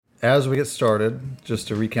as we get started, just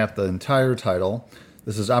to recap the entire title,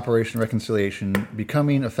 this is Operation Reconciliation,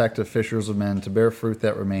 Becoming Effective Fishers of Men to Bear Fruit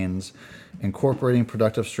That Remains, Incorporating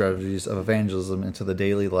Productive Strategies of Evangelism into the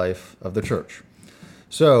Daily Life of the Church.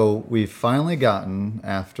 So we've finally gotten,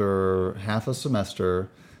 after half a semester,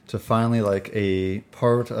 to finally like a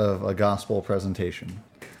part of a gospel presentation.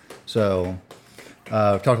 So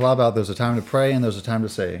we've talked a lot about there's a time to pray and there's a time to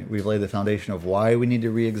say. We've laid the foundation of why we need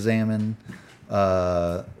to re-examine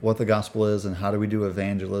what the gospel is and how do we do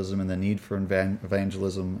evangelism and the need for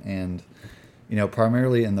evangelism. And,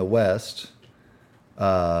 primarily in the West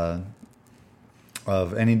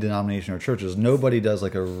of any denomination or churches, nobody does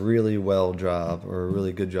like a really well job or a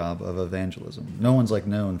really good job of evangelism. No one's like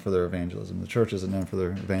known for their evangelism. The church isn't known for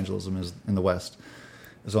their evangelism in the West,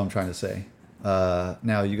 is what I'm trying to say.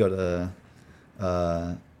 Now you go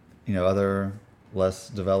to other less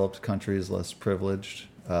developed countries, less privileged,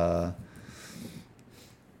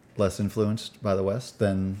 less influenced by the West,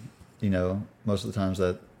 then, most of the times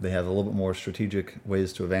that they have a little bit more strategic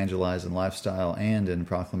ways to evangelize in lifestyle and in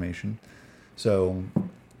proclamation. So,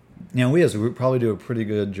 we as a group probably do a pretty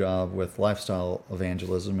good job with lifestyle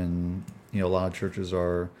evangelism, and, a lot of churches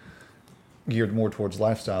are geared more towards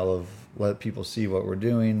lifestyle of let people see what we're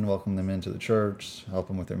doing, welcome them into the church, help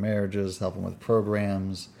them with their marriages, help them with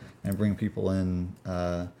programs, and bring people in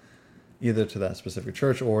either to that specific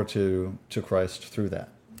church or to Christ through that,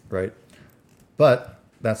 right? But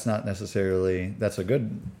that's not necessarily, that's a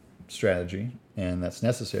good strategy, and that's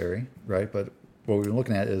necessary, right? But what we've been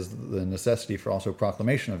looking at is the necessity for also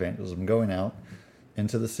proclamation evangelism, going out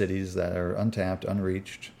into the cities that are untapped,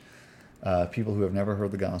 unreached, people who have never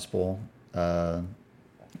heard the gospel,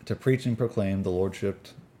 to preach and proclaim the lordship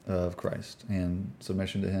of Christ and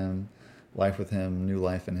submission to Him, life with Him, new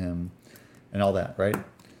life in Him, and all that, right?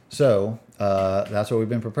 So that's what we've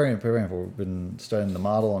been preparing for. We've been studying the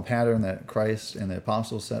model and pattern that Christ and the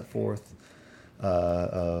apostles set forth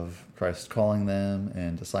of Christ calling them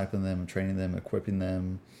and discipling them and training them, equipping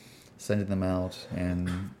them, sending them out, and,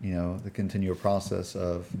 the continual process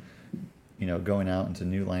of, going out into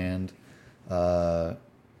new land,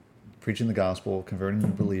 preaching the gospel, converting new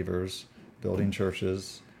believers, building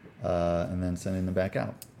churches, and then sending them back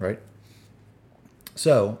out, right?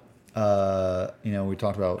 So, we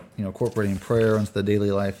talked about, incorporating prayer into the daily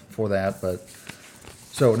life for that. But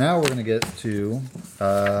so now we're going to get to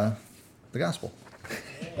the gospel,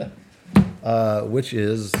 which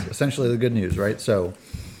is essentially the good news, right? So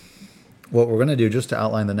what we're going to do, just to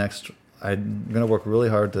outline the next, I'm going to work really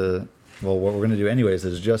hard what we're going to do anyways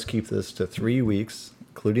is just keep this to 3 weeks,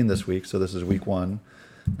 including this week. So this is week 1.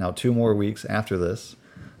 Now 2 more weeks after this,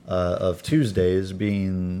 of Tuesdays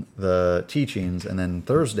being the teachings, and then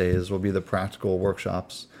Thursdays will be the practical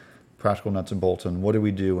workshops, practical nuts and bolts, and what do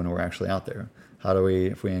we do when we're actually out there? How do we,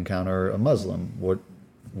 if we encounter a Muslim,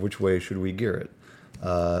 which way should we gear it?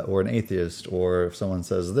 Or an atheist, or if someone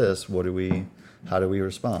says this, how do we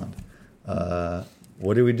respond?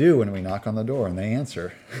 What do we do when we knock on the door and they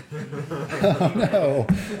answer? Oh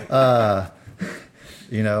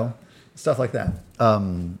no. Stuff like that.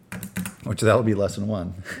 Which that'll be lesson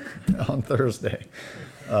 1 on Thursday.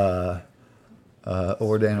 Or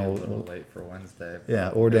Daniel. A little late for Wednesday. Yeah,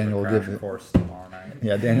 or Daniel will give you a course tomorrow night.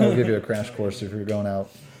 Yeah, Daniel will give you a crash course if you're going out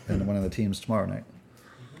in one of the teams tomorrow night.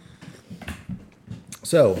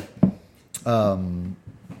 So,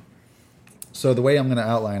 so the way I'm going to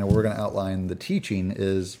outline, or we're going to outline the teaching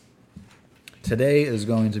is, today is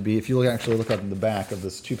going to be, if you actually look at the back of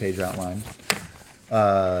this 2-page outline,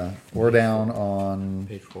 we're down on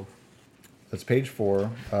page 4. That's page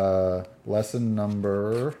 4, lesson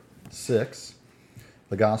number 6,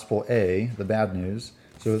 the gospel A, the bad news.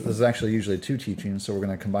 So this is actually usually 2 teachings, so we're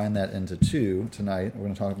going to combine that into 2 tonight. We're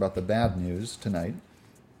going to talk about the bad news tonight.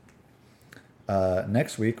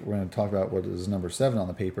 Next week, we're going to talk about what is number 7 on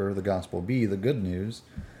the paper, the gospel B, the good news.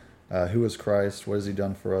 Who is Christ? What has He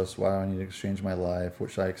done for us? Why do I need to exchange my life?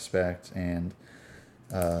 What should I expect? And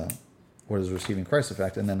what is receiving Christ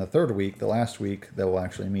effect? And then the third week, the last week that we'll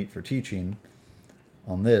actually meet for teaching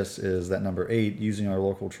on this, is that number 8, using our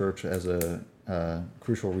local church as a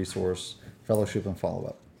crucial resource, fellowship and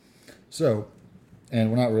follow-up. So, and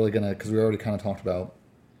we're not really going to, because we already kind of talked about,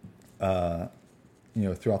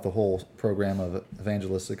 throughout the whole program of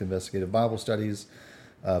evangelistic investigative Bible studies,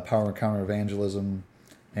 power encounter evangelism,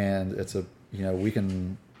 and it's I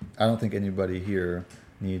don't think anybody here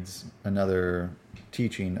needs another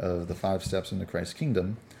teaching of the 5 steps into Christ's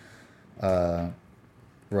kingdom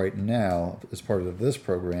right now as part of this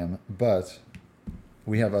program, but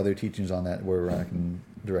we have other teachings on that where I can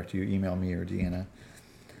direct you, email me or Deanna,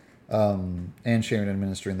 and sharing and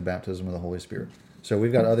administering the baptism of the Holy Spirit. So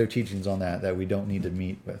we've got other teachings on that we don't need to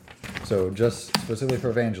meet with. So just specifically for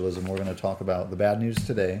evangelism, we're going to talk about the bad news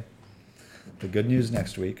today, the good news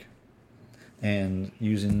next week, and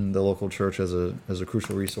using the local church as a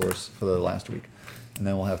crucial resource for the last week. And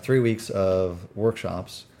then we'll have 3 weeks of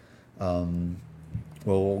workshops.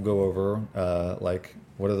 We'll go over like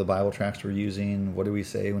what are the Bible tracts we're using, what do we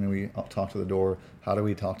say when we talk to the door, how do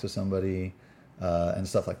we talk to somebody, and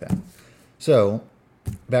stuff like that. So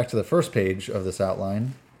back to the first page of this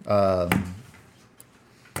outline, and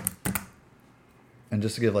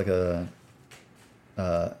just to give like a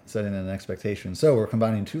setting an expectation. So we're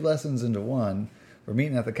combining 2 lessons into one. We're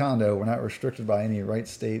meeting at the condo. We're not restricted by any right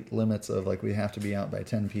state limits of like we have to be out by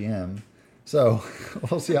 10 p.m. So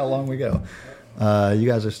we'll see how long we go. You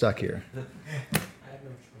guys are stuck here. I have no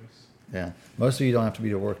choice. Yeah. Most of you don't have to be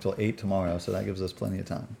to work till 8 tomorrow, so that gives us plenty of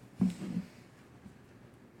time.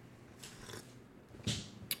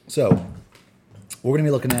 So we're going to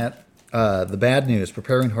be looking at the bad news,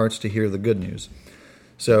 preparing hearts to hear the good news.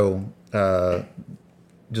 So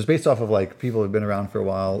just based off of like people who've been around for a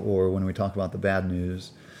while, or when we talk about the bad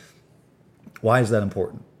news, why is that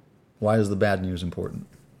important? Why is the bad news important?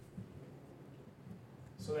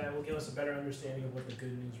 So that will give us a better understanding of what the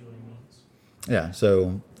good news really means. Yeah,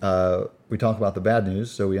 so we talk about the bad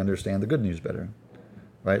news so we understand the good news better,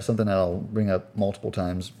 right? Something that I'll bring up multiple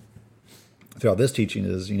times throughout this teaching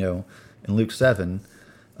is, in Luke 7,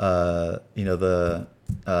 the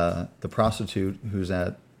prostitute who's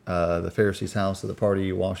at the Pharisee's house at the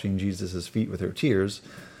party washing Jesus' feet with her tears.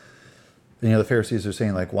 The Pharisees are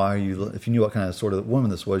saying, like, why are you, if you knew what kind of sort of woman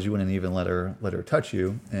this was, you wouldn't even let her touch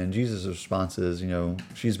you. And Jesus' response is,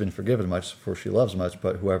 she's been forgiven much, for she loves much,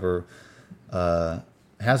 but whoever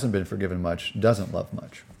hasn't been forgiven much doesn't love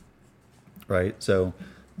much. Right? So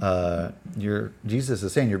Jesus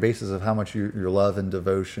is saying your basis of how much your love and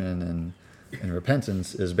devotion and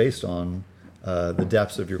repentance is based on the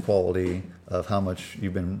depths of your quality of how much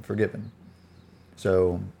you've been forgiven.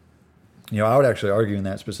 So, I would actually argue in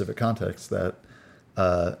that specific context that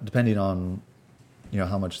depending on,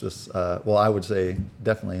 how much this, I would say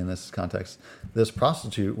definitely in this context, this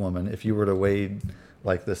prostitute woman, if you were to weigh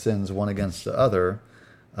like the sins one against the other,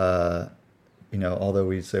 although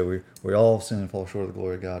we say we all sin and fall short of the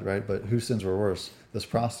glory of God, right? But whose sins were worse, this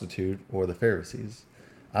prostitute or the Pharisees?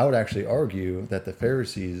 I would actually argue that the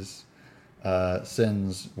Pharisees'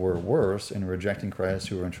 sins were worse in rejecting Christ,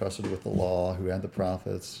 who were entrusted with the law, who had the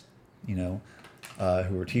prophets, who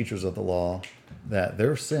were teachers of the law, that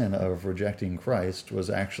their sin of rejecting Christ was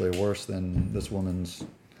actually worse than this woman's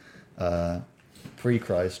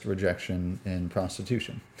pre-Christ rejection in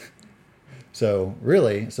prostitution. So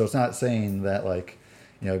really, it's not saying that like,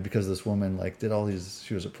 because this woman like did all these,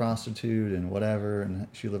 she was a prostitute and whatever, and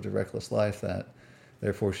she lived a reckless life, that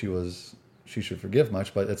therefore she should forgive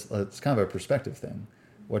much, but it's kind of a perspective thing.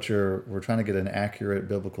 We're trying to get an accurate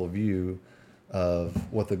biblical view of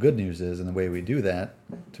what the good news is, and the way we do that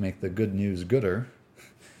to make the good news gooder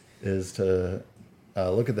is to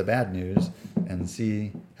look at the bad news and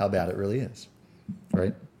see how bad it really is,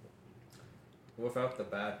 right? Without the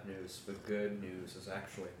bad news, the good news is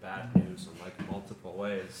actually bad news in like multiple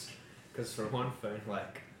ways. Because for one thing,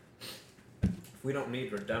 like, if we don't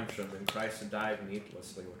need redemption, then Christ died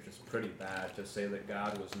needlessly, which is pretty bad, to say that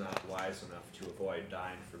God was not wise enough to avoid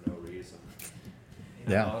dying for no reason.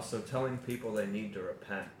 Yeah. And also telling people they need to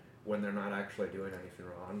repent when they're not actually doing anything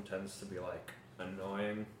wrong tends to be like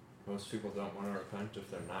annoying. Most people don't want to repent if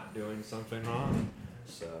they're not doing something wrong.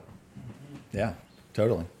 So yeah,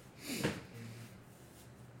 totally.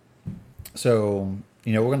 So,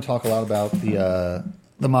 we're going to talk a lot about the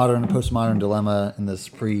modern, postmodern dilemma in this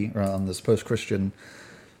this post-Christian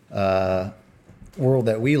world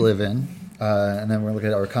that we live in, and then we're going to look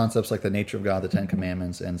at our concepts like the nature of God, the Ten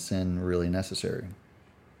Commandments, and sin really necessary.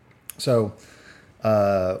 So,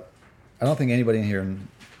 I don't think anybody in here,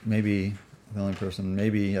 maybe the only person,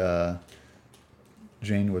 maybe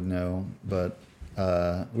Jane would know, but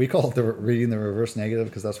we call it reading the reverse negative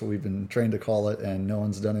because that's what we've been trained to call it, and no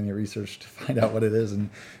one's done any research to find out what it is and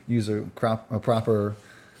use a proper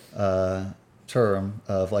term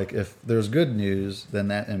of like, if there's good news, then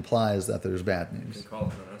that implies that there's bad news. we call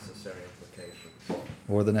it the necessary implications.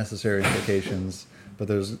 Or the necessary implications, but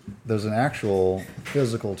there's an actual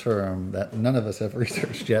physical term that none of us have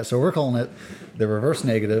researched yet, so we're calling it the reverse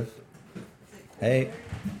negative. Hey,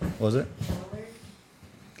 was it?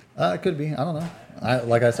 It could be. I don't know.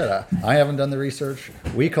 Like I said, I haven't done the research.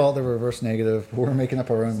 We call it the reverse negative. We're making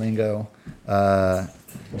up our own lingo.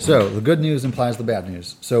 So the good news implies the bad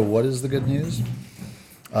news. So what is the good news?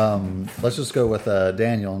 Let's just go with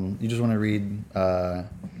Daniel. And you just want to read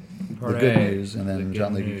the good news, and then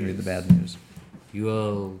John Lee, you can read the bad news.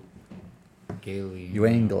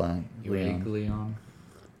 Evangelion.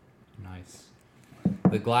 Nice.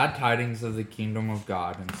 The glad tidings of the kingdom of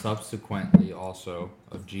God, and subsequently also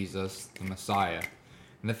of Jesus, the Messiah,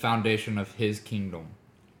 and the foundation of his kingdom.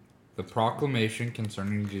 The proclamation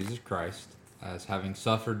concerning Jesus Christ, as having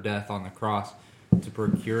suffered death on the cross to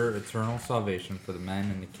procure eternal salvation for the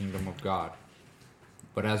men in the kingdom of God,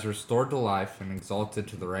 but as restored to life and exalted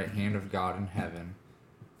to the right hand of God in heaven,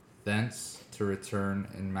 thence to return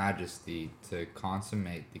in majesty to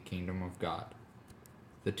consummate the kingdom of God.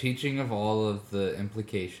 The teaching of all of the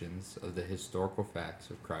implications of the historical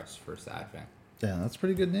facts of Christ's first advent. Yeah, that's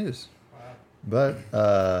pretty good news. Wow. But,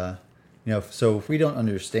 so if we don't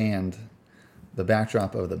understand the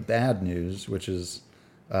backdrop of the bad news, which is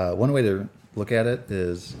one way to look at it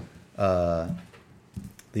is the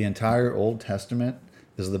entire Old Testament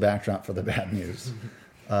is the backdrop for the bad news.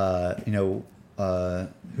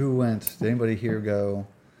 Who went? Did anybody here go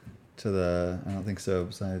to the? I don't think so.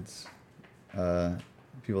 Besides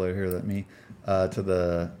people that are here than me, to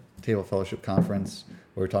the Table Fellowship Conference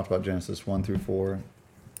where we talked about Genesis 1-4,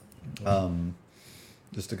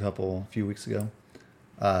 just a few weeks ago.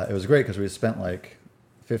 It was great because we spent like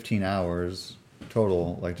 15 hours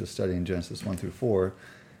total, like just studying Genesis 1-4,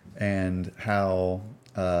 and how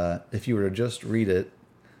if you were to just read it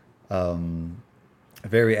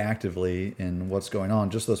very actively in what's going on,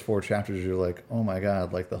 just those 4 chapters, you're like, oh my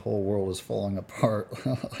God, like the whole world is falling apart.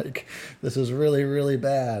 Like this is really, really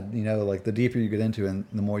bad. Like the deeper you get into it, and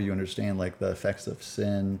the more you understand like the effects of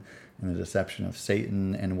sin and the deception of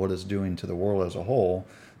Satan and what it's doing to the world as a whole,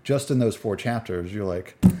 just in those 4 chapters, you're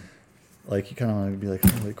like you kind of want to be like,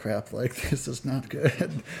 holy crap, like this is not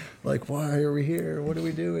good. Like, why are we here? What are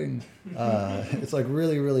we doing? It's like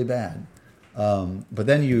really, really bad. But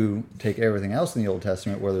then you take everything else in the Old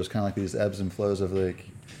Testament where there's kind of like these ebbs and flows of like,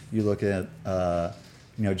 you look at,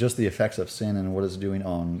 just the effects of sin and what it's doing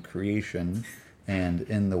on creation and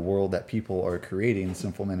in the world that people are creating,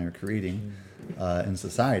 sinful men are creating in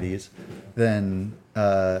societies. Then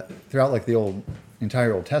throughout like the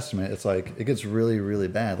entire Old Testament, it's like it gets really, really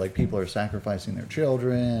bad. Like people are sacrificing their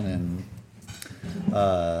children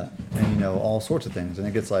and all sorts of things. And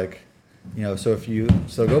it gets like,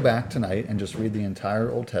 so go back tonight and just read the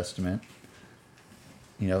entire Old Testament,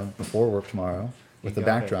 before work tomorrow with the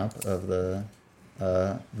backdrop of the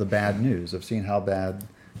bad news of seeing how bad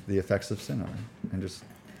the effects of sin are, and just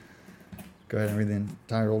go ahead and read the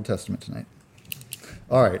entire Old Testament tonight.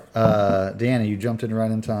 All right, Deanna, you jumped in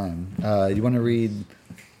right in time. You want to read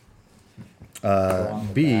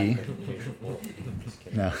B?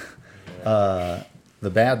 No, the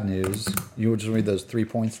bad news. You would just read those 3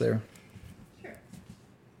 points there. Sure.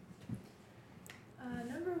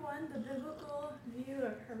 Number 1, the biblical view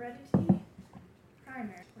of heredity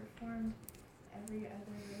primary performed every other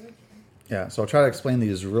religion. Yeah, so I'll try to explain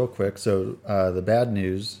these real quick. So the bad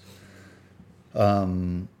news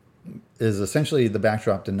is essentially the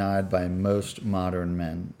backdrop denied by most modern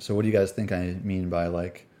men. So what do you guys think I mean by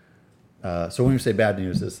like, so when we say bad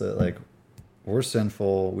news, it's that like we're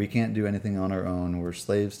sinful, we can't do anything on our own, we're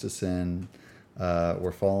slaves to sin,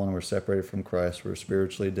 we're fallen, we're separated from Christ, we're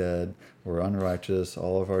spiritually dead, we're unrighteous,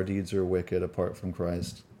 all of our deeds are wicked apart from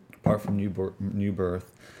Christ, apart from new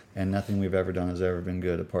birth, and nothing we've ever done has ever been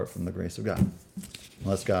good apart from the grace of God.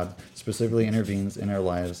 Unless God specifically intervenes in our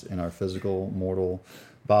lives, in our physical, mortal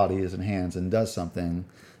bodies and hands, and does something,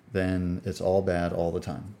 then it's all bad all the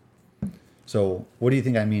time. So what do you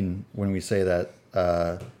think I mean when we say that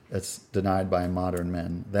it's denied by modern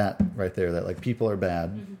men? That right there, that like people are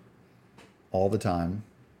bad all the time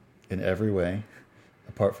in every way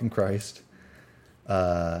apart from Christ.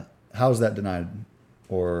 How is that denied?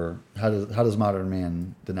 Or how does modern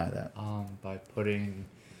man deny that? By putting,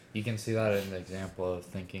 you can see that in the example of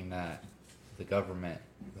thinking that the government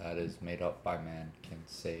that is made up by man can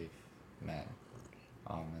save men.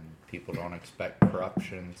 And people don't expect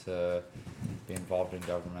corruption to be involved in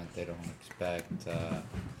government. They don't expect men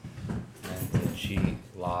to cheat,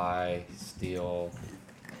 lie, steal,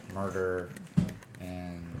 murder,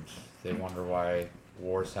 and they wonder why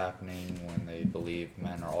war's happening when they believe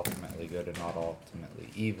men are ultimately good and not ultimately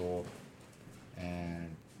evil.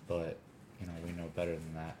 But we know better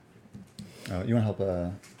than that. You want to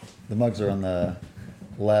help? The mugs are on the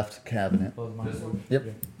left cabinet. Yep.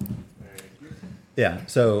 Yeah.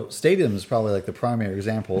 So stadium is probably like the primary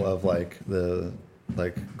example of like the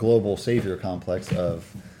global savior complex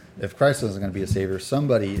of if Christ isn't going to be a savior,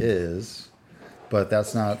 somebody is, but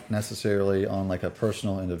that's not necessarily on like a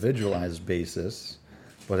personal, individualized basis.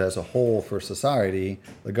 But as a whole for society,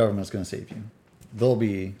 the government's going to save you.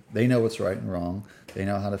 they know what's right and wrong. They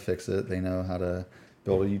know how to fix it. They know how to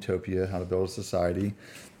build a utopia, how to build a society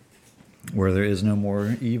where there is no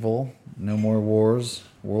more evil, no more wars,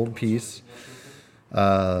 world peace.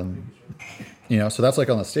 So that's like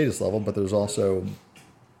on the status level, but there's also,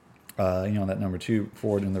 that number 2,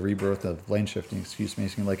 forward in the rebirth of lane shifting,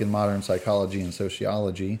 like in modern psychology and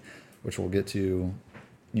sociology, which we'll get to,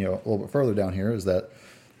 a little bit further down here, is that,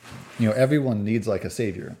 everyone needs like a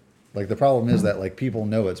savior. Like the problem is that like people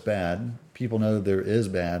know it's bad. People know there is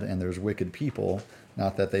bad and there's wicked people.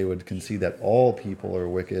 Not that they would concede that all people are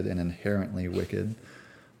wicked and inherently wicked,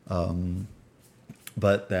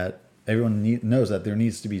 but that everyone knows that there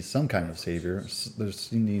needs to be some kind of savior. There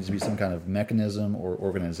needs to be some kind of mechanism or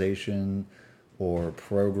organization or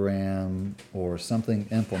program or something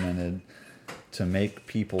implemented to make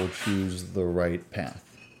people choose the right path.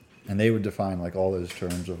 And they would define like all those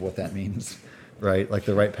terms of what that means, right? Like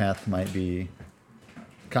the right path might be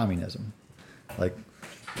communism. Like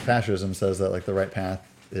fascism says that like the right path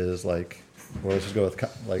is like, or let's just go with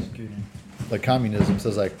like communism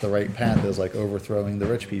says like the right path is like overthrowing the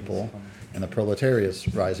rich people and the proletariats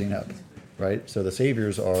rising up, right? So the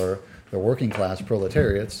saviors are the working class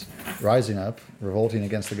proletariats rising up, revolting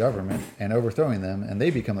against the government and overthrowing them, and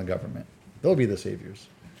they become the government. They'll be the saviors,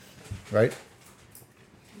 right?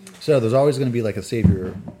 So there's always going to be like a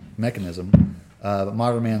savior mechanism, but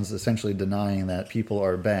modern man's essentially denying that people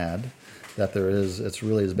are bad, that it's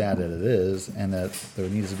really as bad as it is, and that there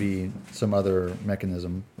needs to be some other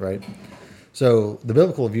mechanism, right? So the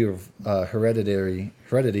biblical view of heredity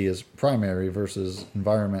is primary versus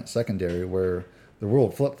environment secondary, where the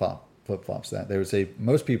world flip-flops that. They would say,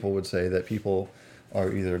 most people would say that people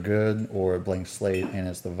are either good or a blank slate, and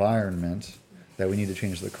it's the environment that we need to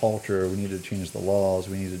change the culture, we need to change the laws,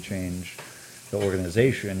 we need to change the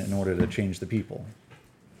organization in order to change the people,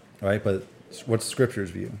 right? But what's Scripture's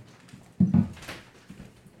view?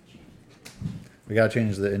 We got to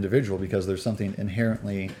change the individual because there's something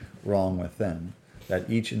inherently wrong with them. That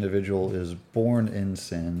each individual is born in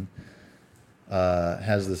sin,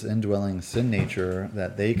 has this indwelling sin nature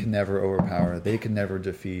that they can never overpower, they can never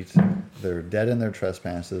defeat. They're dead in their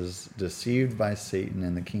trespasses, deceived by Satan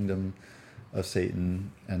and the kingdom of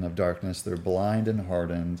Satan and of darkness. They're blind and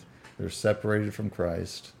hardened. They're separated from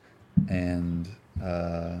Christ, and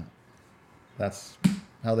that's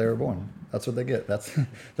how they were born. That's what they get.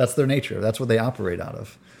 That's their nature. That's what they operate out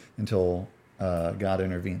of until God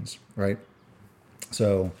intervenes, right?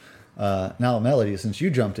 So now, Melody, since you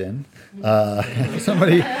jumped in,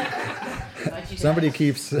 somebody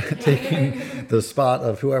keeps taking the spot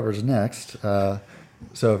of whoever's next.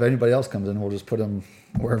 So if anybody else comes in, we'll just put them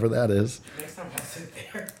wherever that is. Next time I'll sit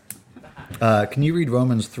there. Can you read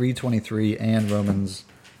Romans 3:23 and Romans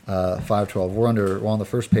 5:12? We're on the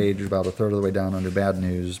first page, about a third of the way down under bad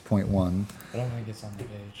news, point 1. I don't think it's on the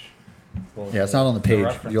page. Well, Yeah, it's not on the page.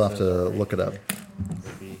 You'll have to references look it up.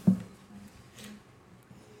 would be-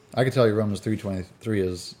 I can tell you Romans 3:23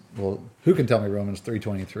 is, well, who can tell me Romans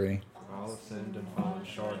 3:23? All have sinned and fallen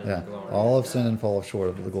short of Yeah, the glory. all have sinned and fall short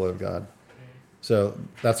of the glory of God. So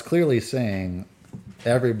that's clearly saying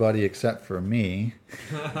everybody except for me,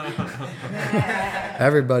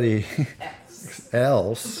 everybody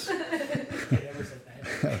else, I never said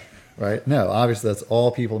that. right? No, obviously that's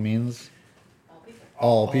all people means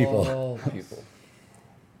all people. All people.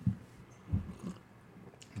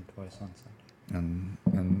 And twice on Sunday.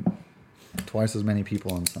 And twice as many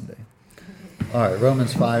people on Sunday. All right,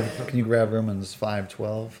 Romans 5. Can you grab Romans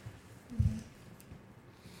 5:12?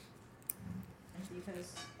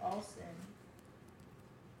 Because all sin.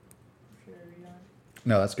 Should I read on?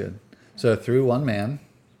 No, that's good. So through one man,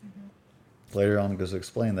 later on it goes to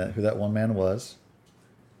explain that who that one man was,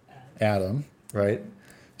 Adam, right?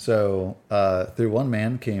 So through one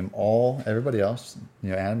man came everybody else,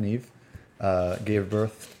 Adam and Eve, gave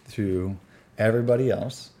birth to everybody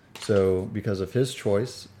else. So because of his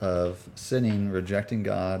choice of sinning, rejecting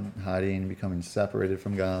God, hiding, becoming separated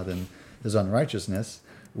from God, and his unrighteousness,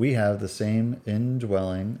 we have the same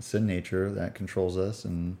indwelling sin nature that controls us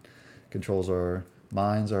and controls our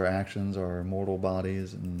minds, our actions, our mortal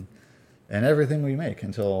bodies, and everything we make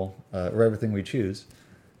or everything we choose,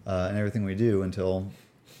 and everything we do until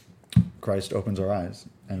Christ opens our eyes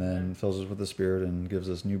and then fills us with the Spirit and gives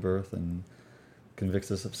us new birth and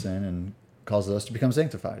convicts us of sin and causes us to become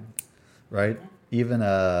sanctified, right? Even,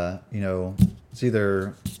 it's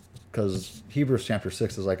either, because Hebrews chapter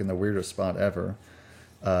 6 is like in the weirdest spot ever.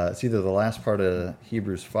 It's either the last part of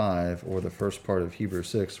Hebrews 5 or the first part of Hebrews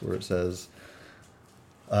 6 where it says,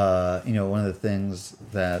 one of the things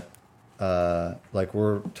that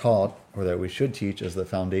we're taught or that we should teach as the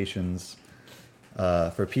foundations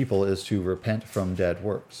for people is to repent from dead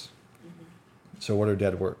works. So what are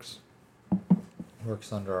dead works?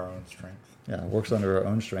 Works under our own strength. Yeah, works under our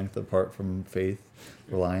own strength apart from faith,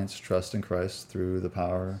 reliance, trust in Christ through the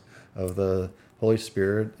power of the Holy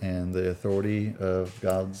Spirit and the authority of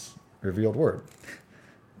God's revealed word.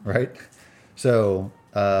 Right? So,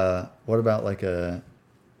 what about what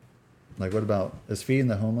about, is feeding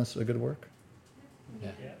the homeless a good work?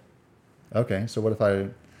 Yeah. Yeah. Okay, so what if I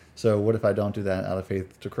don't do that out of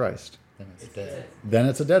faith to Christ? Then it's dead. Then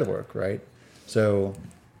it's a dead work, right? So,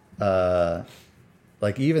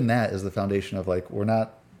 even that is the foundation of we're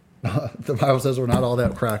not. The Bible says we're not all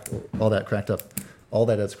that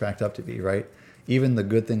it's cracked up to be, right? Even the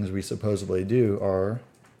good things we supposedly do are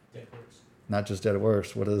Dead works. not just dead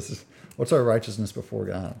works. What's our righteousness before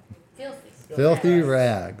God? Filthy. Filthy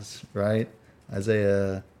rags, right?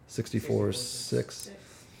 Isaiah 64:6.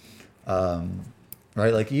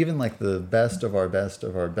 Right? Even the best of our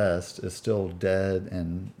best is still dead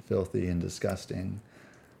and filthy and disgusting,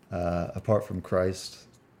 apart from Christ,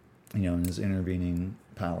 and his intervening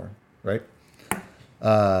power, right?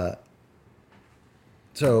 But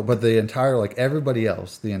the entire, everybody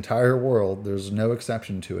else, the entire world, there's no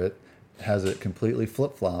exception to it, has it completely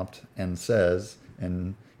flip-flopped and says,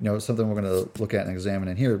 and, something we're going to look at and examine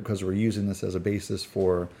in here because we're using this as a basis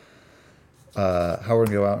for how we're going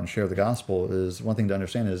to go out and share the gospel, is one thing to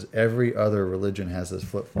understand is every other religion has this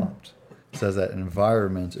flip-flopped. It says that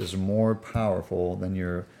environment is more powerful than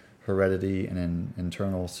your heredity and an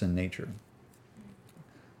internal sin nature.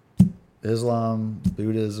 Islam,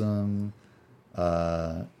 Buddhism,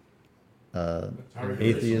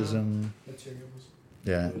 atheism, Materialism.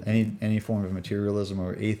 yeah, any form of materialism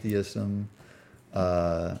or atheism,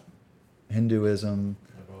 Hinduism,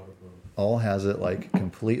 all has it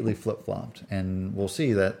completely flip-flopped. And we'll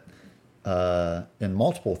see that in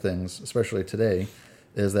multiple things, especially today,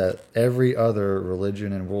 is that every other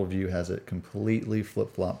religion and worldview has it completely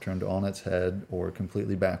flip-flopped, turned on its head, or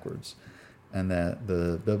completely backwards. And that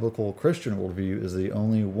the biblical Christian worldview is the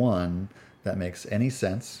only one that makes any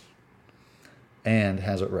sense and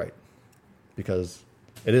has it right. Because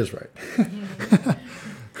it is right.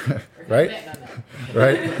 Right?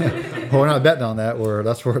 Right? Well, we're not betting on that.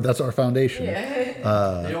 That's our foundation.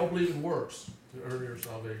 They all believe in works to earn your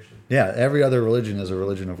salvation. Yeah, every other religion is a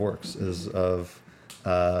religion of works. In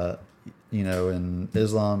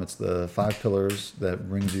Islam, it's the 5 pillars that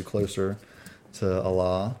brings you closer to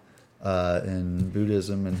Allah. In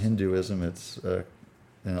Buddhism and Hinduism, it's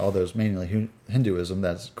and all those, mainly Hinduism,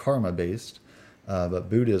 that's karma based. But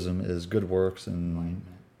Buddhism is good works and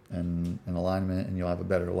alignment, and you'll have a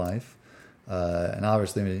better life. And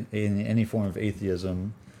obviously, any form of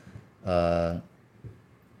atheism has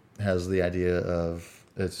the idea of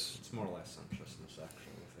It's more licentiousness,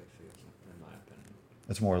 actually, with atheism, in my opinion.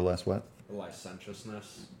 it's more or less what?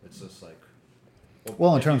 Licentiousness. It's just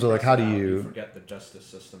Well, in if terms you of press how it do out, you forget the justice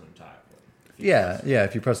system entirely. If you Yeah, press it yeah.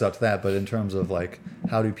 If you press it out to that, but in terms of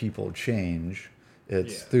how do people change,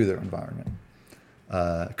 it's Yeah. through their environment.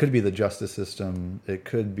 It could be the justice system. It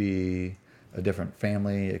could be a different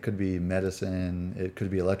family. It could be medicine. It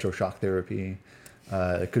could be electroshock therapy.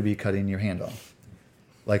 It could be cutting your hand off.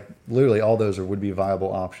 Literally, all those would be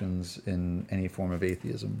viable options in any form of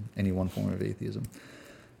atheism, any one form of atheism.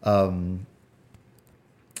 Freud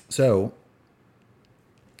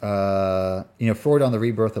on the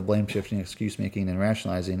rebirth of blame shifting, excuse making, and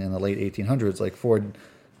rationalizing in the late 1800s. Freud,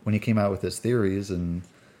 when he came out with his theories, and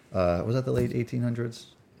was that the late 1800s,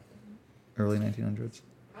 early 1900s?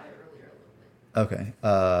 Probably earlier a little bit. Okay.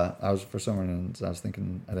 I was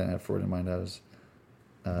thinking I didn't have Freud in mind. I was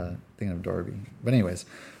thinking of Darby. But anyways,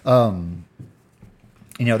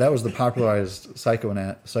 that was the popularized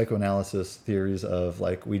psychoanalysis theories of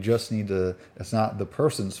we just need to, it's not the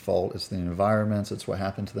person's fault, it's the environments, it's what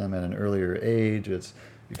happened to them at an earlier age, it's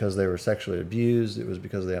because they were sexually abused, it was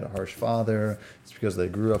because they had a harsh father, it's because they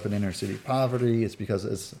grew up in inner city poverty, it's because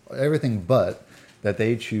it's everything but that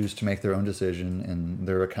they choose to make their own decision and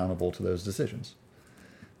they're accountable to those decisions.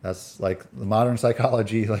 That's the modern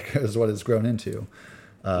psychology is what it's grown into.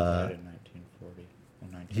 He died in 1940.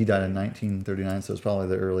 He died in 1939, so it's probably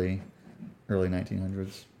the early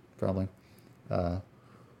 1900s, probably. But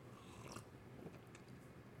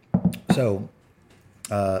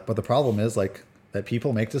the problem is that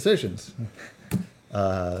people make decisions,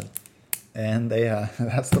 and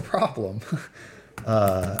that's the problem.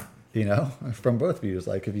 From both views.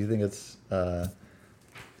 If you think it's,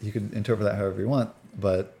 you can interpret that however you want.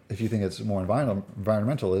 But if you think it's more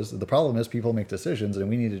environmental, is the problem is people make decisions, and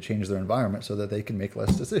we need to change their environment so that they can make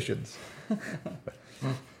less decisions.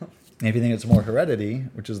 if you think it's more heredity,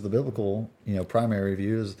 which is the biblical, primary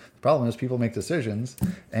view, is the problem is people make decisions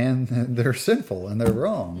and they're sinful and they're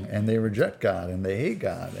wrong and they reject God and they hate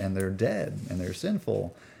God and they're dead and they're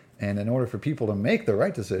sinful. And in order for people to make the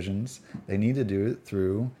right decisions, they need to do it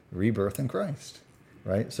through rebirth in Christ,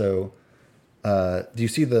 right? So, do you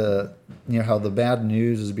see how the bad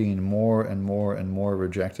news is being more and more and more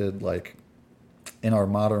rejected, like in our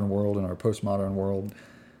modern world, in our postmodern world,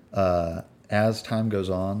 as time goes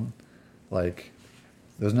on? Like,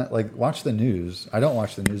 there's not, like, watch the news. I don't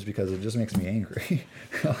watch the news because it just makes me angry.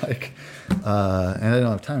 And I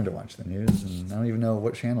don't have time to watch the news, and I don't even know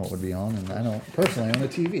what channel it would be on, and I don't personally own a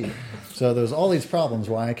TV. So there's all these problems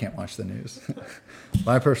why I can't watch the news.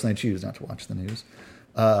 But I personally choose not to watch the news.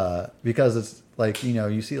 Because it's like,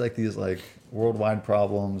 you see like these like worldwide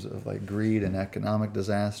problems of like greed and economic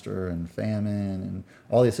disaster and famine and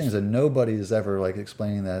all these things, and nobody is ever like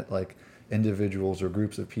explaining that like individuals or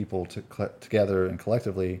groups of people together and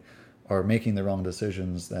collectively are making the wrong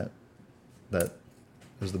decisions that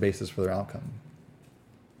is the basis for their outcome,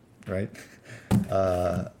 right?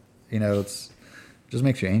 It's just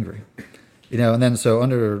makes you angry. And then so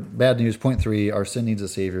under bad news, point 3, our sin needs a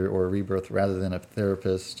savior or a rebirth rather than a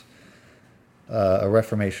therapist, a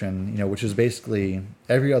reformation, which is basically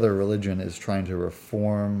every other religion is trying to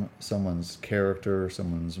reform someone's character,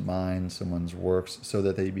 someone's mind, someone's works, so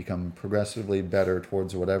that they become progressively better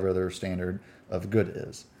towards whatever their standard of good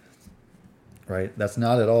is, right? That's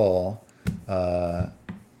not at all the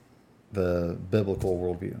biblical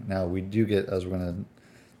worldview. Now, we do get, as we're going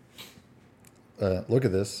to look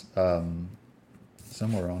at this,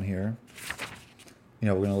 somewhere on here,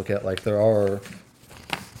 we're going to look at like there are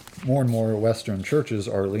more and more Western churches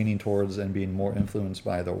are leaning towards and being more influenced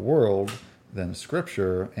by the world than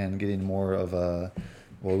Scripture, and getting more of a,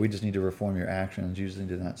 well, we just need to reform your actions. You just need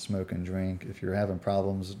to not smoke and drink. If you're having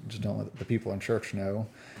problems, just don't let the people in church know,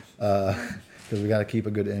 because we got to keep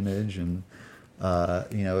a good image. And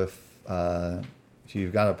if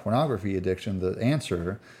you've got a pornography addiction, the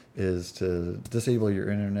answer is to disable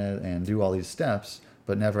your internet and do all these steps,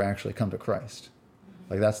 but never actually come to Christ.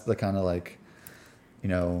 Like that's the kind of like,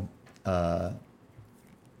 Treating the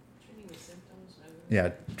symptoms. Yeah,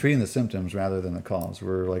 treating the symptoms rather than the cause.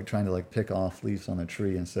 We're like trying to like pick off leaves on a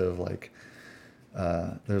tree instead of like,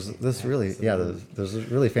 there's this really a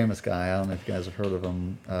really famous guy. I don't know if you guys have heard of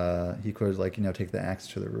him. He quoted like, take the axe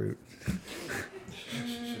to the root.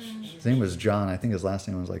 His name was John. I think his last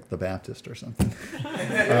name was like the Baptist or something.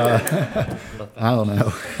 I don't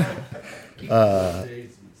know.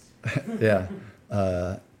 Yeah.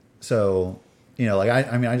 So,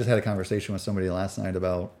 I just had a conversation with somebody last night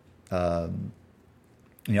about, I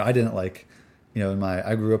didn't like,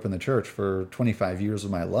 I grew up in the church for 25 years of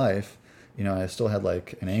my life. I still had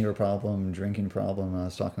like an anger problem, drinking problem. I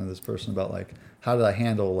was talking to this person about like, how did I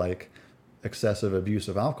handle like excessive abuse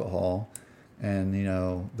of alcohol? And,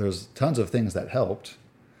 there's tons of things that helped,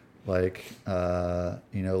 like,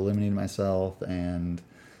 limiting myself and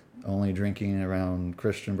only drinking around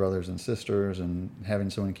Christian brothers and sisters and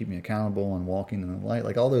having someone keep me accountable and walking in the light.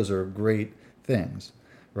 Like all those are great things,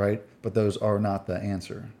 right? But those are not the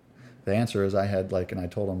answer. The answer is I had like, and I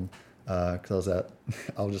told him, because I was at,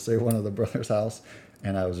 I'll just say one of the brothers' house,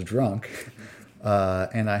 and I was drunk,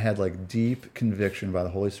 and I had like deep conviction by the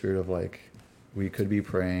Holy Spirit of like, we could be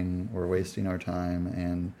praying, we're wasting our time,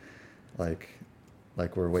 and like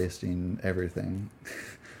we're wasting everything.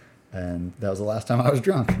 And that was the last time I was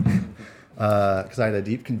drunk, because I had a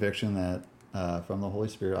deep conviction that from the Holy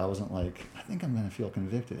Spirit, I wasn't like, I think I'm going to feel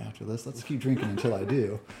convicted after this. Let's keep drinking until I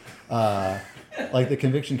do. Like the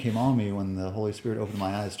conviction came on me when the Holy Spirit opened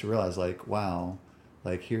my eyes to realize like, wow,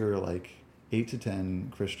 like here are like 8 to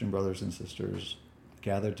 10 Christian brothers and sisters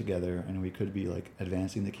gathered together, and we could be like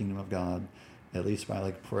advancing the kingdom of God, at least by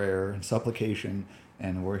like prayer and supplication,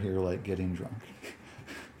 and we're here like getting drunk.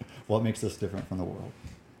 What makes us different from the world?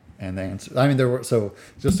 And the answer, there were, so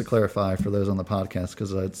just to clarify for those on the podcast,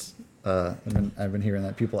 because it's, I've been hearing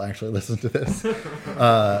that people actually listen to this.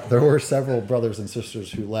 There were several brothers and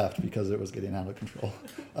sisters who left because it was getting out of control.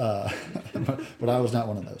 But I was not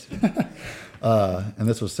one of those. And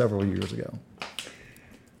this was several years ago.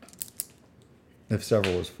 If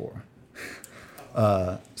several was 4.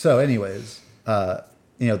 So anyways, the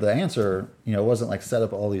answer, wasn't like set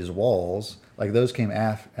up all these walls. Like those came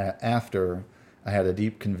after I had a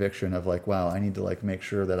deep conviction of like, wow, I need to like make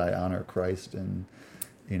sure that I honor Christ and,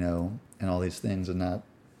 and all these things, and not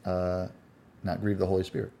grieve the Holy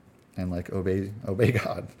Spirit, and like obey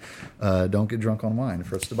God. Don't get drunk on wine,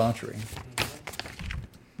 for it's debauchery.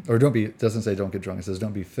 Or it doesn't say don't get drunk. It says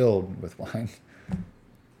don't be filled with wine.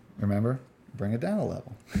 Remember? bring it down a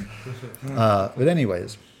level. But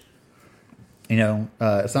anyways,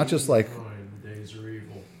 it's not just like, The days are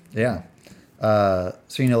evil. yeah.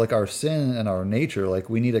 So, like our sin and our nature, like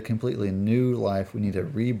we need a completely new life. We need a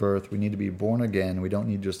rebirth. We need to be born again. We don't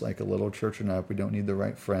need just like a little churching up. We don't need the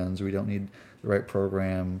right friends. We don't need the right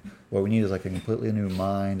program. What we need is like a completely new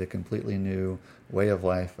mind, a completely new way of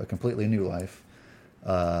life, a completely new life.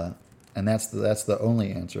 And that's the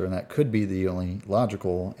only answer. And that could be the only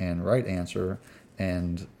logical and right answer.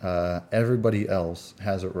 And everybody else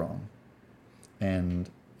has it wrong. And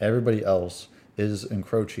everybody else is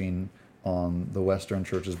encroaching on the Western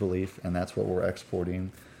Church's belief, and that's what we're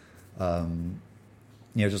exporting.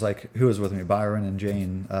 Just like who was with me, Byron and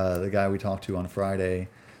Jane, the guy we talked to on Friday.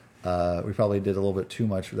 We probably did a little bit too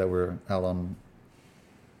much that we're out on,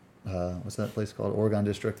 what's that place called? Oregon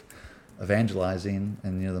District, evangelizing,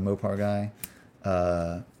 and the Mopar guy.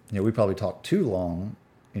 We probably talked too long,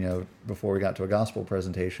 before we got to a gospel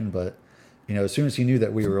presentation. But as soon as he knew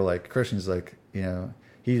that we were like Christians, like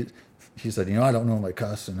he said, I don't normally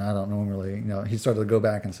cuss, and I don't normally, he started to go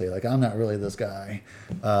back and say, like, I'm not really this guy.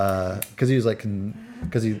 Because he was like,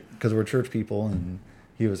 because we're church people, and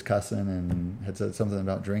he was cussing and had said something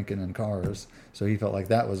about drinking in cars. So he felt like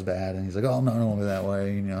that was bad. And he's like, oh, I'm not normally that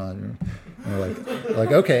way. And we're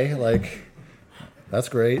like, okay, like, that's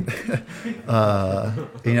great.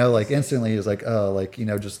 Like instantly he was like, oh, like,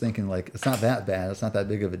 just thinking like, it's not that bad. It's not that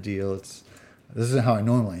big of a deal. This isn't how I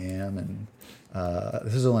normally am. And,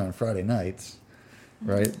 this is only on Friday nights,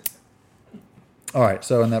 right? All right,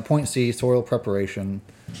 so in that point C, soil preparation,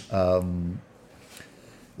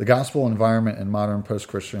 the gospel environment in modern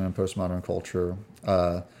post-Christian and postmodern culture.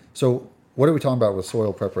 So what are we talking about with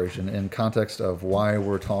soil preparation in context of why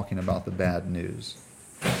we're talking about the bad news?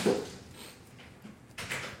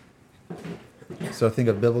 So think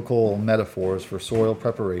of biblical metaphors for soil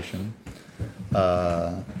preparation.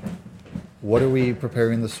 What are we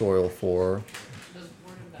preparing the soil for?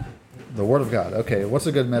 The Word of God. Okay, what's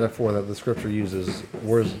a good metaphor that the Scripture uses?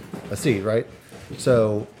 Where's a seed, right?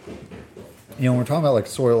 So, when we're talking about like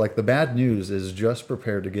soil, like the bad news is just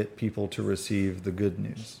prepared to get people to receive the good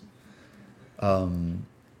news.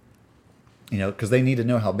 Because they need to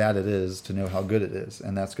know how bad it is to know how good it is,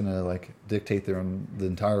 and that's going to like dictate the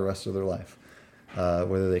entire rest of their life.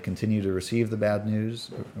 Whether they continue to receive the bad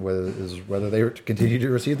news, whether they continue to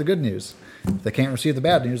receive the good news. If they can't receive the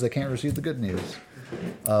bad news, they can't receive the good news.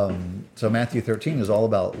 So Matthew 13 is all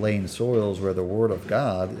about laying soils where the Word of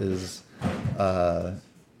God is, the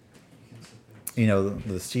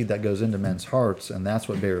seed that goes into men's hearts, and that's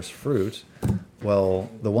what bears fruit. Well,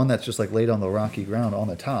 the one that's just like laid on the rocky ground on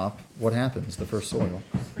the top, what happens? The first soil.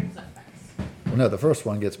 Well, no, the first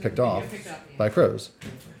one gets picked off by crows.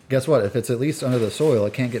 Guess what? If it's at least under the soil,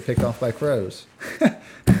 it can't get picked off by crows.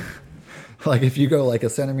 Like if you go like a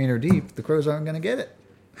centimeter deep, the crows aren't going to get it.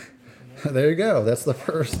 There you go. That's the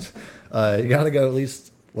first. You got to go at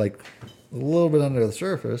least like a little bit under the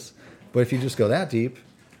surface. But if you just go that deep,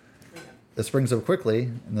 it springs up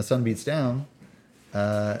quickly and the sun beats down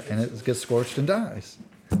and it gets scorched and dies.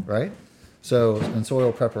 Right? So in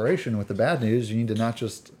soil preparation with the bad news, you need to not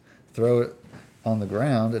just throw it on the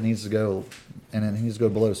ground. It needs to go, and it needs to go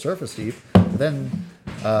below surface deep. But then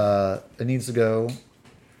it needs to go,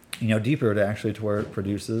 deeper to where it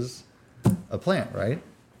produces a plant, right?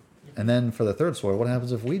 And then for the third soil, what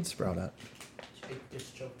happens if weeds sprout up?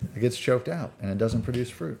 It gets choked out, and it doesn't produce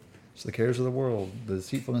fruit. It's the cares of the world, the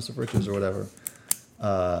deceitfulness of riches, or whatever.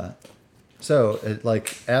 So,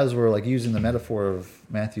 as we're using the metaphor of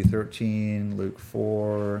Matthew 13,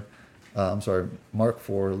 Mark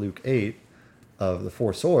 4, Luke 8, of the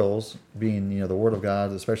four soils being, the Word of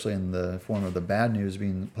God, especially in the form of the bad news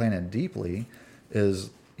being planted deeply, is,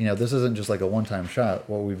 this isn't just like a one-time shot.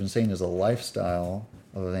 What we've been saying is a lifestyle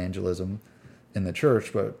of evangelism in the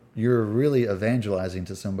church, but you're really evangelizing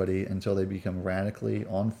to somebody until they become radically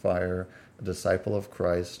on fire, a disciple of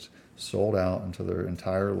Christ, sold out until their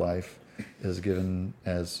entire life is given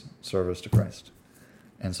as service to Christ.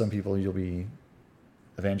 And some people you'll be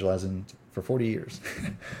evangelizing for 40 years.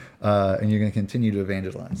 And you're going to continue to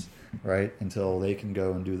evangelize, right? Until they can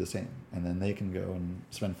go and do the same. And then they can go and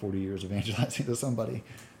spend 40 years evangelizing to somebody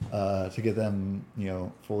to get them,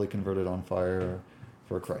 fully converted on fire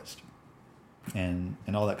for Christ. And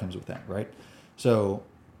all that comes with that, right? So,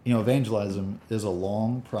 evangelism is a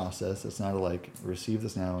long process. It's not receive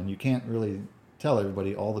this now. And you can't really tell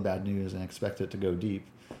everybody all the bad news and expect it to go deep,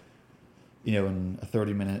 in a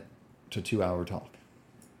 30-minute to 2-hour talk.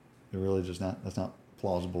 It really that's not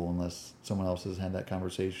plausible unless someone else has had that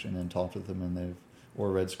conversation and talked with them and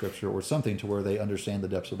or read scripture or something to where they understand the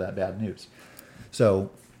depths of that bad news. So,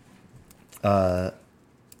 in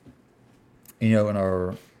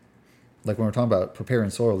our, like when we're talking about preparing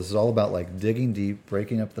soil, this is all about like digging deep,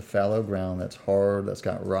 breaking up the fallow ground that's hard, that's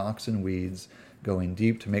got rocks and weeds, going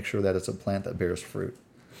deep to make sure that it's a plant that bears fruit.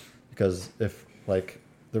 Because if like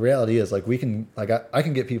the reality is like we can like I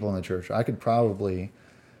can get people in the church. I could probably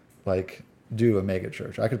like do a mega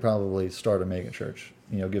church. I could probably start a mega church,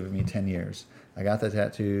 give it me 10 years. I got the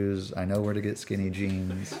tattoos. I know where to get skinny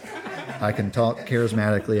jeans. I can talk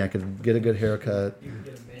charismatically. I could get a good haircut. You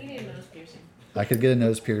need a nose piercing. I could get a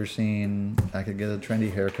nose piercing. I could get a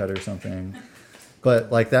trendy haircut or something.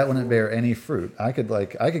 But like that wouldn't bear any fruit. I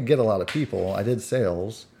could get a lot of people. I did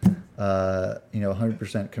sales,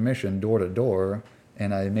 100% commission door to door,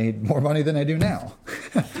 and I made more money than I do now.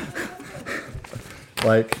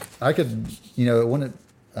 Like I could, it wouldn't.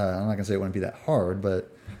 I'm not gonna say it wouldn't be that hard, but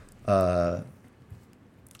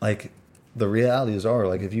like the realities are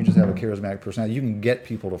like if you just have a charismatic personality, you can get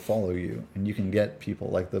people to follow you, and you can get people.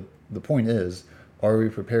 Like the point is, are we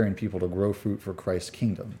preparing people to grow fruit for Christ's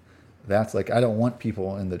kingdom? That's like I don't want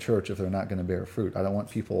people in the church if they're not going to bear fruit. I don't want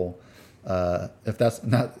people if that's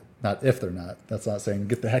not if they're not. That's not saying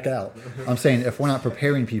get the heck out. I'm saying if we're not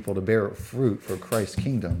preparing people to bear fruit for Christ's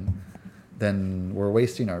kingdom, then we're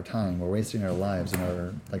wasting our time. We're wasting our lives,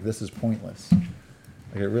 and this is pointless.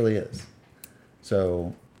 Like it really is.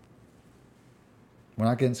 So we're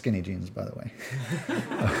not getting skinny jeans, by the way.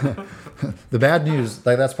 The bad news,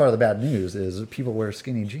 like that's part of the bad news, is people wear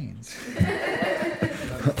skinny jeans.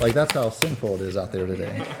 Like that's how sinful it is out there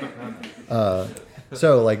today.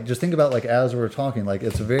 So like just think about like as we're talking, like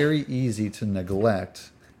it's very easy to neglect,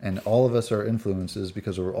 and all of us are influences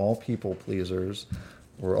because we're all people pleasers.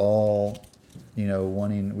 We're all,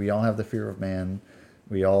 we all have the fear of man.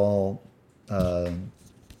 We all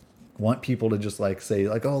want people to just like say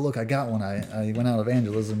like, oh look, I got one. I went out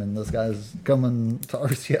evangelism and this guy's coming to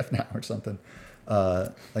RCF now or something.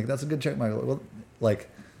 Like that's a good check mark. Well, like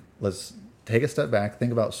let's take a step back,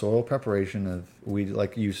 think about soil preparation. We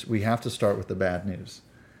have to start with the bad news.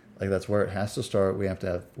 Like that's where it has to start. We have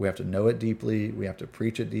to know it deeply. We have to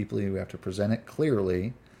preach it deeply. We have to present it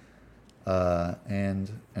clearly, and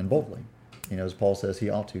boldly. As Paul says, he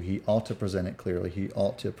ought to present it clearly. He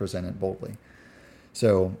ought to present it boldly.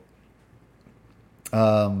 So,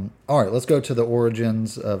 all right, let's go to the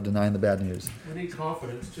origins of denying the bad news. We need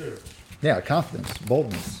confidence too. Yeah, confidence,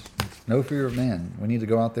 boldness, no fear of man. We need to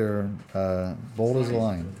go out there bold as a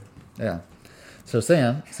lion. Yeah. So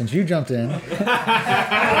Sam, since you jumped in, this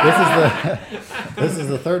is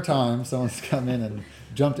the third time someone's come in and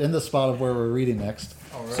jumped in the spot of where we're reading next.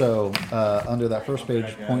 Right. So under that first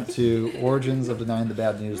page, point to origins of denying the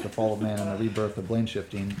bad news, the fall of man, and the rebirth of blame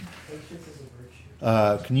shifting.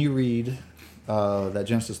 Can you read that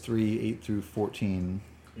Genesis 3:8-14,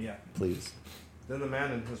 Yeah. please? Then the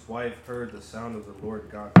man and his wife heard the sound of the Lord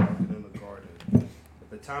God walking in the garden at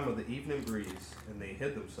the time of the evening breeze, and they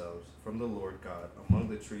hid themselves from the Lord God among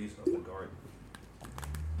the trees of the garden.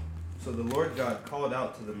 So the Lord God called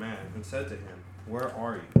out to the man and said to him, "Where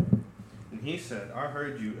are you?" And he said, "I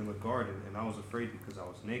heard you in the garden, and I was afraid because I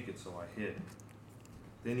was naked, so I hid."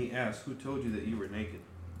 Then he asked, "Who told you that you were naked?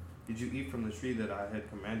 Did you eat from the tree that I had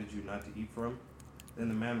commanded you not to eat from?" Then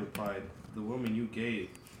the man replied, "The woman you gave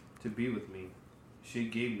to be with me, she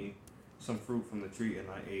gave me some fruit from the tree, and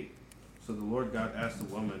I ate." So the Lord God asked the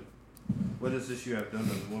woman, "What is this you have done?"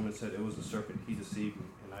 And the woman said, "It was the serpent. He deceived me,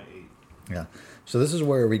 and I ate." Yeah. So this is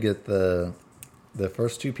where we get the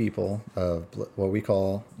first two people of what we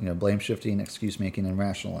call, blame shifting, excuse making, and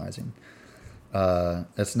rationalizing.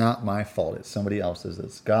 It's not my fault. It's somebody else's.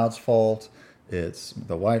 It's God's fault. It's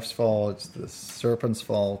the wife's fault. It's the serpent's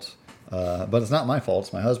fault. But it's not my fault.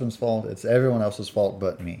 It's my husband's fault. It's everyone else's fault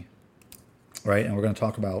but me. Right? And we're going to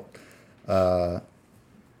talk about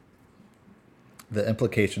the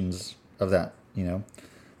implications of that,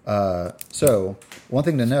 So one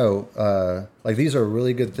thing to know, these are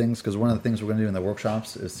really good things, because one of the things we're going to do in the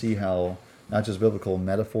workshops is see how not just biblical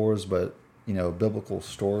metaphors, but, biblical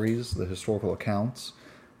stories, the historical accounts,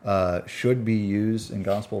 should be used in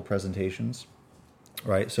gospel presentations,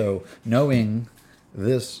 right? So knowing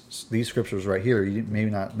these scriptures right here, you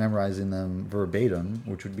maybe not memorizing them verbatim,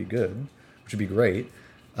 which would be good, which would be great.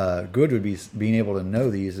 Good would be being able to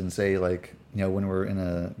know these and say, like, when we're in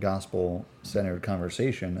a gospel-centered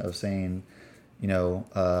conversation of saying, you're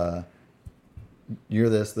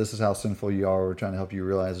this is how sinful you are, we're trying to help you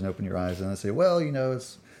realize and open your eyes. And they say, well,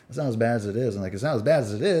 it's not as bad as it is. And like, it's not as bad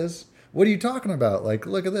as it is. What are you talking about? Like,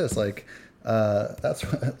 look at this. Like,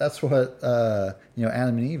 That's what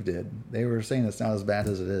Adam and Eve did. They were saying it's not as bad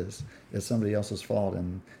as it is. It's somebody else's fault,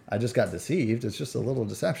 and I just got deceived. It's just a little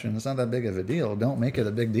deception. It's not that big of a deal. Don't make it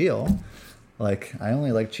a big deal. Like, I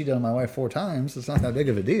only cheated on my wife 4 times. It's not that big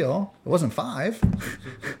of a deal. It wasn't 5.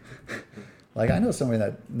 Like, I know somebody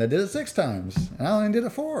that did it 6 times, and I only did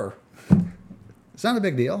it 4. It's not a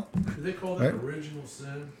big deal. Do they call that Right. original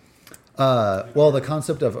sin? Well, the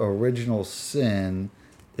concept of original sin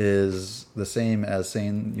is the same as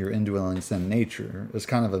saying your indwelling sin nature. It's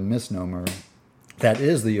kind of a misnomer. That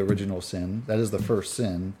is the original sin. That is the first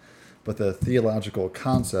sin. But the theological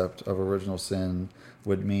concept of original sin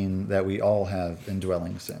would mean that we all have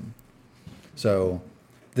indwelling sin. So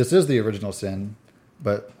this is the original sin,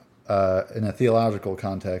 but in a theological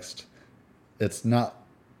context, it's not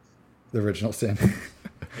the original sin.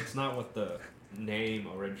 It's not what the name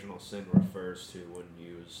original sin refers to when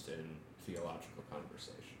used in theological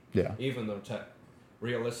conversation. Yeah. Even though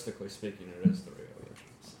realistically speaking, it is the real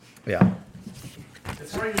original sin. Yeah.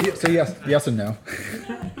 It's right. So yes and no.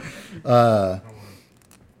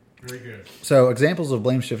 Very good. So examples of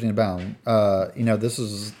blame shifting abound. This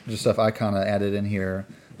is just stuff I kind of added in here.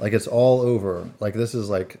 Like, it's all over. Like, this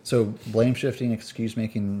is so blame shifting, excuse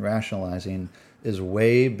making, rationalizing is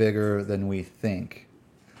way bigger than we think.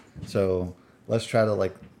 So let's try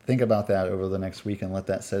to think about that over the next week and let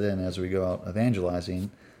that set in as we go out evangelizing,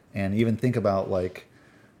 and even think about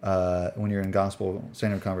when you're in gospel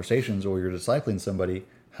centered conversations or you're discipling somebody,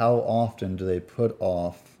 how often do they put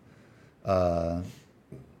off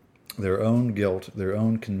their own guilt, their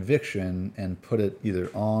own conviction, and put it either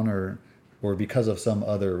on or because of some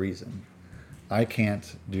other reason. I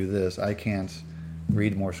can't do this. I can't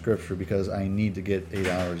read more scripture because I need to get 8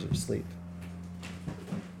 hours of sleep.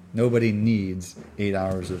 Nobody needs 8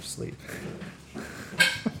 hours of sleep.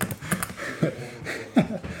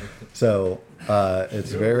 So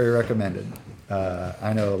it's very recommended.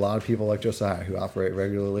 I know a lot of people like Josiah who operate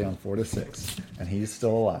regularly on 4 to 6, and he's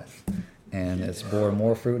still alive. And it's bore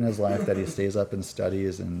more fruit in his life that he stays up and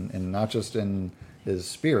studies, and not just in his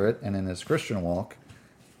spirit and in his Christian walk,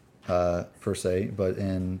 per se, but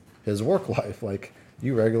in his work life. Like,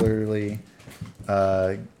 you regularly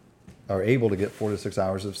are able to get 4 to 6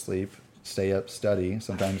 hours of sleep, stay up, study,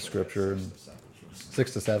 sometimes scripture, and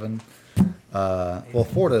 6 to 7. Well,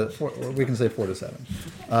 4 we can say 4 to 7.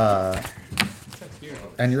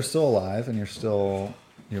 And you're still alive, and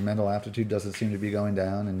your mental aptitude doesn't seem to be going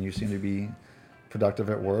down, and you seem to be productive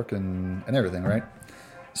at work and everything, right?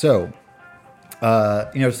 So, so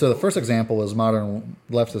the first example is modern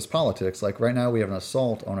leftist politics. Like, right now we have an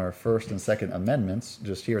assault on our First and Second Amendments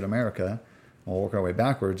just here in America. We'll work our way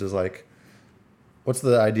backwards. Is what's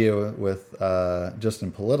the idea with just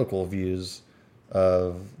in political views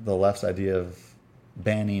of the left's idea of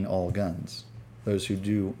banning all guns? Those who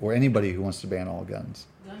do, or anybody who wants to ban all guns.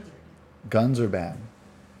 Guns are bad.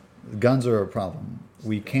 Guns are a problem.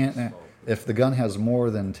 We can't, if the gun has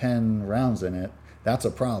more than 10 rounds in it, that's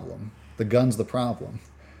a problem. The gun's the problem.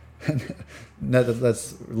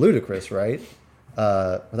 That's ludicrous, right?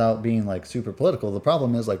 Without being super political, the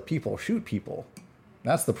problem is people shoot people.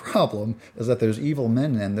 That's the problem, is that there's evil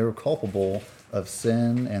men and they're culpable of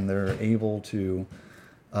sin and they're able to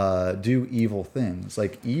do evil things.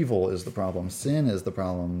 Evil is the problem. Sin is the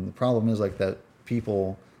problem. The problem is that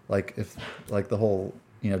people, if the whole,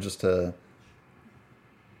 just to,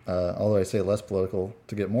 although I say less political,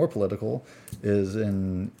 to get more political, is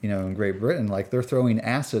in Great Britain, they're throwing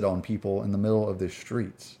acid on people in the middle of the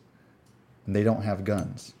streets. And they don't have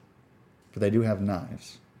guns, but they do have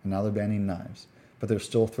knives. And now they're banning knives, but they're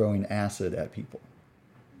still throwing acid at people.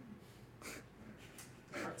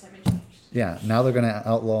 Yeah, now they're going to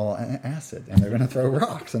outlaw acid, and they're going to throw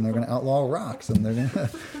rocks, and they're going to outlaw rocks, and they're going to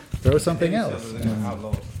throw something else.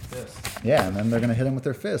 Yeah, and then they're going to hit them with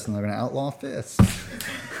their fists, and they're going to outlaw fists.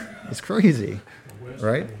 It's crazy,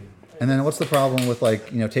 right? And then what's the problem with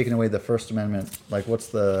taking away the First Amendment? What's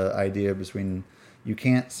the idea between, you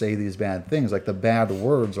can't say these bad things? The bad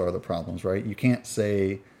words are the problems, right? You can't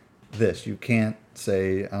say this. You can't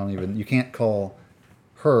say, you can't call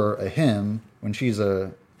her a him when she's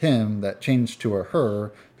a him that changed to a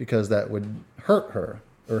her, because that would hurt her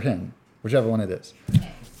or him, whichever one it is.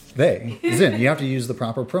 They. Zin. You have to use the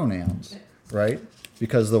proper pronouns, right?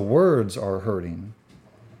 Because the words are hurting,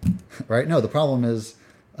 right? No, the problem is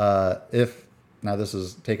now this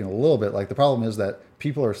is taken a little bit, the problem is that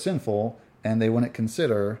people are sinful and they wouldn't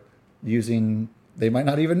consider using, they might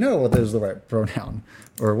not even know what is the right pronoun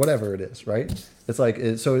or whatever it is, right?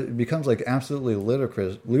 It's so it becomes absolutely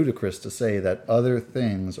ludicrous to say that other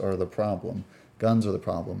things are the problem. Guns are the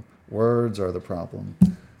problem. Words are the problem.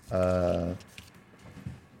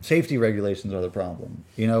 safety regulations are the problem.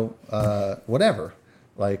 Whatever.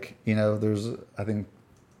 Like, there's, I think,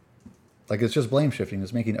 like, it's just blame shifting.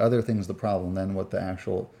 It's making other things the problem than what the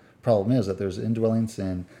actual problem is, that there's indwelling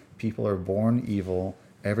sin. People are born evil.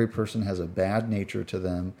 Every person has a bad nature to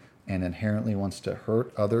them and inherently wants to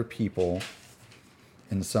hurt other people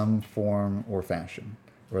in some form or fashion,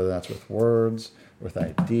 whether that's with words, with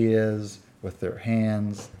ideas, with their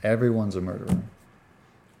hands. Everyone's a murderer,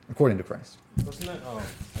 according to Christ. Wasn't that, I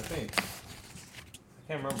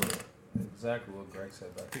can't remember exactly what Greg said,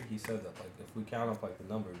 but I think he said that, like, if we count up, like,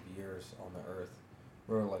 the number of years on the earth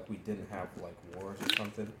where, like, we didn't have, like, wars or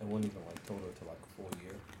something, it wouldn't even, like, total to, like, a full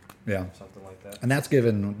year. Yeah. Something like that. And that's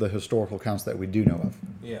given the historical counts that we do know of.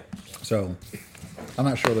 Yeah. So I'm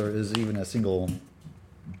not sure there is even a single,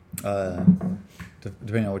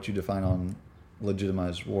 depending on what you define on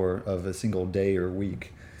legitimized war, of a single day or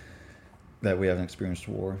week that we haven't experienced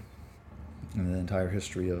war in the entire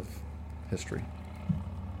history of history.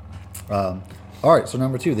 All right, so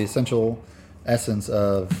number 2, the essential essence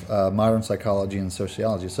of modern psychology and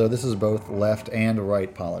sociology. So this is both left and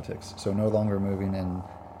right politics. So no longer moving in,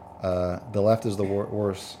 the left is the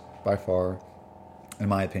worst by far, in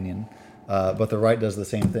my opinion, but the right does the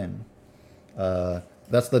same thing.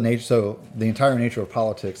 That's the nature. So the entire nature of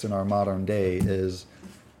politics in our modern day is,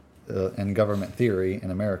 and government theory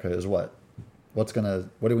in America is what? What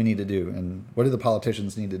do we need to do? And what do the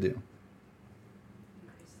politicians need to do?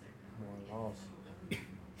 More laws.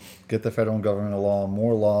 Get the federal government a law,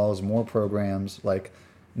 more laws, more programs. Like,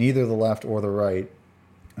 neither the left or the right.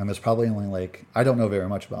 And there's probably only, like, I don't know very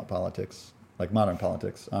much about politics, like modern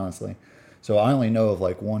politics, honestly. So I only know of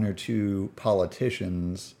like 1 or 2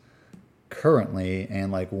 politicians currently, and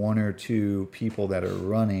like 1 or 2 people that are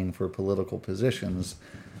running for political positions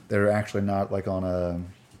that are actually not like on a,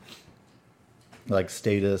 like,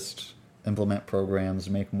 statist, implement programs,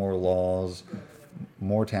 make more laws,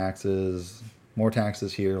 more taxes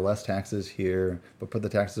here, less taxes here, but put the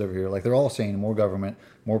taxes over here. Like, they're all saying more government,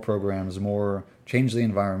 more programs, more, change the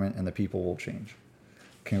environment, and the people will change.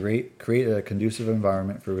 Create a conducive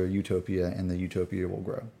environment for a utopia, and the utopia will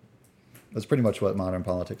grow. That's pretty much what modern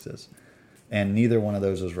politics is. And neither one of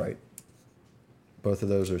those is right. Both of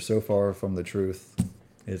those are so far from the truth,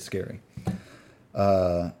 it's scary.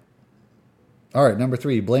 All right, number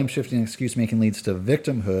 3, blame shifting and excuse making leads to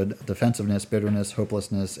victimhood, defensiveness, bitterness,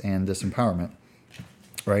 hopelessness, and disempowerment.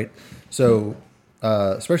 Right? So,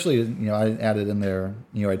 especially, I added in there,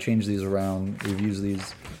 I changed these around. We've used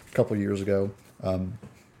these a couple years ago.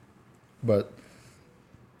 But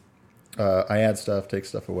I add stuff, take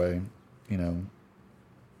stuff away,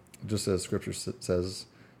 just as Scripture says,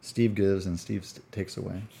 Steve gives and Steve takes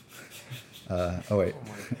away. Oh, wait.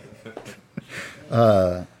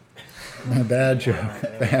 Bad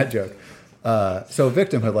joke. So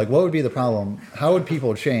victimhood, like, what would be the problem? How would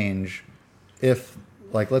people change if,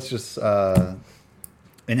 like, let's just, in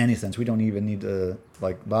any sense, we don't even need to,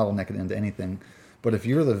 like, bottleneck it into anything. But if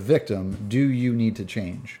you're the victim, do you need to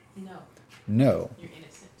change? No. You're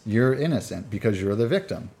innocent. You're innocent because you're the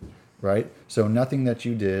victim, right? So nothing that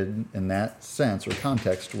you did in that sense or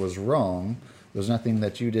context was wrong. There's nothing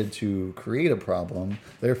that you did to create a problem.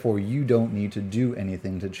 Therefore, you don't need to do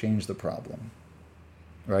anything to change the problem,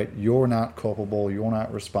 right? You're not culpable. You're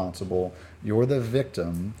not responsible. You're the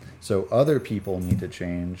victim. So other people need to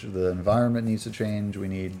change. The environment needs to change. We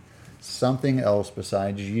need something else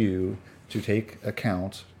besides you to take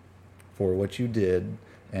account for what you did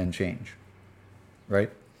and change, right?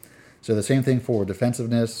 So the same thing for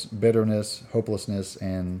defensiveness, bitterness, hopelessness,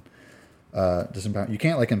 and disempower. You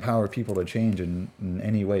can't, like, empower people to change in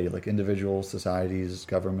any way, like individuals, societies,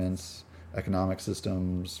 governments, economic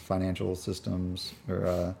systems, financial systems,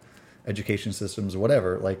 or education systems,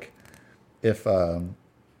 whatever. Like, if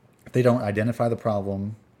they don't identify the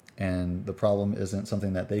problem and the problem isn't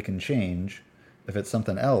something that they can change, if it's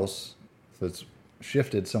something else, if it's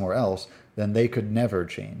shifted somewhere else, then they could never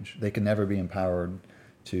change. They could never be empowered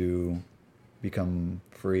to become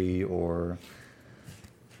free or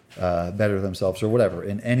better themselves or whatever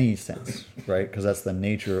in any sense, right? Because that's the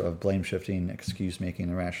nature of blame shifting, excuse making,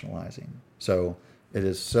 and rationalizing. So it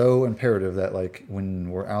is so imperative that, like,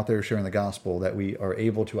 when we're out there sharing the gospel, that we are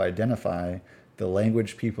able to identify the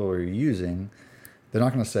language people are using. They're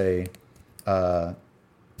not going to say, they're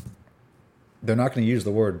not going to use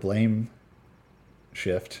the word blame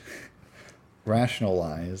shift,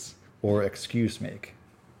 rationalize, or excuse make,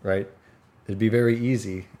 right? It'd be very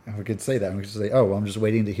easy. We could say that. We could say, oh, well, I'm just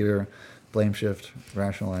waiting to hear blame shift,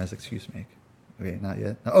 rationalize, excuse make. Okay, not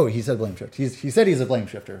yet. Oh, he said blame shift. He said he's a blame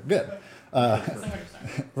shifter. Good.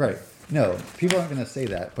 Right. No, people aren't going to say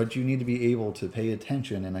that, but you need to be able to pay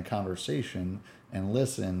attention in a conversation and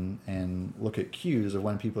listen and look at cues of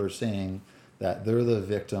when people are saying that they're the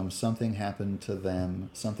victim, something happened to them,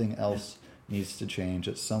 something else needs to change,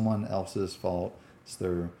 it's someone else's fault, it's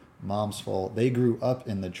their mom's fault, they grew up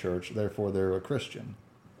in the church, therefore they're a Christian.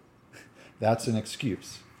 That's an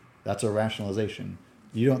excuse. That's a rationalization.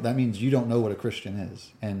 That means you don't know what a Christian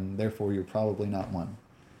is, and therefore you're probably not one.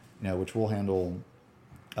 Which we'll handle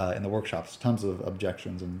in the workshops, tons of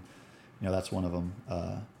objections, and that's one of them.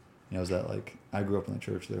 Is that like I grew up in the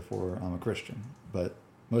church, therefore I'm a Christian, but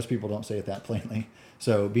most people don't say it that plainly.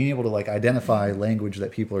 So being able to like identify language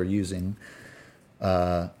that people are using,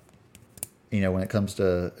 when it comes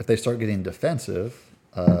to if they start getting defensive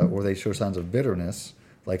or they show signs of bitterness,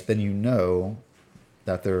 like then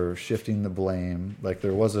that they're shifting the blame, like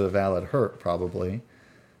there was a valid hurt probably.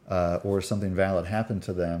 Or something valid happened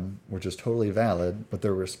to them, which is totally valid, but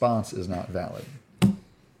their response is not valid.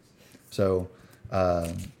 So,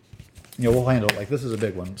 we'll handle, like, this is a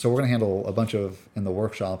big one. So we're going to handle a bunch of, in the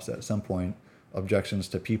workshops at some point, objections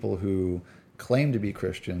to people who claim to be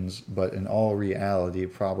Christians, but in all reality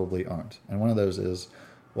probably aren't. And one of those is,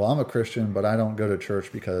 well, I'm a Christian, but I don't go to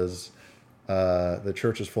church because the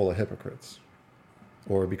church is full of hypocrites.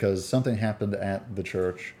 Or because something happened at the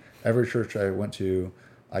church. Every church I went to,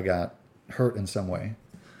 I got hurt in some way.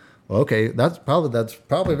 Well, okay, that's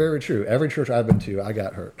probably very true. Every church I've been to, I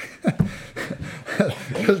got hurt.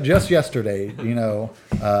 Because just yesterday,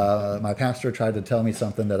 my pastor tried to tell me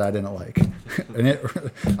something that I didn't like, and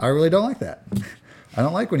I really don't like that. I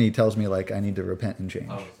don't like when he tells me like I need to repent and change.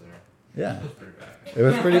 I was there. Yeah, It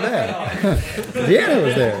was pretty bad. it was pretty bad. Deanna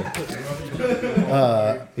was there.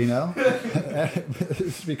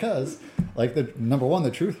 It's because, like, number one,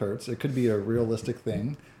 the truth hurts. It could be a realistic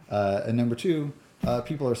thing. And number two,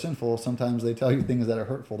 people are sinful. Sometimes they tell you things that are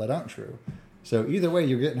hurtful that aren't true. So either way,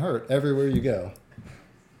 you're getting hurt everywhere you go.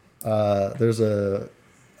 There's a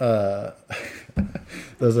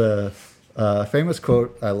famous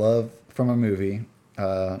quote I love from a movie.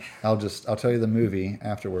 I'll tell you the movie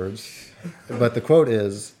afterwards. But the quote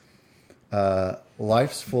is,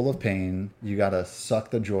 life's full of pain. You got to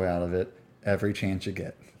suck the joy out of it every chance you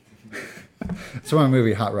get. It's from a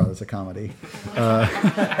movie, Hot Rod. It's a comedy.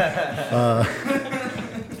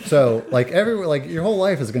 So like your whole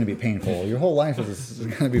life is going to be painful. Your whole life is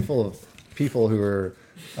going to be full of people who are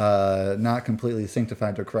not completely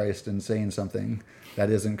sanctified to Christ and saying something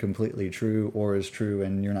that isn't completely true or is true,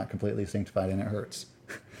 and you're not completely sanctified and it hurts.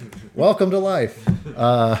 Welcome to life.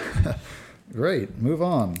 Great. Move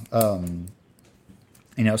on.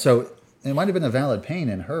 So it might have been a valid pain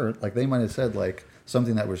and hurt. Like they might have said like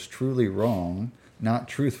something that was truly wrong, not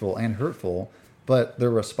truthful and hurtful, but their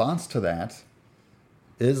response to that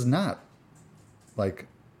is not like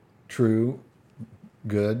true,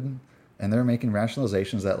 good, and they're making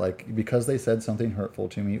rationalizations that like because they said something hurtful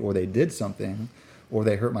to me or they did something or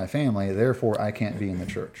they hurt my family, therefore I can't be in the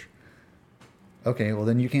church. Okay, well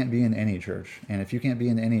then you can't be in any church. And if you can't be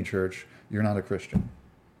in any church, you're not a Christian.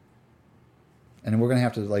 And we're going to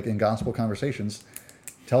have to, like in gospel conversations,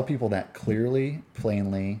 tell people that clearly,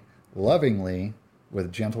 plainly, lovingly,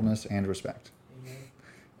 with gentleness and respect.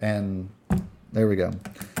 And there we go.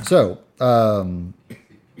 So,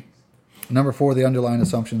 number 4, the underlying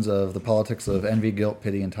assumptions of the politics of envy, guilt,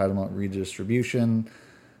 pity, entitlement, redistribution.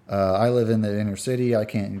 I live in the inner city. I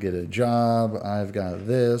can't get a job. I've got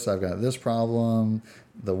this problem.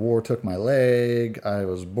 The war took my leg. I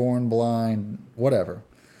was born blind, whatever.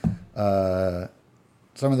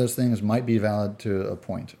 Some of those things might be valid to a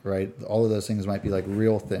point, right? All of those things might be like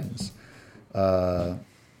real things. But,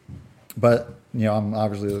 I'm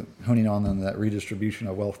obviously honing on that redistribution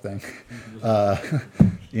of wealth thing.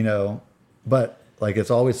 But like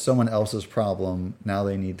it's always someone else's problem. Now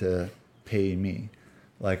they need to pay me.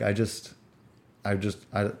 Like I try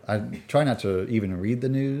not to even read the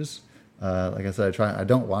news. Like I said, I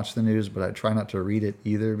don't watch the news, but I try not to read it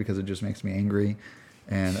either because it just makes me angry.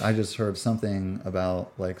 And I just heard something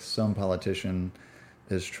about like some politician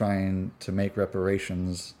is trying to make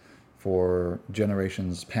reparations for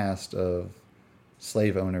generations past of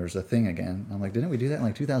slave owners a thing again. I'm like, didn't we do that in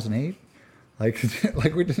like 2008?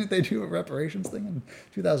 Didn't they do a reparations thing in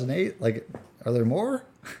 2008? Like, are there more?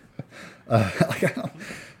 How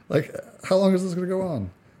long is this going to go on?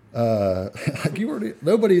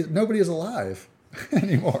 Nobody is alive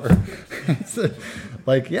anymore.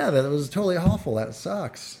 That was totally awful. That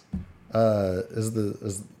sucks. Is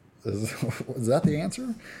that the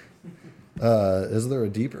answer? Is there a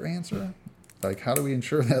deeper answer? Like, how do we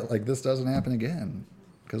ensure that like this doesn't happen again?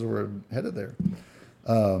 Because we're headed there.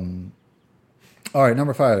 All right,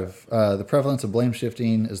 number 5. The prevalence of blame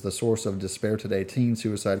shifting is the source of despair today. Teen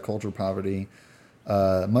suicide, culture, poverty.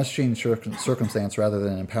 Must change circumstance rather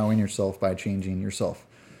than empowering yourself by changing yourself.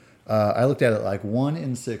 I looked at it like 1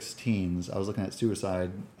 in 6 teens. I was looking at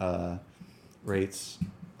suicide rates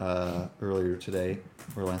earlier today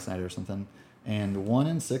or last night or something. And 1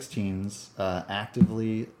 in 6 teens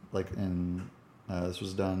actively, this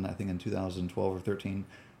was done, I think, in 2012 or 13,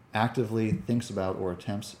 actively thinks about or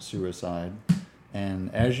attempts suicide.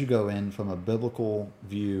 And as you go in from a biblical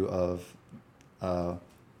view of,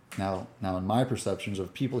 now in my perceptions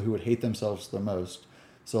of people who would hate themselves the most,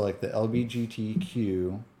 so like the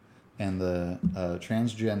LGBTQ and the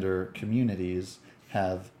transgender communities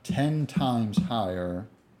have 10 times higher,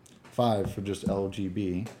 5 for just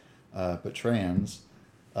LGB, but trans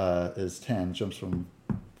is 10, jumps from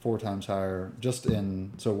 4 times higher,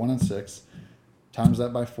 so 1 in 6, times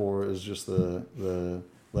that by 4 is just the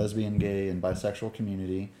lesbian, gay, and bisexual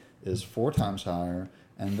community is 4 times higher,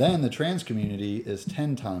 and then the trans community is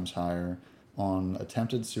 10 times higher on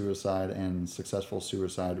attempted suicide and successful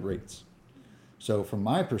suicide rates. So from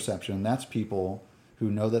my perception, that's people who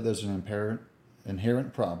know that there's an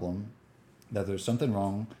inherent problem, that there's something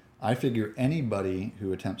wrong. I figure anybody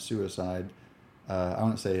who attempts suicide, I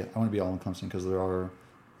want to be all-encompassing because there are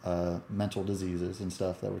mental diseases and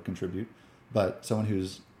stuff that would contribute, but someone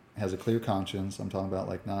has a clear conscience, I'm talking about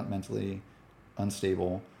like not mentally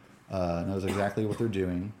unstable, knows exactly what they're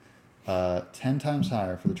doing, 10 times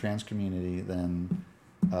higher for the trans community than,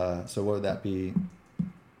 so what would that be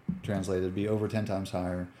translated? It'd be over 10 times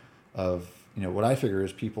higher of, what I figure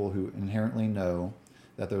is people who inherently know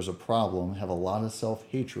that there's a problem, have a lot of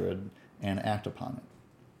self-hatred, and act upon it.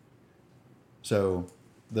 So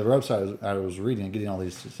the website I was reading and getting all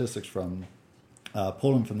these statistics from,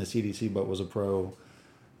 pulled them from the CDC, but was a pro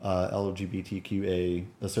LGBTQA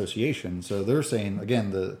association. So they're saying,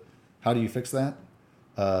 again, how do you fix that?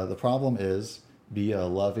 The problem is be a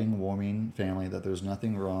loving, warming family, that there's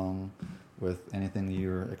nothing wrong with anything.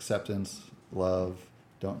 Your acceptance, love,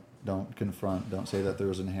 don't confront, don't say that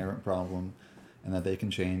there's an inherent problem and that they can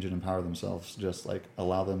change and empower themselves. Just like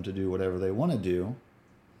allow them to do whatever they want to do,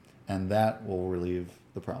 and that will relieve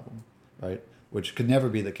the problem, right? Which could never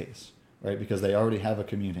be the case, right? Because they already have a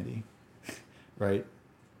community, right?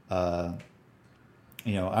 I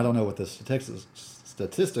don't know what the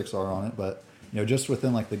statistics are on it, but just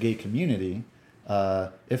within like the gay community,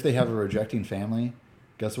 if they have a rejecting family,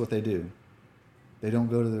 guess what they do? They don't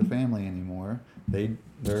go to their family anymore.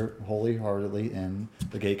 They're wholeheartedly in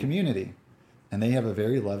the gay community, and they have a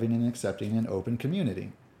very loving and accepting and open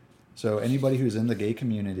community. So anybody who's in the gay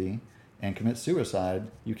community and commits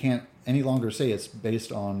suicide, you can't any longer say it's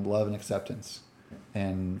based on love and acceptance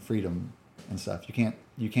and freedom and stuff.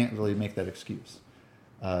 You can't really make that excuse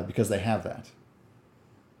because they have that.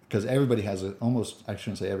 Because everybody has I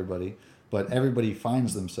shouldn't say everybody, but everybody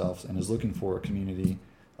finds themselves and is looking for a community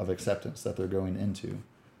of acceptance that they're going into,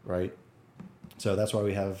 right? So that's why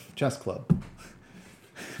we have chess club,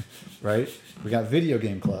 right? We got video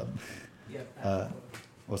game club. Yeah.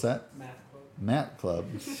 What's that? Math club.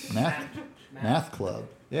 Math club.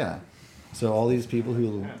 Yeah. So all these people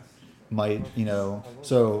who might,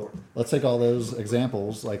 so let's take all those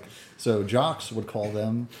examples. So jocks would call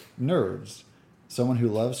them nerds. Someone who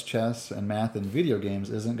loves chess and math and video games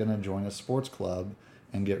isn't going to join a sports club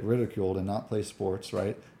and get ridiculed and not play sports,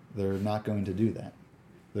 right? They're not going to do that.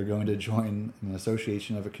 They're going to join an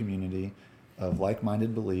association of a community of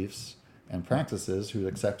like-minded beliefs and practices who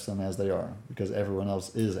accepts them as they are, because everyone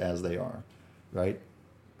else is as they are, right?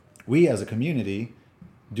 We as a community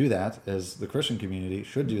do that, as the Christian community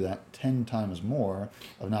should do that 10 times more,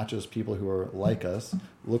 of not just people who are like us,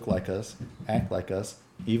 look like us, act like us,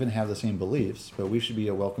 even have the same beliefs, but we should be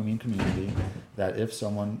a welcoming community that if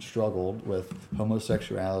someone struggled with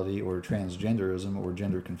homosexuality or transgenderism or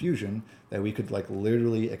gender confusion, that we could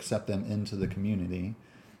literally accept them into the community,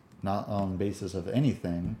 not on basis of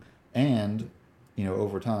anything, and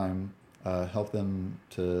over time help them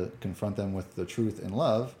to confront them with the truth and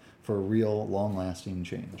love for real long-lasting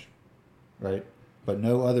change, right? But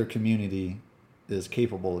no other community is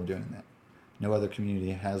capable of doing that. No other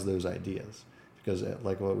community has those ideas. Because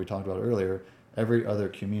like what we talked about earlier, every other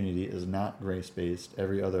community is not grace-based.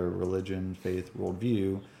 Every other religion, faith,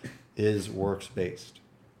 worldview is works-based.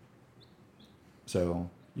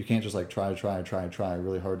 So you can't just try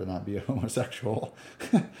really hard to not be a homosexual.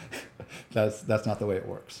 That's not the way it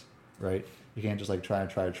works, right? You can't just try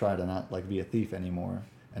to not be a thief anymore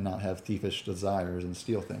and not have thievish desires and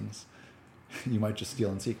steal things. You might just steal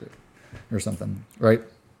in secret or something, right?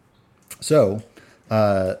 So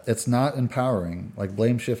It's not empowering. Like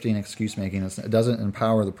blame shifting, excuse making, it doesn't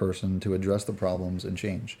empower the person to address the problems and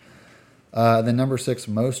change. Then number 6,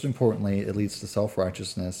 most importantly, it leads to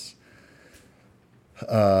self-righteousness,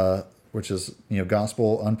 which is,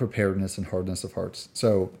 gospel unpreparedness and hardness of hearts.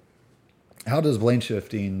 So how does blame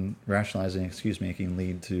shifting, rationalizing, excuse making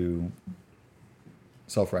lead to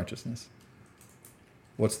self-righteousness?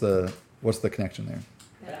 What's the connection there?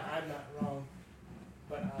 That I'm not wrong,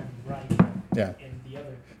 but I'm right. Yeah. And the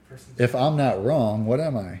other person's If I'm not wrong, what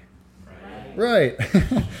am I? Right.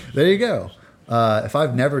 There you go. If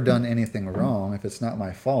I've never done anything wrong, if it's not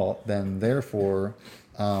my fault, then therefore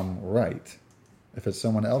I'm right. If it's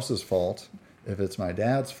someone else's fault, if it's my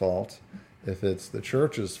dad's fault, if it's the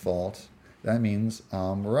church's fault, that means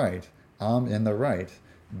I'm right. I'm in the right.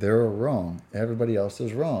 They're wrong. Everybody else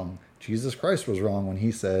is wrong. Jesus Christ was wrong when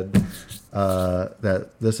he said that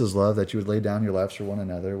this is love, that you would lay down your lives for one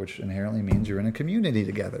another, which inherently means you're in a community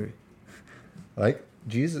together. Like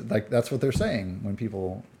Jesus, like that's what they're saying when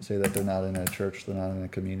people say that they're not in a church, they're not in a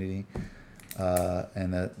community,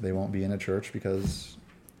 and that they won't be in a church because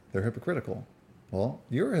they're hypocritical. Well,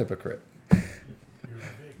 you're a hypocrite. You're a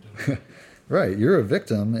victim. Right, you're a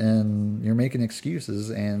victim and you're making excuses,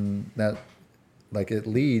 and that like it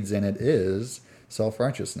leads and it is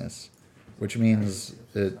self-righteousness, which means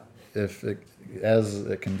as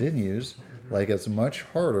it continues, like it's much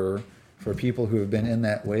harder for people who have been in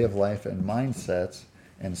that way of life and mindset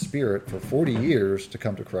and spirit for 40 years to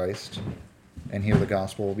come to Christ and hear the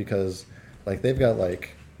gospel, because like they've got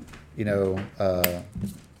like, I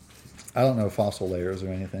don't know fossil layers or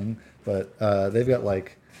anything, but they've got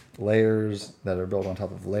like layers that are built on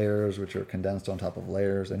top of layers, which are condensed on top of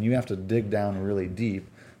layers, and you have to dig down really deep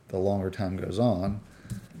the longer time goes on,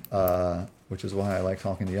 which is why I like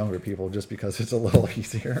talking to younger people, just because it's a little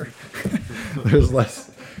easier. there's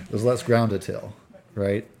less ground to till,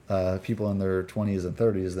 right? People in their 20s and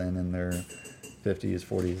 30s than in their 50s,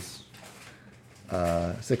 40s,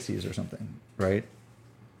 60s or something, right?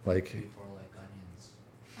 Like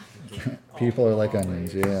people are like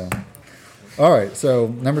onions, yeah. All right, so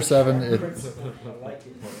number 7,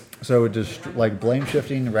 so it just like blame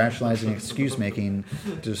shifting, rationalizing, excuse making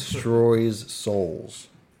destroys souls,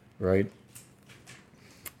 right?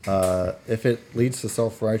 If it leads to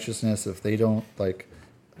self-righteousness, if they don't like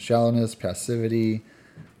shallowness, passivity,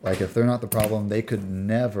 like if they're not the problem, they could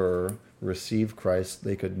never receive Christ.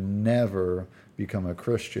 They could never become a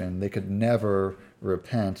Christian. They could never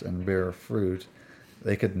repent and bear fruit.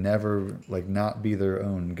 They could never like not be their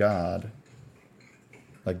own God,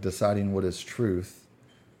 like deciding what is truth,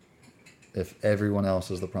 if everyone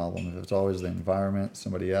else is the problem, if it's always the environment,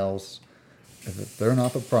 somebody else, if they're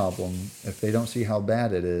not the problem, if they don't see how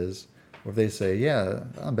bad it is, or if they say, yeah,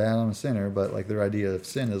 I'm bad, I'm a sinner, but like their idea of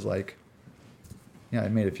sin is like, yeah, I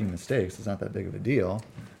made a few mistakes, it's not that big of a deal.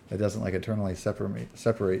 It doesn't like eternally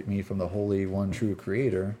separate me from the holy one true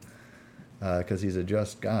creator, because he's a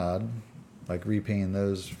just God, like repaying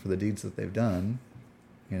those for the deeds that they've done,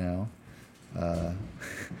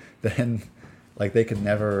 then like they could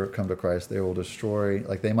never come to Christ. They will destroy,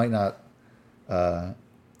 like they might not,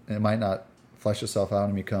 it might not flesh itself out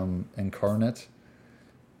and become incarnate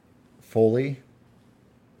fully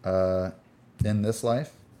in this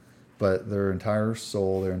life, but their entire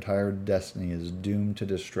soul, their entire destiny is doomed to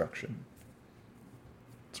destruction.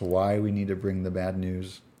 It's why we need to bring the bad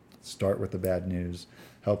news, start with the bad news,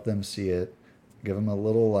 help them see it, give them a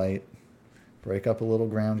little light, break up a little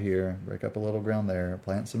ground here, break up a little ground there,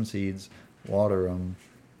 plant some seeds, water them,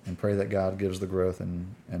 and pray that God gives the growth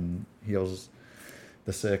and heals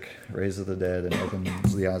the sick, raises the dead, and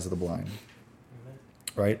opens the eyes of the blind.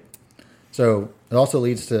 Right? So it also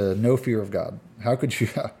leads to no fear of God. How could you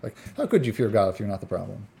fear God if you're not the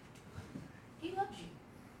problem? He loves you.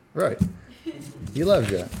 Right. He loves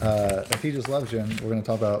you. If he just loves you, and we're going to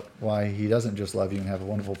talk about why he doesn't just love you and have a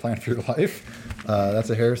wonderful plan for your life. That's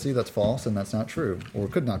a heresy, that's false, and that's not true, or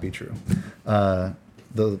could not be true.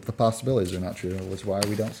 The possibilities are not true, which is why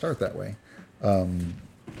we don't start that way.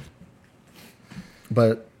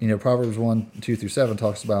 But, Proverbs 1:2-7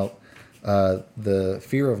 talks about the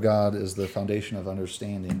fear of God is the foundation of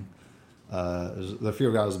understanding. The fear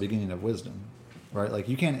of God is the beginning of wisdom, right? Like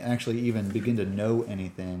you can't actually even begin to know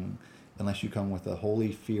anything unless you come with a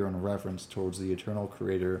holy fear and reverence towards the eternal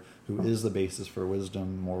creator who is the basis for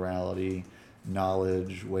wisdom, morality,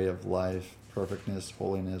 knowledge, way of life, perfectness,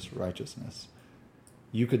 holiness, righteousness.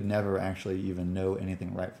 You could never actually even know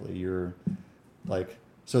anything rightfully. You're like,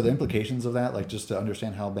 so the implications of that, like just to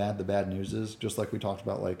understand how bad the bad news is, just like we talked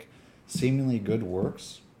about, like seemingly good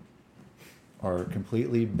works are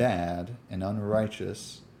completely bad and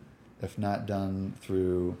unrighteous if not done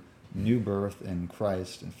through new birth in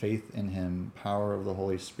Christ and faith in Him, power of the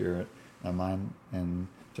Holy Spirit, and mind, and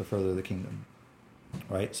to further the kingdom.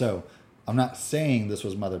 Right? So I'm not saying this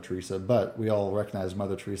was Mother Teresa, but we all recognize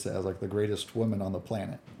Mother Teresa as like the greatest woman on the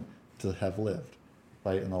planet to have lived,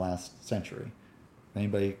 right, in the last century.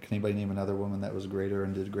 Can anybody name another woman that was greater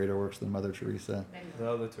and did greater works than Mother Teresa?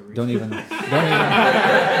 No, the Teresa. Don't even.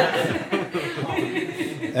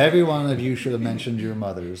 Every one of you should have mentioned your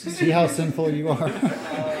mothers. See how sinful you are?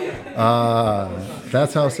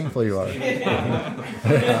 That's how sinful you are.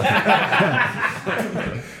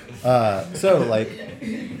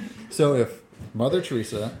 So if Mother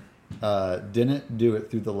Teresa didn't do it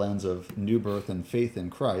through the lens of new birth and faith in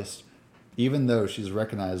Christ, even though she's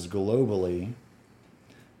recognized globally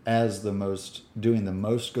as doing the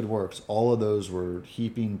most good works, all of those were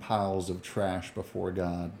heaping piles of trash before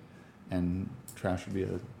God, and trash would be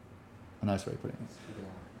a nice way of putting it.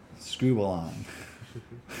 Scubalon.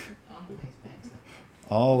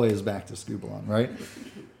 Always back to Scubalon, right?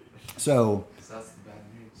 So That's the bad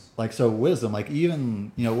news. like, so wisdom, like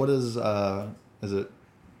even, what is it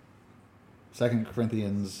 2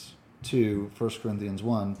 Corinthians 2, 1 Corinthians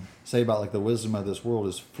 1 say about like the wisdom of this world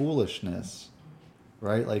is foolishness,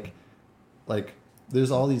 right? Like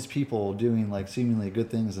there's all these people doing like seemingly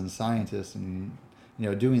good things, and scientists and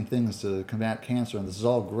doing things to combat cancer, and this is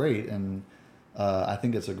all great, and I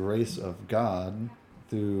think it's a grace of God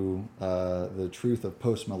through the truth of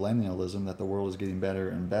post-millennialism that the world is getting better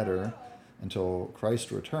and better until Christ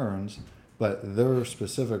returns, but their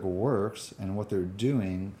specific works and what they're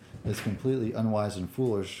doing is completely unwise and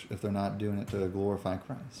foolish if they're not doing it to glorify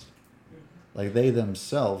Christ. Like they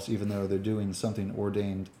themselves, even though they're doing something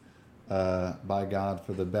ordained by God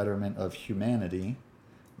for the betterment of humanity,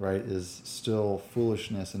 right, is still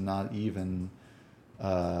foolishness and not even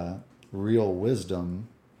real wisdom,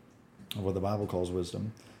 or what the Bible calls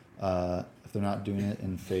wisdom, if they're not doing it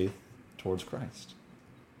in faith towards Christ.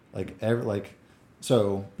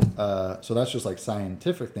 So that's just like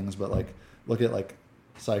scientific things, but like look at like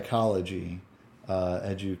psychology,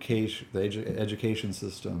 education, the education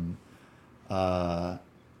system,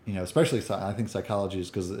 especially I think psychology is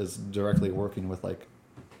because it's directly working with like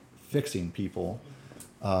fixing people.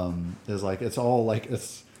 Is like it's all like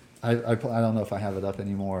it's I don't know if I have it up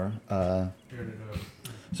anymore.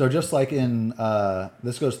 So just like in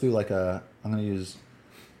this goes through like I'm going to use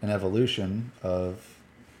an evolution of,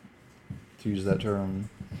 to use that term,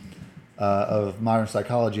 of modern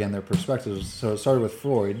psychology and their perspectives. So it started with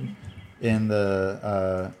Freud in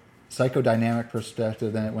the psychodynamic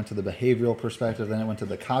perspective, then it went to the behavioral perspective, then it went to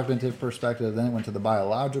the cognitive perspective, then it went to the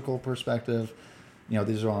biological perspective.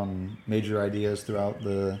 These are on major ideas throughout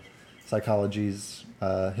the psychology's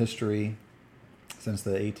history since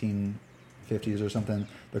the 1850s or something.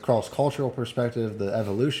 The cross-cultural perspective, the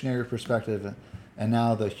evolutionary perspective, and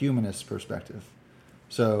now the humanist perspective.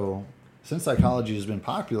 So since psychology has been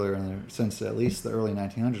popular since at least the early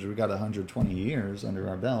 1900s, we've got 120 years under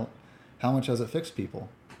our belt. How much has it fixed people?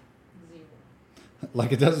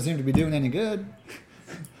 Like it doesn't seem to be doing any good,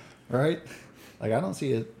 right? Like I don't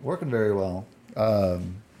see it working very well.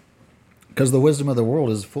 Because the wisdom of the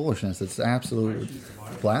world is foolishness. It's absolute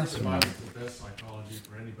blasphemy. The Bible's the best psychology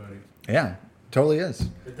for anybody. Yeah, totally is.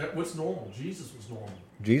 What's normal? Jesus was normal.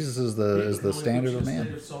 Jesus is the standard of man.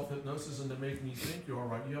 State of self-hypnosis and to making you think you're all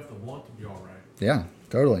right. You have to want to be all right. Yeah,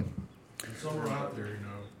 totally. And somewhere out there,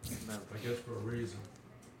 I guess for a reason.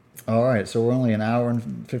 All right, so we're only an hour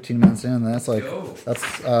and 15 minutes in. That's like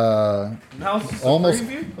that's almost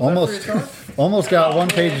got one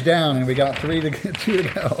page down, and we got two to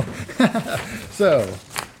go. So,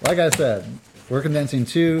 like I said, we're condensing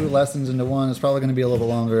 2 lessons into one. It's probably going to be a little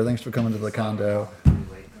longer. Thanks for coming to the condo.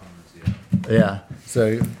 Yeah.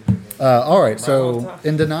 So, all right. So,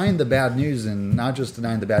 in denying the bad news, and not just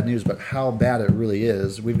denying the bad news, but how bad it really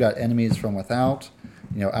is, we've got enemies from without,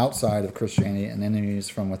 outside of Christianity, and enemies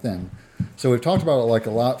from within. So we've talked about it like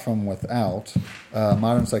a lot from without.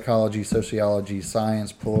 Modern psychology, sociology,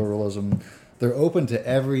 science, pluralism. They're open to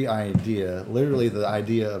every idea. Literally, the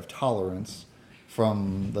idea of tolerance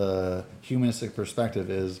from the humanistic perspective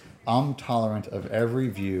is I'm tolerant of every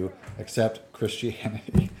view except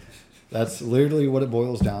Christianity. That's literally what it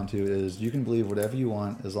boils down to, is you can believe whatever you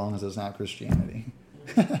want as long as it's not Christianity.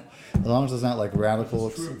 As long as it's not like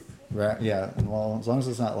radical... well, as long as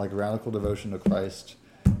it's not like radical devotion to Christ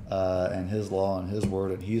and His law and His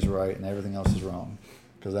word, and He's right and everything else is wrong,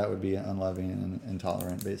 because that would be unloving and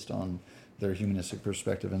intolerant based on their humanistic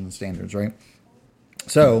perspective and standards, right?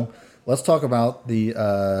 So let's talk about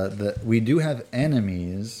we do have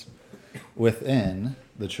enemies within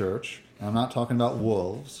the church. I'm not talking about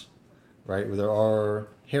wolves. right? There are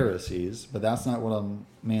heresies, but that's not what I'm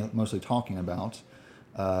mostly talking about.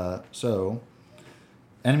 So,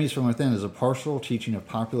 Enemies from Within is a partial teaching of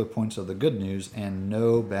popular points of the good news and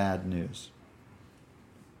no bad news.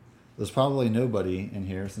 There's probably nobody in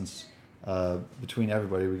here, since between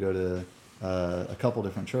everybody we go to a couple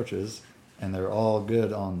different churches, and they're all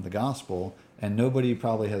good on the gospel, and nobody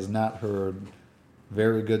probably has not heard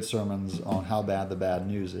very good sermons on how bad the bad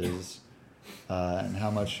news is, and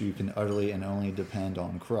how much you can utterly and only depend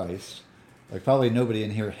on Christ. Like, probably nobody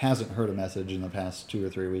in here hasn't heard a message in the past 2 or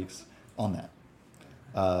 3 weeks on that.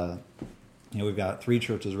 We've got 3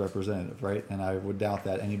 churches representative, right? And I would doubt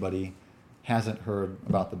that anybody hasn't heard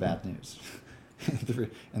about the bad news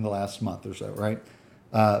in the last month or so, right?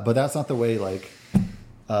 But that's not the way, like,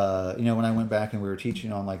 when I went back and we were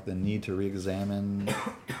teaching on, like, the need to re-examine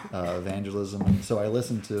evangelism. So I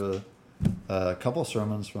listened to a couple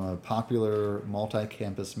sermons from a popular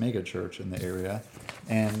multi-campus mega church in the area,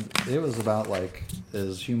 and it was about, like,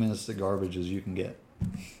 as humanistic garbage as you can get.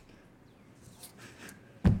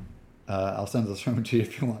 I'll send the sermon to you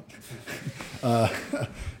if you want.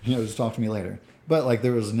 Just talk to me later. But, like,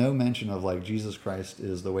 there was no mention of, like, Jesus Christ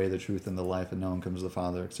is the way, the truth, and the life, and no one comes to the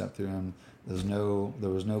Father except through him. There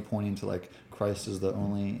was no pointing to, like, Christ is the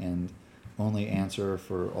only answer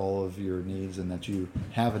for all of your needs, and that you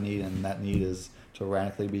have a need, and that need is to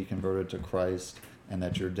radically be converted to Christ, and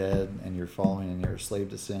that you're dead, and you're falling, and you're a slave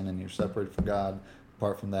to sin, and you're separated from God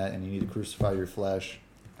apart from that, and you need to crucify your flesh,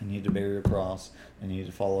 and you need to bear your cross, and you need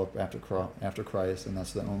to follow up after Christ, and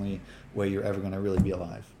that's the only way you're ever going to really be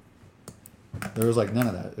alive. There was, like, none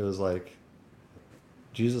of that. It was like,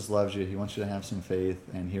 Jesus loves you, he wants you to have some faith,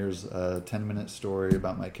 and here's a 10-minute story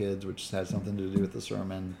about my kids, which had something to do with the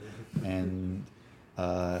sermon, and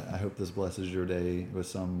I hope this blesses your day with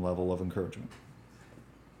some level of encouragement.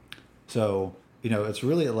 So, it's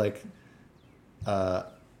really like I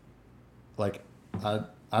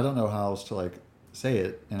don't know how else to, like, say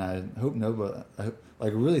it, and I hope nobody,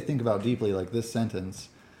 like, really think about deeply, like, this sentence.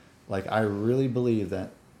 Like, I really believe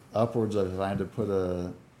that upwards of, if I had to put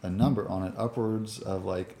a number on it, upwards of,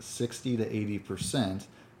 like, 60 to 80%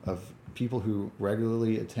 of people who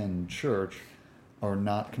regularly attend church are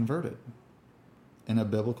not converted in a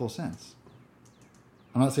biblical sense.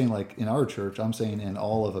 I'm not saying, like, in our church, I'm saying in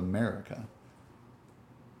all of America.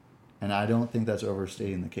 And I don't think that's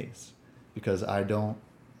overstating the case, because I don't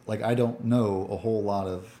know a whole lot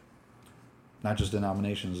of, not just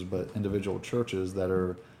denominations, but individual churches that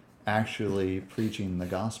are actually preaching the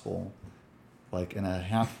gospel, like, in a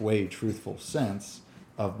halfway truthful sense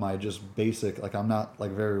of my just basic, like, I'm not,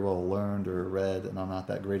 like, very well learned or read, and I'm not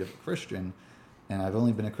that great of a Christian, and I've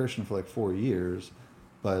only been a Christian for, like, 4 years,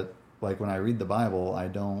 but, like, when I read the Bible,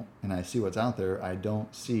 and I see what's out there, I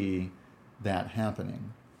don't see that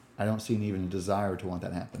happening. I don't see even a desire to want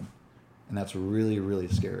that happen. And that's really, really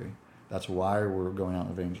scary. That's why we're going out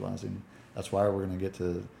and evangelizing. That's why we're going to get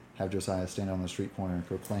to have Josiah stand on the street corner and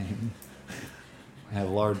proclaim, have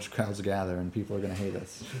large crowds gather, and people are going to hate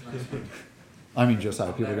us. I mean,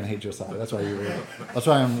 Josiah. People are going to hate Josiah. That's why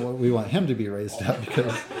we want him to be raised up,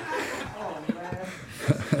 because.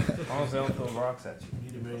 As long as they don't throw rocks at you. We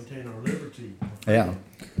need to maintain our liberty. Yeah.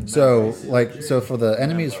 So for the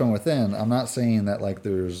enemies from within, I'm not saying that, like,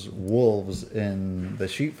 there's wolves in the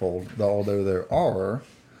sheepfold, although there are.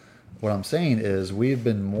 What I'm saying is we've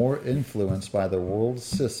been more influenced by the world's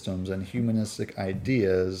systems and humanistic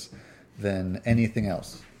ideas than anything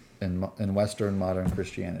else in Western modern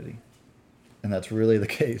Christianity. And that's really the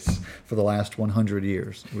case for the last 100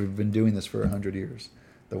 years. We've been doing this for 100 years.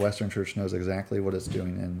 The Western Church knows exactly what it's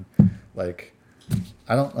doing. And, like,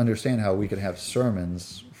 I don't understand how we could have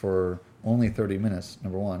sermons for only 30 minutes,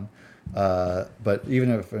 number one. But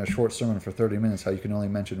even if in a short sermon for 30 minutes, how you can only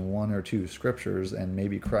mention 1 or 2 scriptures and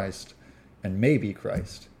maybe Christ,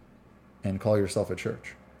 and call yourself a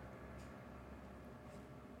church.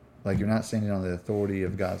 Like, you're not standing on the authority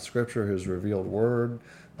of God's scripture, his revealed word,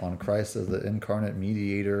 on Christ as the incarnate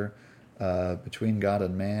mediator between God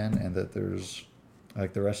and man, and that there's,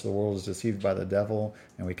 like, the rest of the world is deceived by the devil,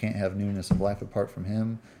 and we can't have newness of life apart from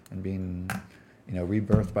him, and being,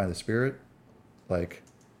 rebirthed by the Spirit. Like,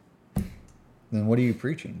 then what are you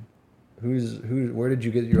preaching? Where did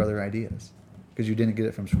you get your other ideas? Because you didn't get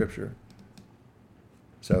it from Scripture.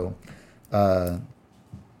 So we're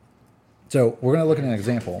going to look at an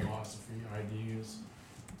example. Philosophy, ideas.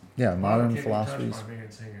 Yeah, modern Can't be philosophies. touched by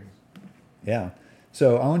man's hands. Yeah.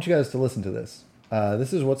 So I want you guys to listen to this.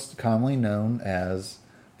 This is what's commonly known as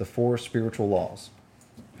the 4 spiritual laws.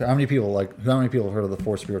 How many people have heard of the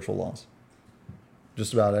 4 spiritual laws?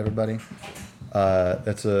 Just about everybody.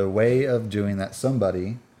 It's a way of doing that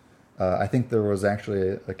somebody I think there was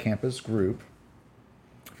actually a campus group,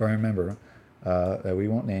 if I remember, that we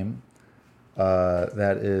won't name,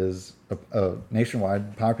 that is a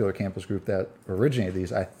nationwide popular campus group that originated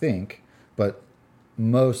these, I think, but a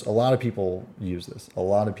lot of people use this. A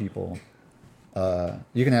lot of people,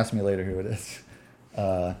 you can ask me later who it is.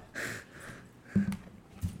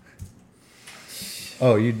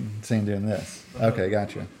 Oh, you saying doing this. Okay,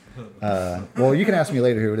 gotcha. Well, you can ask me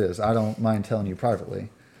later who it is. I don't mind telling you privately.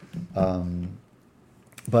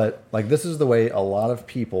 But like this is the way a lot of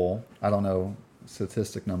people, I don't know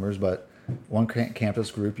statistic numbers, but one campus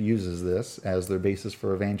group uses this as their basis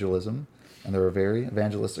for evangelism. And they're a very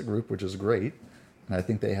evangelistic group, which is great. And I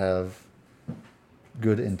think they have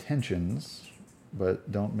good intentions,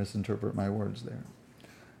 but don't misinterpret my words there.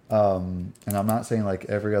 And I'm not saying like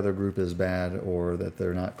every other group is bad or that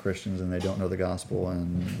they're not Christians and they don't know the gospel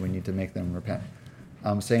and we need to make them repent.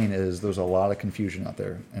 I'm saying is there's a lot of confusion out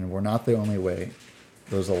there and we're not the only way.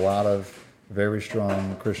 There's a lot of very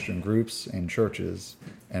strong Christian groups and churches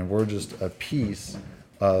and we're just a piece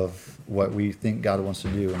of what we think God wants to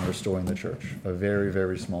do in restoring the church. A very,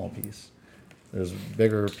 very small piece. There's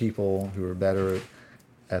bigger people who are better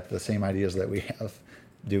at the same ideas that we have,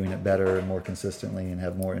 doing it better and more consistently and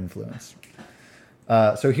have more influence.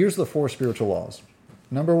 So here's the 4 spiritual laws.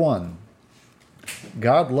 Number 1,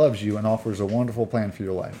 God loves you and offers a wonderful plan for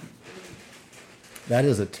your life. That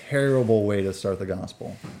is a terrible way to start the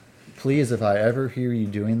gospel. Please, if I ever hear you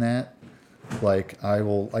doing that, I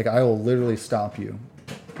will literally stop you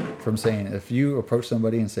from saying, if you approach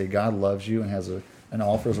somebody and say God loves you and has and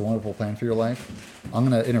offers a wonderful plan for your life, I'm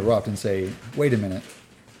going to interrupt and say, wait a minute.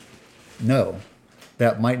 No,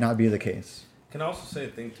 that might not be the case. Can I also say a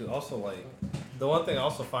thing too? Also, like the one thing I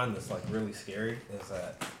also find that's like really scary is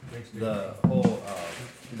that the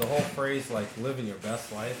whole phrase like living your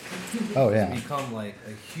best life has become like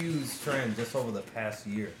a huge trend just over the past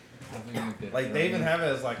year. Like they even have it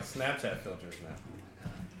as like Snapchat filters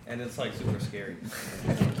now, and it's like super scary.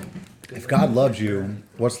 If God loves you,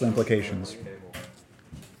 what's the implications?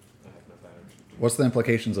 What's the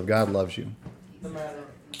implications of God loves you? No matter.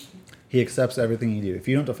 He accepts everything you do. If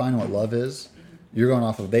you don't define what love is, you're going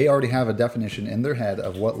off of, they already have a definition in their head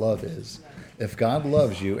of what love is. If God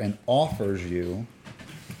loves you and offers you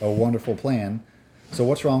a wonderful plan, so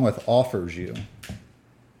what's wrong with offers you?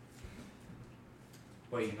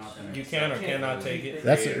 Wait, you're not gonna You can or cannot take it.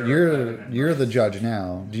 That's you're the judge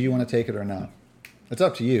now. Do you want to take it or not? It's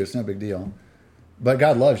up to you. It's no big deal. But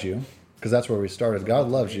God loves you, because that's where we started. God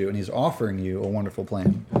loves you, and He's offering you a wonderful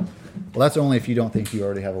plan. Well, that's only if you don't think you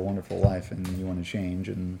already have a wonderful life and you want to change,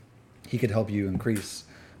 and He could help you increase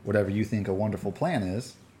whatever you think a wonderful plan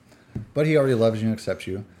is. But He already loves you and accepts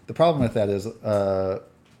you. The problem with that is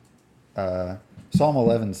Psalm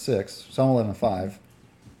 11:6, Psalm 11:5.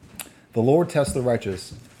 The Lord tests the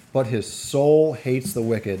righteous, but His soul hates the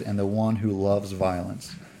wicked and the one who loves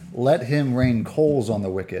violence. Let Him rain coals on the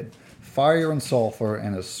wicked. Fire and sulfur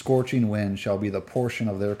and a scorching wind shall be the portion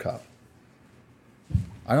of their cup.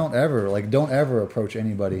 Don't ever approach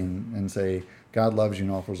anybody and say, God loves you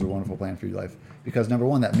and offers a wonderful plan for your life. Because number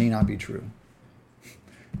 1, that may not be true.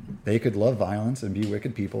 They could love violence and be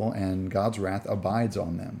wicked people, and God's wrath abides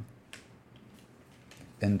on them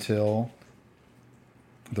until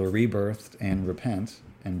they're rebirthed and repent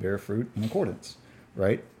and bear fruit in accordance,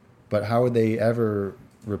 right? But how would they ever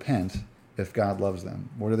repent if God loves them?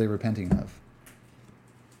 What are they repenting of?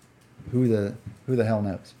 Who the hell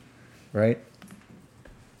knows, right?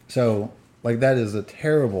 So, that is a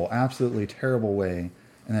terrible, absolutely terrible way,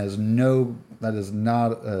 and that is not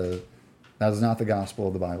the gospel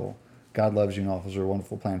of the Bible. God loves you and offers a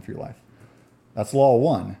wonderful plan for your life. That's law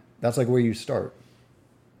 1. That's where you start.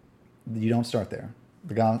 You don't start there.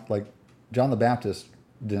 John the Baptist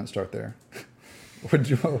didn't start there.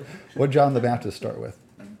 What John the Baptist start with?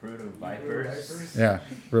 Brood of vipers. Yeah,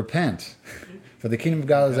 repent, for the kingdom of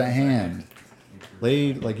God is at hand.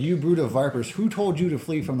 You brood of vipers, who told you to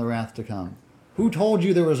flee from the wrath to come? Who told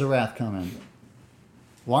you there was a wrath coming?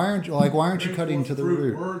 Why aren't you cutting to the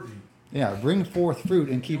root? Worthy. Yeah, bring forth fruit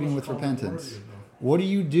in keeping with repentance. What are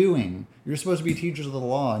you doing? You're supposed to be teachers of the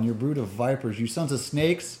law, and you're brood of vipers, you sons of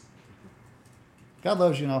snakes. God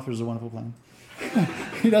loves you and offers a wonderful plan.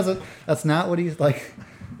 He doesn't. That's not what He's like.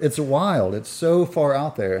 It's wild. It's so far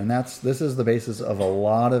out there, and this is the basis of a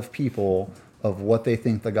lot of people of what they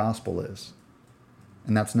think the gospel is,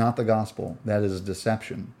 and that's not the gospel. That is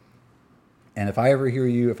deception. And if I'm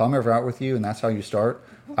ever out with you, and that's how you start,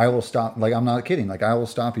 I will stop. I'm not kidding. I will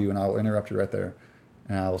stop you and I will interrupt you right there,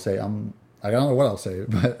 and I will say, I don't know what I'll say,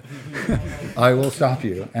 but I will stop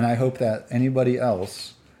you. And I hope that anybody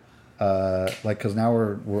else because now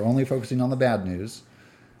we're only focusing on the bad news,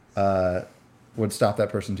 would stop that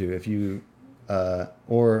person too. If you,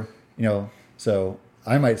 or so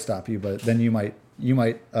I might stop you, but then you might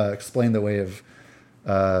explain the way of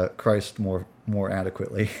Christ more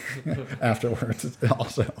adequately afterwards.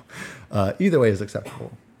 Also, either way is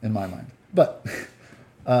acceptable in my mind. But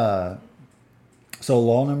so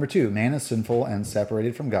law number 2: man is sinful and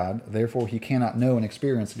separated from God. Therefore, he cannot know and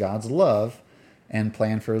experience God's love and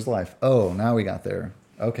plan for his life. Oh, now we got there.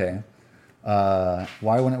 Okay. Why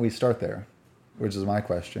wouldn't we start there? Which is my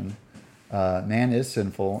question. Man is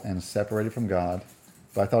sinful and separated from God,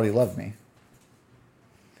 but I thought he loved me.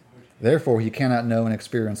 Therefore, he cannot know and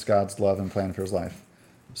experience God's love and plan for his life.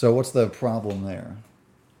 So what's the problem there?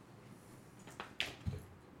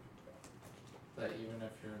 That even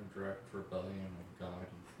if you're in direct rebellion with God, you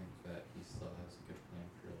think that he still has a good plan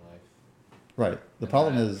for your life. Right. The And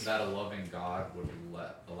problem that, is that a loving God would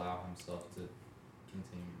allow himself to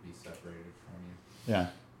continue to be separated from you. Yeah.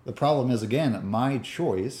 The problem is, again, my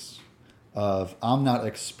choice of I'm not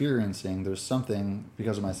experiencing, there's something,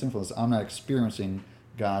 because of my sinfulness, I'm not experiencing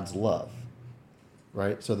God's love.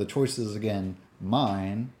 Right? So the choice is, again,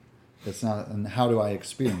 mine. It's not, and how do I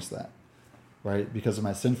experience that? Right? Because of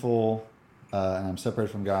my sinful, and I'm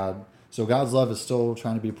separated from God. So God's love is still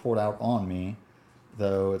trying to be poured out on me,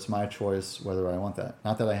 though it's my choice whether I want that.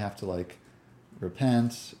 Not that I have to,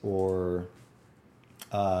 repent or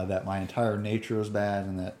that my entire nature is bad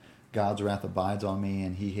and that God's wrath abides on me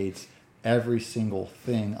and he hates every single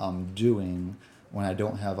thing I'm doing when I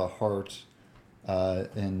don't have a heart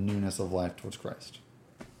in newness of life towards Christ.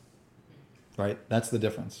 Right? That's the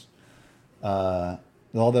difference.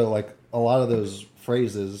 Although, a lot of those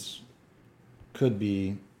phrases could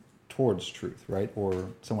be towards truth, right? Or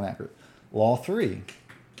somewhat accurate. Law 3.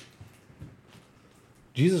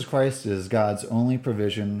 Jesus Christ is God's only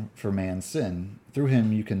provision for man's sin. Through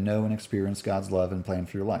him, you can know and experience God's love and plan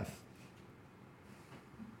for your life.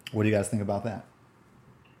 What do you guys think about that?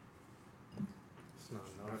 It's not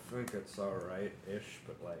enough. I think it's alright-ish,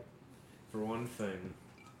 but for one thing,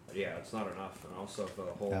 yeah, it's not enough, and also for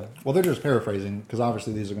the whole... Yeah. Well, they're just paraphrasing, because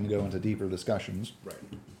obviously these are going to go into deeper discussions. Right.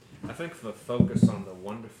 I think the focus on the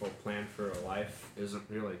wonderful plan for a life isn't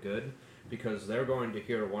really good, because they're going to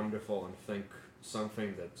hear wonderful and think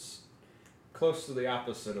something that's close to the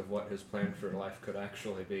opposite of what his plan for life could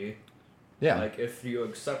actually be. Yeah. If you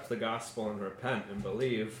accept the gospel and repent and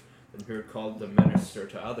believe, then you're called to minister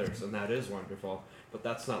to others, and that is wonderful, but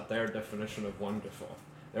that's not their definition of wonderful.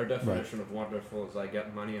 Their definition of wonderful is I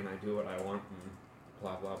get money and I do what I want and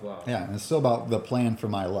blah, blah, blah. Yeah, and it's still about the plan for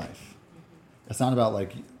my life. It's not about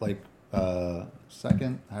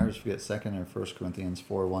second, I always forget 2nd or 1 Corinthians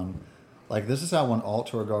 4:1. This is how one ought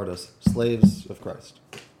to regard us, slaves of Christ.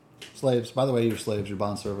 Slaves, by the way, you're slaves, you're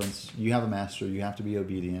bondservants. You have a master, you have to be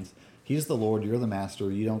obedient. He's the Lord, you're the master.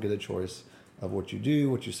 You don't get a choice of what you do,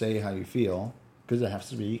 what you say, how you feel, because it has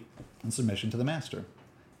to be in submission to the master.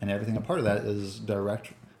 And everything a part of that is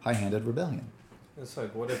direct, high-handed rebellion. It's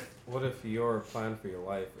what if your plan for your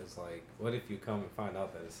life is what if you come and find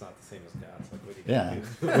out that it's not the same as God's? What do you do?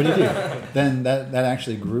 What do you do? Then that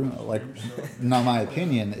actually grew, now my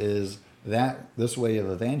opinion is that this way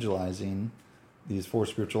of evangelizing, these 4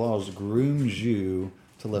 spiritual laws, grooms you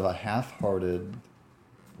to live a half-hearted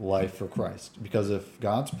life for Christ. Because if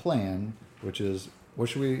God's plan, which is,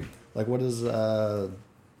 what does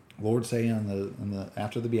Lord say in the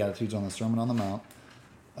after the Beatitudes on the Sermon on the Mount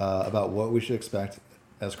about what we should expect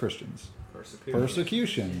as Christians?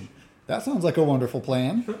 Persecution. That sounds like a wonderful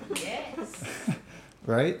plan. Yes.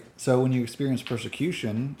 Right? So when you experience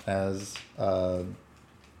persecution, as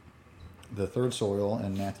the third soil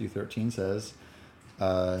in Matthew 13 says,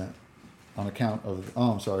 on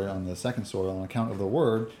the second soil, on account of the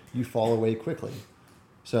word, you fall away quickly.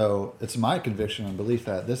 So it's my conviction and belief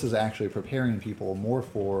that this is actually preparing people more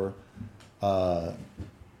for to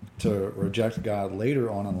reject God later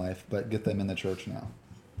on in life, but get them in the church now.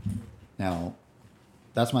 Now,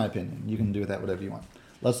 that's my opinion. You can do with that whatever you want.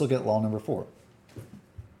 Let's look at law number 4. Do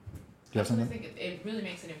you have something? I think it really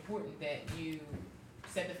makes it important that you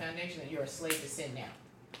set the foundation that you're a slave to sin now.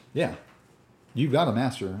 Yeah. You've got a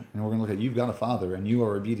master, and we're going to look at you've got a father, and you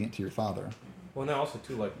are obedient to your father. Well, now also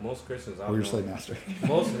too, most Christians Or your slave master.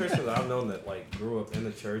 Most Christians I've known that grew up in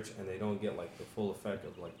the church and they don't get the full effect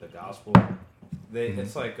of the gospel.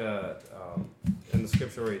 It's in the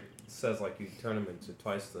scripture where it says you turn them into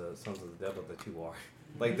twice the sons of the devil that you are.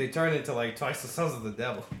 They turn into twice the sons of the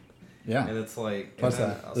devil. Yeah. And it's twice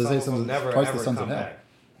that. Some of them never twice ever the sons come of hell. back.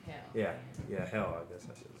 Hell. Yeah, hell. I guess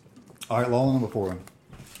I should say. All right, law number 4.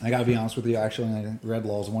 I got to be honest with you. Actually, I read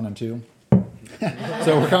laws 1 and 2.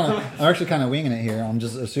 So I'm actually kind of winging it here. I'm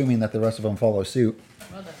just assuming that the rest of them follow suit.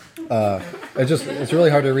 Well done. It's really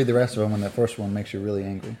hard to read the rest of them when that first one makes you really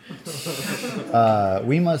angry.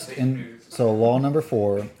 So law number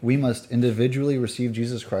 4, we must individually receive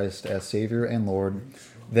Jesus Christ as Savior and Lord.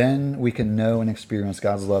 Then we can know and experience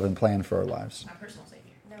God's love and plan for our lives. My personal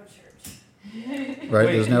savior. No church. Right?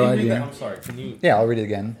 Wait, There's can no you read that? idea. I'm sorry. Can you? Yeah, I'll read it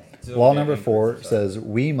again. So, Law okay, number sorry. 4 says,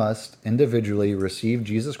 we must individually receive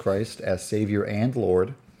Jesus Christ as Savior and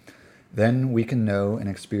Lord. Then we can know and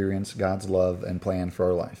experience God's love and plan for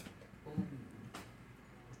our life.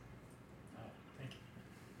 Thank you.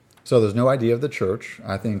 So there's no idea of the church.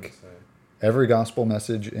 I think every gospel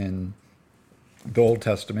message in the Old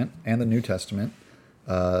Testament and the New Testament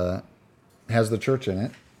has the church in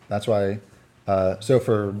it. That's why. So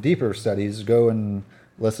for deeper studies, go and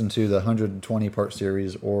listen to the 120-part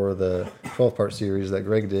series or the 12-part series that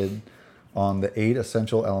Greg did on the 8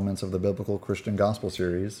 essential elements of the biblical Christian gospel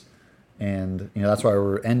series. And that's why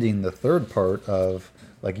we're ending the 3rd part of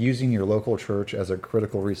like using your local church as a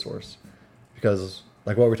critical resource, because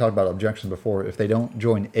like what we talked about objections before, if they don't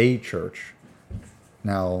join a church,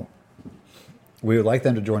 now we would like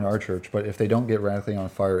them to join our church, but if they don't get radically on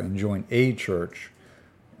fire and join a church,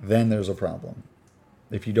 then there's a problem.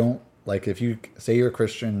 If you don't, like if you say you're a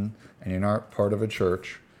Christian and you're not part of a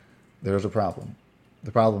church, there's a problem.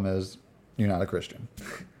 The problem is you're not a Christian.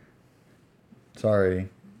 Sorry,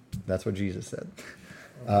 that's what Jesus said.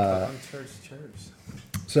 Church.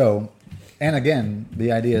 So, and again,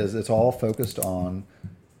 the idea is it's all focused on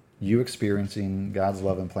you experiencing God's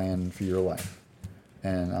love and plan for your life.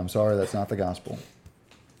 And I'm sorry, that's not the gospel.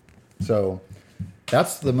 So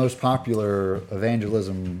that's the most popular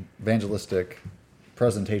evangelistic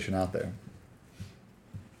presentation out there,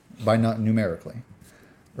 by not numerically,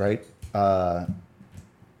 right?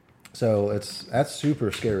 So that's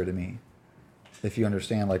super scary to me, if you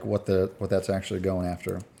understand like what that's actually going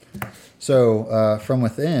after. So from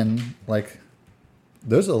within, like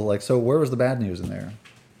those are like, so where was the bad news in there?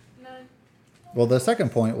 None. Well, the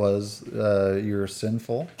second point was you're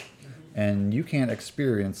sinful, and you can't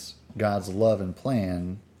experience God's love and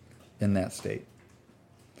plan in that state.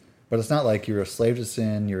 But it's not like you're a slave to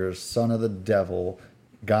sin, you're a son of the devil,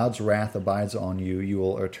 God's wrath abides on you, you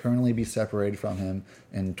will eternally be separated from him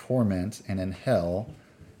in torment and in hell,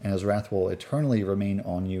 and his wrath will eternally remain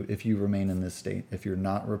on you if you remain in this state, if you're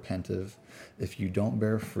not repentive, if you don't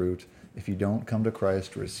bear fruit, if you don't come to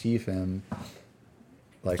Christ, receive him.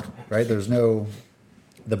 Like, right, there's no,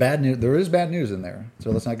 the bad news, there is bad news in there, so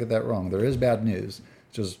let's not get that wrong. There is bad news,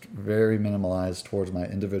 just very minimalized towards my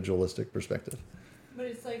individualistic perspective. But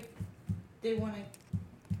it's like they want to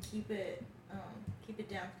keep it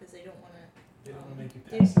down because they don't want to. They don't want to make you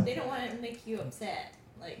pass. They don't want to make you upset.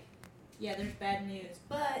 Like, yeah, there's bad news,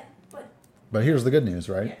 but But here's the good news,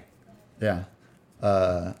 right? yeah.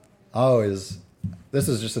 This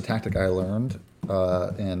is just a tactic I learned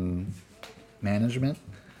in management.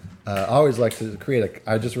 I always like to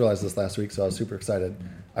I just realized this last week, so I was super excited.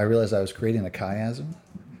 I realized I was creating a chiasm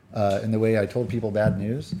in the way I told people bad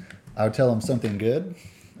news. I would tell them something good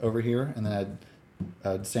over here, and then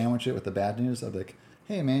I'd sandwich it with the bad news. I'd be like,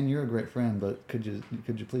 hey man, you're a great friend, but could you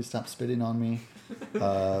please stop spitting on me?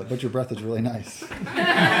 But your breath is really nice. Or something.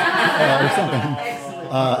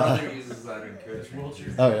 Brother uses that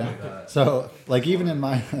encouragement. Oh yeah. So like even in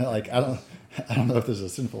my like I don't know if this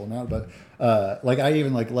is sinful or not, but like I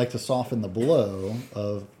even like to soften the blow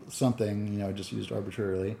of something, just used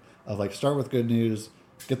arbitrarily, of like start with good news,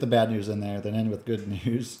 get the bad news in there, then end with good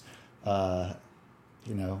news.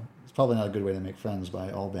 It's probably not a good way to make friends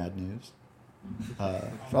by all bad news.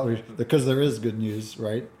 Probably because there is good news,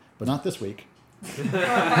 right? But not this week.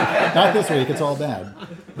 Not this week. It's all bad,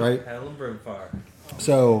 right? Hell and brimfire.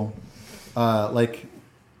 So, so I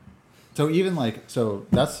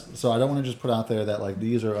don't want to just put out there that like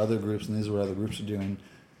these are other groups and these are what other groups are doing.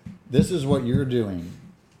 This is what you're doing,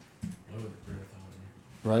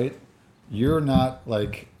 right? You're not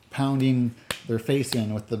like pounding their face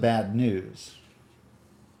in with the bad news.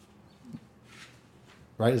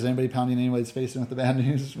 Right? Is anybody pounding anybody's face in with the bad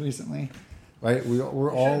news recently? Right?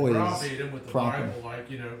 We're always browbeat them with the propping. Bible, like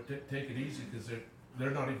take it easy because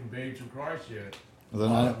they're not even babes in Christ yet. They're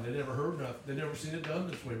not- They never heard nothing. They never seen it done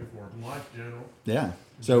this way before in life, in general. Yeah.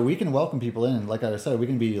 So we can welcome people in. Like I said, we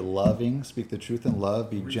can be loving, speak the truth in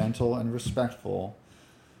love, be gentle and respectful,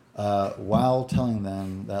 while telling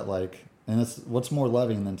them that like, and it's what's more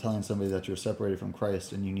loving than telling somebody that you're separated from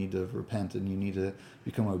Christ and you need to repent and you need to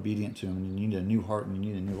become obedient to him and you need a new heart and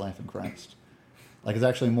you need a new life in Christ. Like it's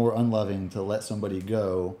actually more unloving to let somebody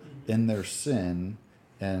go in their sin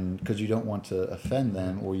and because you don't want to offend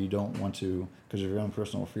them, or you don't want to, because of your own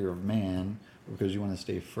personal fear of man, or because you want to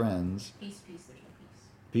stay friends. Peace, peace, there's no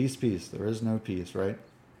peace. Peace, peace. There is no peace, right?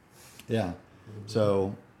 Yeah.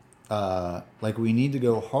 So, like, we need to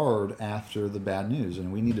go hard after the bad news,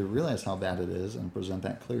 and we need to realize how bad it is and present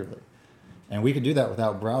that clearly. And we can do that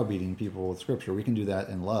without browbeating people with Scripture. We can do that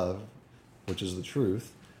in love, which is the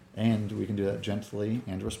truth, and we can do that gently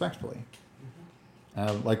and respectfully.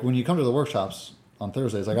 Like when you come to the workshops on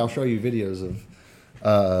Thursdays, like I'll show you videos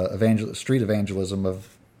of street evangelism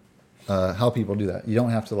of how people do that. You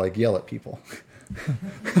don't have to like yell at people.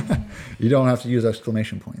 You don't have to use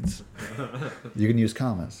exclamation points. You can use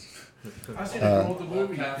commas. I seen a girl at the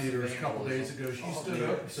movie theaters a couple days ago. She stood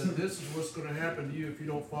up and said, "This is what's going to happen to you if you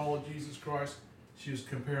don't follow Jesus Christ." She was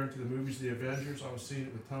comparing to the movies The Avengers. I was seeing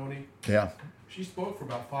it with Tony. Yeah. She spoke for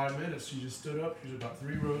about 5 minutes. She just stood up. She was about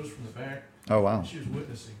 3 rows from the back. Oh, wow. She was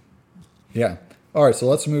witnessing. Yeah. All right, so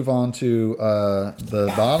let's move on to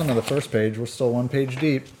the bottom of the first page. We're still 1 page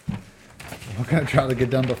deep. We're going to try to get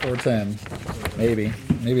done before 10. Maybe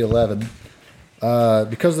 11.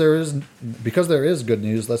 Because there is good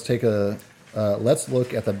news, let's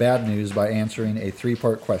look at the bad news by answering a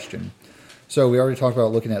 3-part question. So we already talked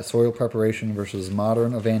about looking at soil preparation versus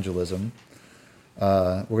modern evangelism.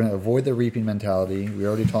 We're going to avoid the reaping mentality. We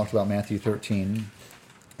already talked about Matthew 13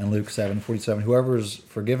 and Luke 7:47. Whoever is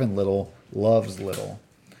forgiven little loves little,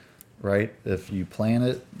 right? If you plant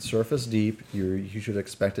it surface deep, you should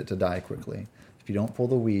expect it to die quickly. If you don't pull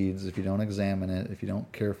the weeds, if you don't examine it, if you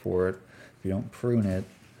don't care for it, if you don't prune it,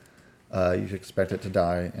 you should expect it to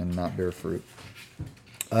die and not bear fruit.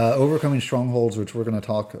 Overcoming strongholds, which we're going to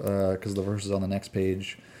talk because the verse is on the next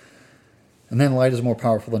page. And then light is more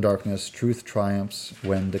powerful than darkness. Truth triumphs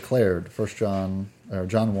when declared. John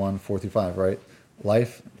 1:4-5, right?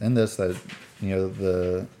 Life in this, that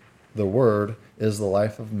the word is the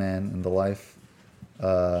life of men, and the life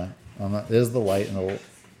is the light, and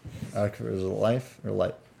is it life or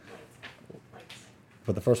light?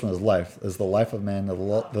 But the first one is life, is the life of man. The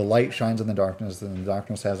light shines in the darkness, and the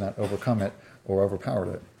darkness has not overcome it or overpowered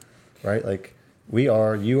it, right? Like you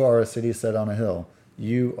are a city set on a hill.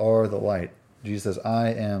 You are the light. Jesus says, I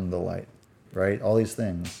am the light, right? All these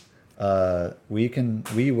things.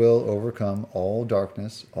 We will overcome all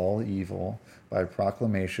darkness, all evil by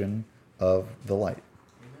proclamation of the light.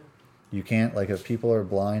 You can't, like, if people are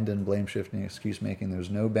blind and blame shifting, excuse making,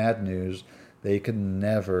 there's no bad news, they can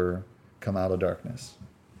never come out of darkness.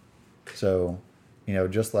 So,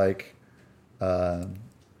 just like I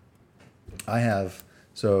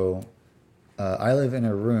live in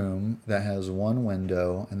a room that has one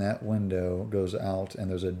window, and that window goes out, and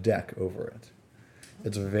there's a deck over it.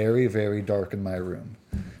 It's very, very dark in my room.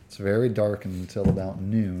 It's very dark until about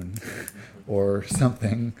noon or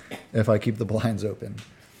something if I keep the blinds open.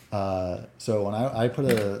 So when I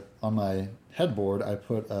put on my headboard, I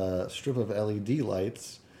put a strip of LED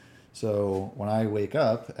lights. So when I wake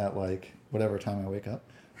up at like whatever time I wake up,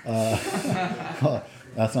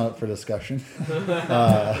 that's not up for discussion.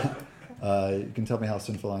 You can tell me how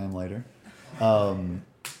sinful I am later.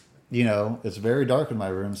 It's very dark in my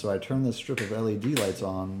room, so I turn this strip of LED lights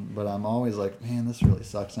on, but I'm always like, man, this really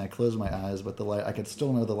sucks. And I close my eyes, but I could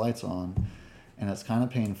still know the light's on, and it's kind of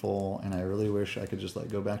painful, and I really wish I could just like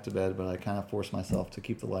go back to bed, but I kind of force myself to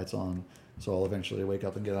keep the lights on, so I'll eventually wake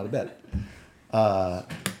up and get out of bed.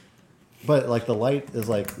 But like the light is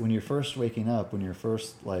like when you're first waking up, when you're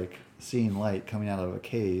first like seeing light coming out of a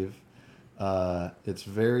cave, it's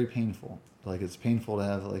very painful. Like it's painful to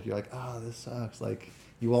have like, you're like, oh, this sucks. Like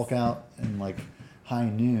you walk out in like high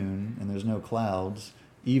noon and there's no clouds,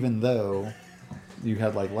 even though you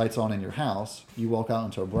had like lights on in your house, you walk out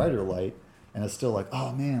into a brighter light and it's still like,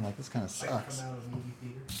 oh man, like this kind of sucks.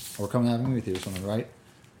 Or coming out of a movie theater or something, right?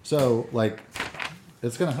 So like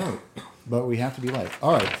it's going to hurt, but we have to be light.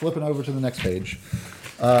 All right, flipping over to the next page.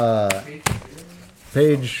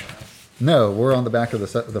 No, we're on the back of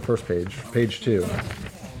the first page, page 2.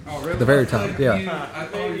 Oh, really? The very top, yeah. I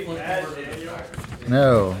thought you flipped forward to the back.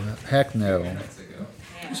 No, heck no.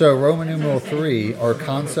 So Roman numeral 3 are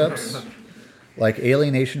concepts like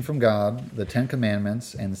alienation from God, the 10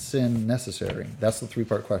 Commandments, and sin necessary. That's the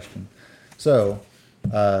 3-part question. So,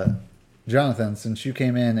 Jonathan, since you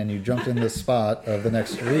came in and you jumped in the spot of the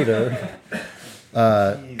next reader,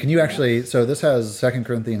 can you actually? So this has 2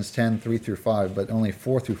 Corinthians 10, 3-5, but only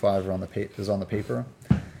 4-5 are on the paper.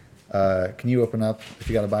 Can you open up if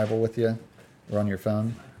you got a Bible with you or on your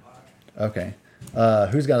phone? Okay.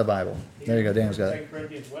 Who's got a Bible? There you go. Daniel's got it.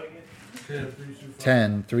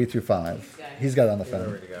 10, 3-5. He's got it on the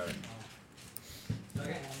phone.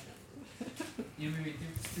 Okay. You read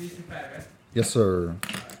 3-5, right? Yes, sir.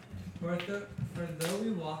 For though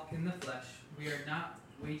we walk in the flesh, we are not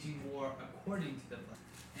waging war according to the flesh,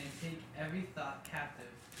 and take every thought captive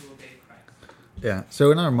to obey Christ. Yeah.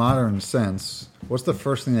 So in our modern sense, what's the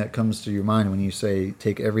first thing that comes to your mind when you say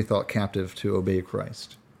take every thought captive to obey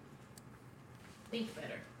Christ? Think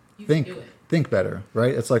better. You can do it. Think better,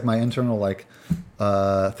 right? It's like my internal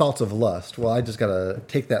thoughts of lust. Well, I just gotta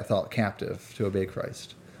take that thought captive to obey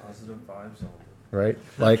Christ. Positive vibes only. Right?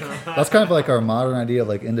 Like that's kind of like our modern idea of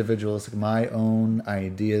like individualistic, my own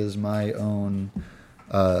ideas, my own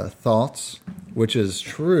thoughts, which is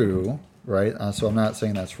true, right? So I'm not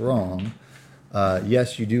saying that's wrong.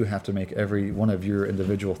 Yes, you do have to make every one of your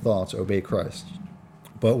individual thoughts obey Christ.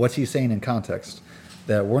 But what's he saying in context?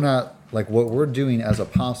 That we're not, like what we're doing as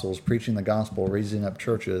apostles, preaching the gospel, raising up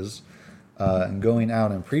churches, and going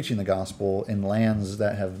out and preaching the gospel in lands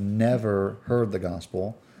that have never heard the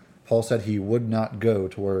gospel. Paul said he would not go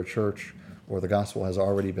to where a church or the gospel has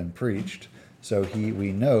already been preached. So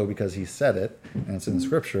we know, because he said it, and it's in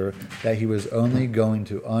Scripture, that he was only going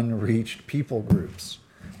to unreached people groups,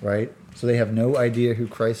 right? So they have no idea who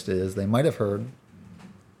Christ is. They might have heard,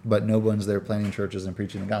 but no one's there planting churches and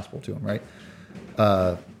preaching the gospel to them, right?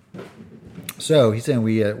 So he's saying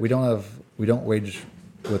we don't wage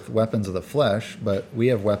with weapons of the flesh, but we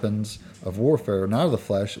have weapons of warfare, not of the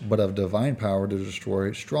flesh, but of divine power to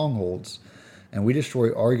destroy strongholds. And we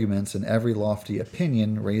destroy arguments and every lofty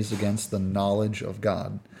opinion raised against the knowledge of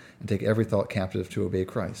God, and take every thought captive to obey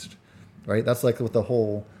Christ. Right? That's like what the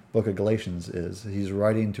whole book of Galatians is. He's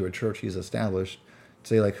writing to a church he's established to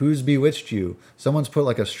say, like, who's bewitched you? Someone's put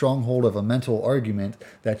like a stronghold of a mental argument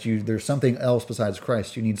that there's something else besides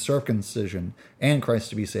Christ. You need circumcision and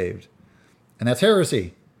Christ to be saved. And that's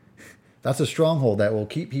heresy. That's a stronghold that will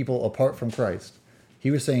keep people apart from Christ.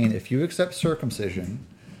 He was saying, if you accept circumcision,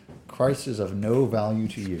 Christ is of no value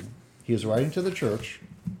to you. He is writing to the church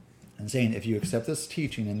and saying, if you accept this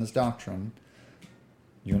teaching and this doctrine,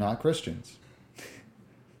 you're not Christians.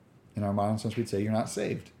 In our modern sense, we'd say you're not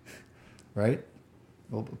saved. Right?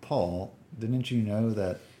 Well, Paul, didn't you know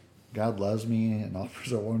that God loves me and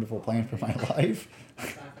offers a wonderful plan for my life?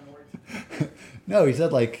 No, he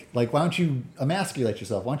said, like, why don't you emasculate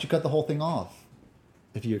yourself? Why don't you cut the whole thing off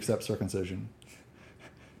if you accept circumcision?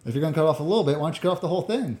 If you're going to cut off a little bit, why don't you cut off the whole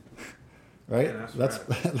thing? Right? Yeah, that's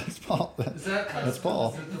Paul. That's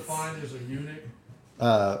Paul. Is it defined as a eunuch?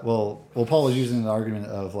 Well, Paul is using an argument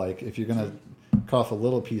of, like, if you're going to cut off a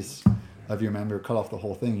little piece of your member, cut off the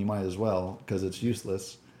whole thing, you might as well, because it's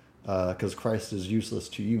useless, because Christ is useless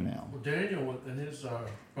to you now. Well, Daniel and his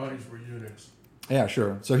buddies were eunuchs. Yeah,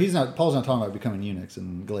 sure. So Paul's not talking about becoming eunuchs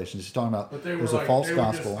in Galatians. He's talking about there's a false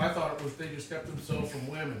gospel. I thought it was they just kept themselves from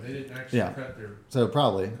women. They didn't actually cut their. So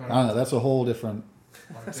probably, I don't know. That's a whole different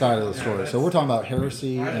side of the story. So we're talking about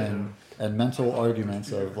heresy and mental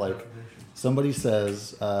arguments of, like, somebody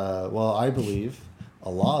says, well, I believe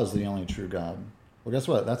Allah is the only true God. Well, guess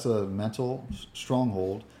what? That's a mental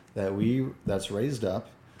stronghold that's raised up,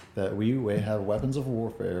 that we have weapons of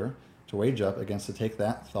warfare to wage up against, to take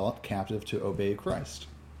that thought captive to obey Christ.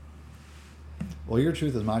 Well, your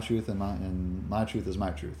truth is my truth, and my truth is my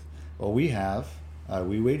truth. Well,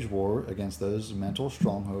 we wage war against those mental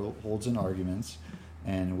strongholds and arguments,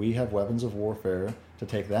 and we have weapons of warfare to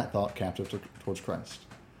take that thought captive towards Christ.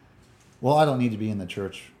 Well, I don't need to be in the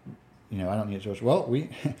church. I don't need a church. Well,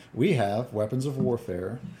 we have weapons of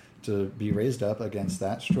warfare to be raised up against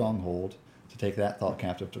that stronghold, to take that thought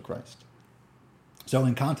captive to Christ. So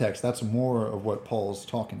in context, that's more of what Paul's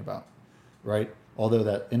talking about, right? Although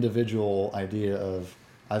that individual idea of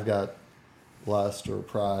I've got lust or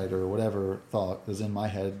pride or whatever thought is in my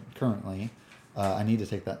head currently, I need to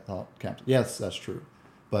take that thought captive. Yes, that's true.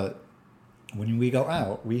 But when we go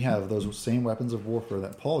out, we have those same weapons of warfare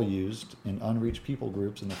that Paul used in unreached people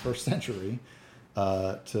groups in the first century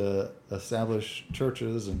to establish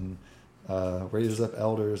churches and raise up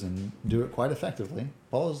elders and do it quite effectively.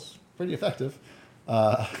 Paul is pretty effective.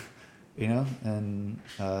 And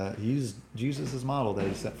he used Jesus' model that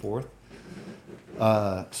he set forth.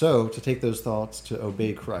 So to take those thoughts to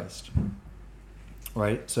obey Christ,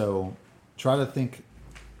 right? So try to think,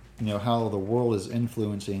 how the world is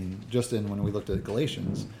influencing, just when we looked at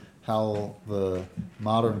Galatians, how the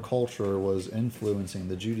modern culture was influencing,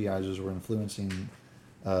 the Judaizers were influencing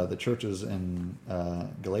the churches in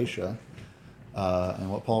Galatia,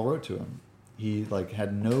 and what Paul wrote to them. He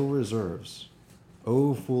had no reserves.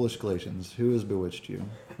 O foolish Galatians, who has bewitched you?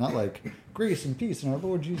 Not like grace and peace in our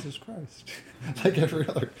Lord Jesus Christ, like every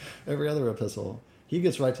other epistle. He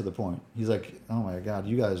gets right to the point. He's like, oh my God,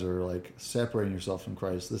 you guys are separating yourself from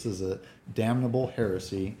Christ. This is a damnable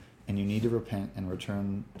heresy. and you need to repent and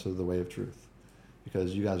return to the way of truth,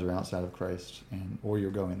 because you guys are outside of Christ, or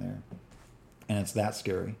you're going there, and it's that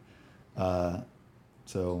scary.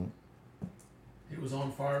 So He was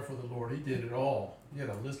on fire for the Lord. He did it all. He had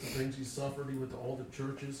a list of things he suffered. He went to all the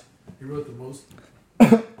churches. He wrote the most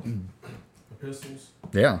epistles.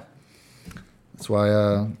 yeah, that's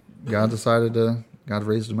why God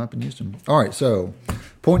raised him up and used him. All right, so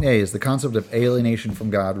point A is the concept of alienation from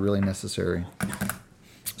God really necessary.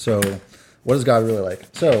 So what is God really like?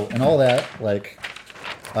 So in all that, like,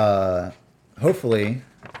 hopefully,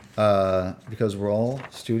 because we're all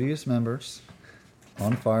studious members,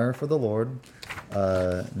 on fire for the Lord,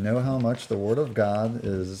 know how much the Word of God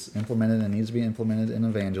is implemented and needs to be implemented in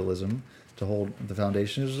evangelism to hold the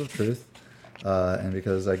foundations of truth, and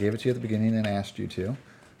because I gave it to you at the beginning and asked you to,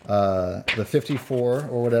 the 54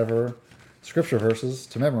 or whatever scripture verses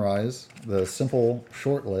to memorize, the simple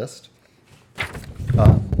short list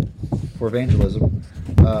for evangelism.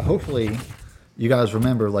 Hopefully you guys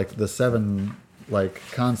remember like the 7 like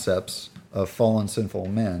concepts of fallen sinful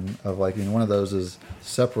men, of like, you know, one of those is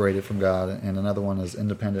separated from God and another one is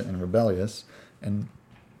independent and rebellious, and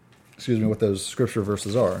what those scripture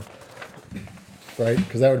verses are, right?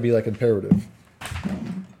 Because that would be like imperative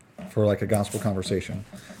for like a gospel conversation.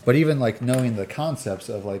 But even like knowing the concepts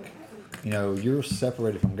of like, you know, you're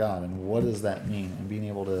separated from God and what does that mean, and being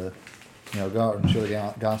able to, you know, go out and share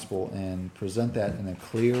the gospel and present that in a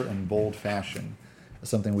clear and bold fashion is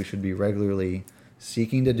something we should be regularly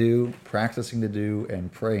seeking to do, practicing to do,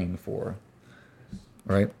 and praying for,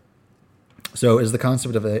 right? So is the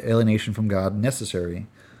concept of alienation from God necessary?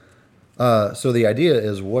 So the idea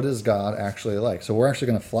is, what is God actually like? So we're actually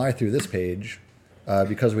going to fly through this page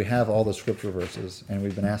because we have all the scripture verses and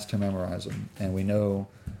we've been asked to memorize them, and we know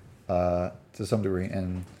to some degree,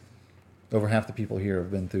 and over half the people here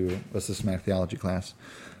have been through a systematic theology class.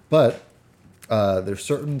 But there's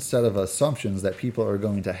certain set of assumptions that people are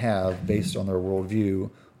going to have based on their worldview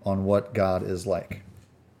on what God is like.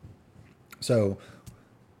 So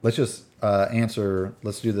let's just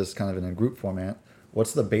let's do this kind of in a group format.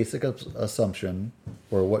 What's the basic assumption,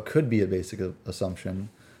 or what could be a basic assumption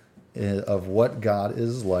of what God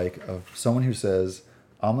is like, of someone who says,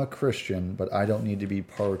 I'm a Christian, but I don't need to be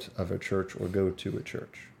part of a church or go to a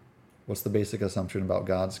church? What's the basic assumption about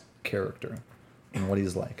God's character and what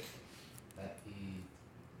he's like? That he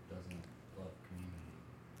doesn't love community.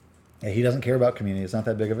 Yeah, he doesn't care about community. It's not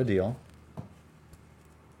that big of a deal.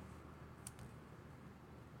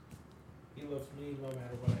 He loves me no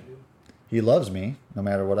matter what I do. He loves me no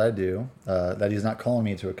matter what I do. That he's not calling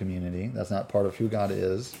me to a community. That's not part of who God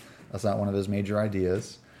is. That's not one of his major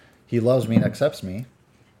ideas. He loves me and accepts me.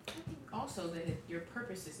 Also, that your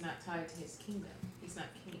purpose is not tied to his kingdom. He's not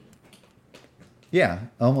king. Yeah,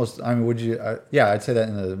 almost. I mean, would you? I'd say that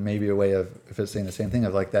in maybe a way of, if it's saying the same thing,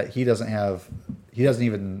 of like that he doesn't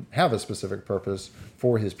even have a specific purpose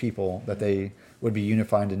for his people that they would be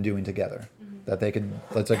unified in doing together. Mm-hmm. That they could.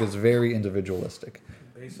 It's like it's very individualistic.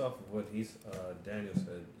 Based off of what Daniel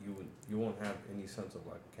said, you won't have any sense of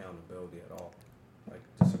like accountability at all, like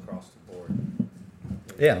just across the board.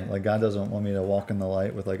 Yeah, like God doesn't want me to walk in the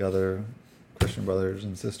light with like other Christian brothers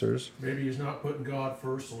and sisters. Maybe he's not putting God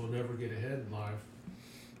first, so he'll never get ahead in life.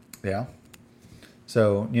 Yeah.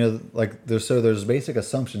 So, you know, like there's basic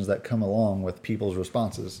assumptions that come along with people's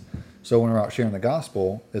responses. So when we're out sharing the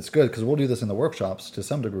gospel, it's good because we'll do this in the workshops to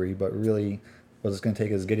some degree, but really what it's going to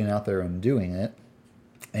take is getting out there and doing it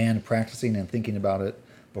and practicing and thinking about it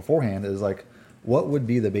beforehand. Is like, what would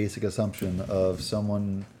be the basic assumption of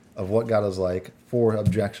someone, of what God is like, for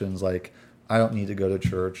objections like, I don't need to go to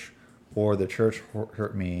church, or the church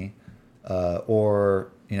hurt me, or,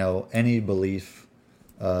 you know, any belief.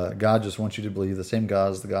 God just wants you to believe the same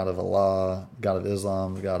God as the God of Allah, God of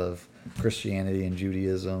Islam, the God of Christianity and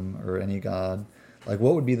Judaism, or any God. Like,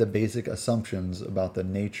 what would be the basic assumptions about the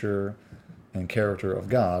nature and character of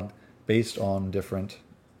God based on different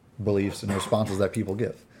beliefs and responses that people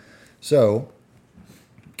give? So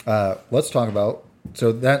let's talk about,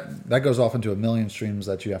 so that goes off into a million streams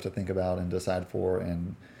that you have to think about and decide for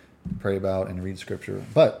and pray about and read scripture.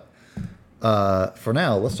 But for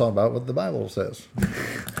now, let's talk about what the Bible says,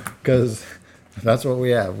 because that's what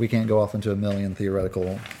we have. We can't go off into a million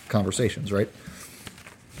theoretical conversations, right?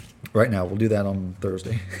 Right now, we'll do that on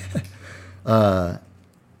Thursday.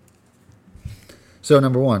 So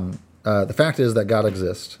number one, the fact is that God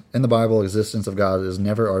exists. In the Bible, existence of God is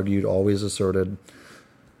never argued, always asserted.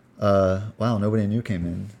 Wow, nobody new came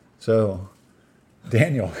in. So,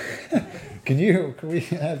 Daniel, can we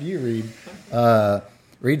have you read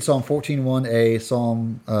read Psalm 14:1a,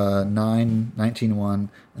 Psalm 9:19:1,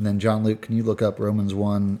 and then John Luke, can you look up Romans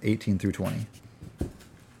 1:18 through 20?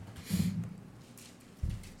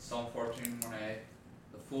 Psalm 14:1a.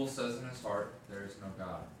 The fool says in his heart, there is no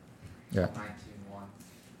God. Yeah. Psalm 19:1.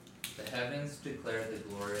 The heavens declare the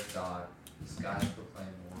glory of God. The skies proclaim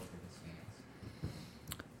the work of his hands.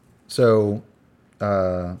 So,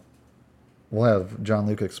 we'll have John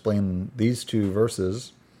Luke explain these two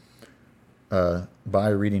verses by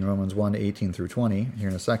reading Romans 1:18 through 20 here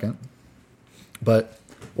in a second. But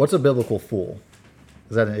what's a biblical fool?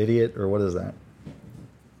 Is that an idiot, or what is that? It's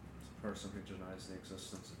a person who denies the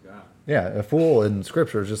existence of God. Yeah, a fool in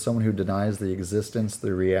Scripture is just someone who denies the existence,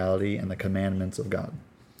 the reality, and the commandments of God.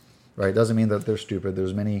 Right? Doesn't mean that they're stupid.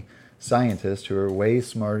 There's many scientists who are way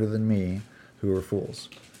smarter than me who are fools.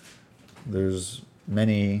 There's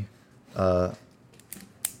many I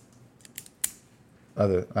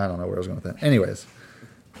don't know where I was going with that. Anyways,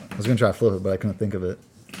 I was going to try to flip it, but I couldn't think of it.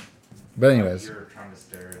 But anyways. You're trying to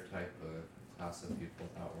stereotype a class of people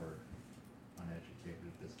that were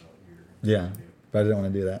uneducated. Is that what you're Yeah, but I didn't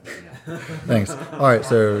want to do that. Yeah. Thanks. All right,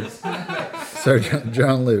 so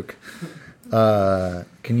John Luke,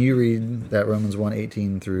 can you read that Romans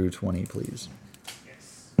 1:18 through 20, please?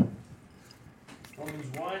 Yes.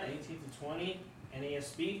 Romans 1:18 to 20,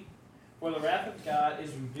 NASB. For the wrath of God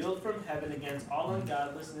is revealed from heaven against all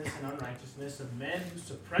ungodliness and unrighteousness of men who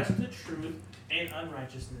suppress the truth in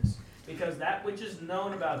unrighteousness, because that which is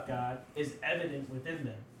known about God is evident within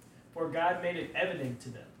them. For God made it evident to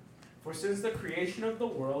them. For since the creation of the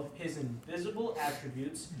world, his invisible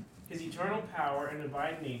attributes, his eternal power and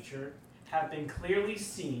divine nature, have been clearly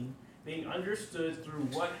seen, being understood through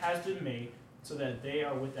what has been made, so that they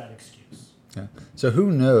are without excuse. Yeah. So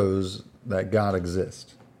who knows that God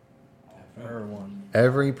exists? Everyone.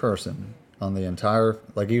 Every person on the entire,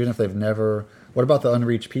 like even if they've never, what about the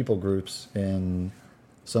unreached people groups in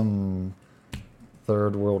some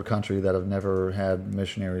third world country that have never had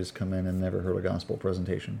missionaries come in and never heard a gospel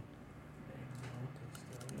presentation?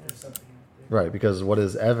 Right, because what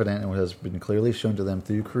is evident and what has been clearly shown to them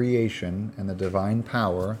through creation and the divine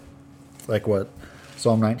power, like what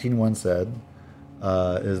Psalm 19:1 said,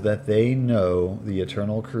 is that they know the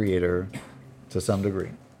eternal Creator to some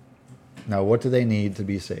degree. Now, what do they need to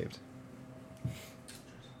be saved?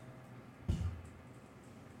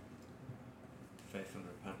 Faith and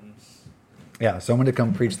repentance. Yeah, someone to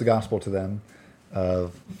come preach the gospel to them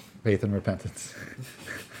of faith and repentance,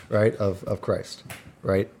 right? Of Christ,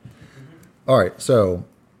 right? All right, so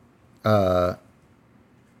there's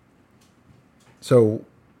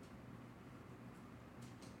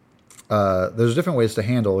different ways to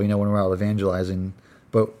handle, when we're out evangelizing,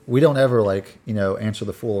 but we don't ever answer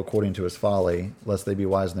the fool according to his folly, lest they be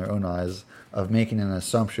wise in their own eyes, of making an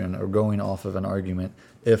assumption or going off of an argument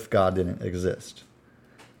if God didn't exist.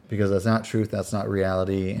 Because that's not truth, that's not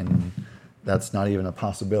reality, and that's not even a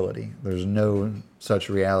possibility. There's no such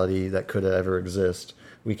reality that could ever exist.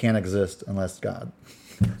 We can't exist unless God.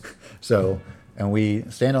 So, and we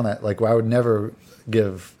stand on that. Like, I would never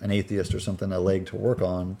give an atheist or something a leg to work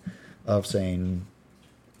on of saying,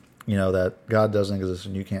 that God doesn't exist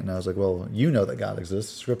and you can't know. It's like, well, you know that God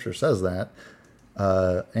exists. Scripture says that.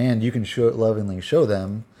 And you can lovingly show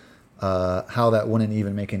them how that wouldn't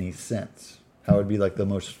even make any sense. How it would be like the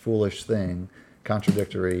most foolish thing,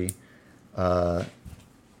 contradictory, of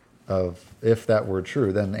if that were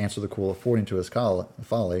true, then answer the fool according to his folly,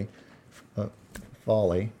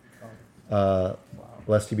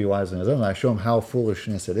 lest he be wise in his own. I show him how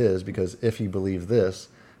foolishness it is, because if he believed this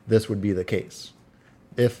would be the case.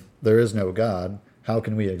 If there is no God, how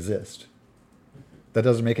can we exist? That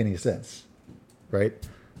doesn't make any sense, right?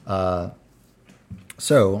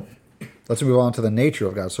 So let's move on to the nature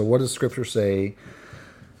of God. So what does Scripture say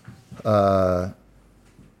who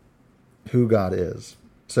God is?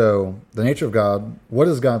 So the nature of God, what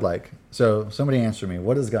is God like? So somebody answer me,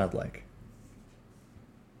 what is God like?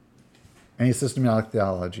 Any systematic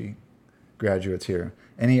theology graduates here?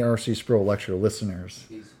 Any R.C. Sproul lecture listeners?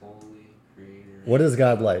 He's holy, creator. What is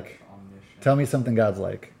God like? Omniscient. Tell me something God's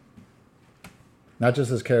like. Not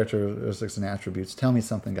just his characteristics and attributes. Tell me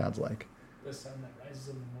something God's like. The sun that rises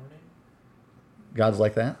in the morning. God's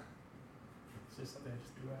like that? It's just something I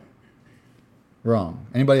just do right. Wrong.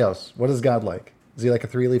 Anybody else? What is God like? Is he like a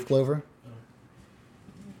 3-leaf clover?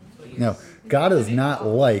 No. God is not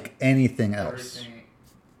like anything else. Everything,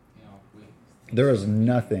 There is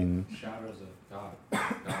nothing. shadows of God.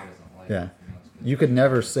 God isn't like Yeah. anything else. You could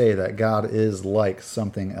never say that God is like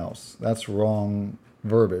something else. That's wrong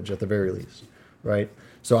verbiage at the very least, right?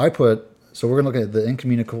 So we're going to look at the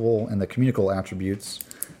incommunicable and the communicable attributes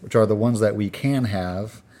which are the ones that we can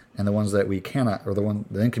have, and the ones that we cannot, or the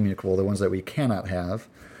incommunicable, the ones that we cannot have,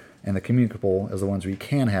 and the communicable as the ones we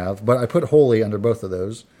can have. But I put holy under both of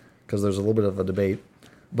those because there's a little bit of a debate.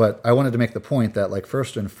 But I wanted to make the point that, like,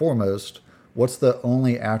 first and foremost, what's the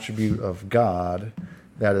only attribute of God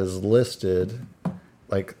that is listed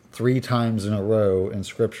like 3 times in a row in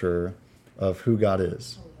Scripture of who God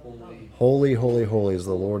is? Holy, holy, holy is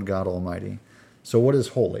the Lord God Almighty. So what is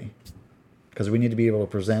holy? Because we need to be able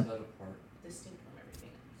to present. Distinct from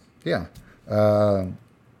everything else. Yeah.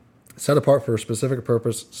 Set apart for a specific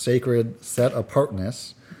purpose, sacred, set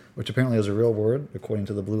apartness, which apparently is a real word according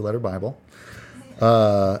to the Blue Letter Bible.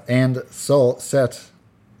 And set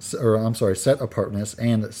apartness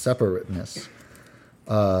and separateness.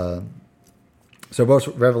 So both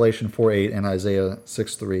Revelation 4:8 and Isaiah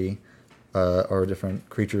 6:3 are different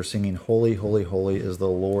creatures singing, "Holy, holy, holy is the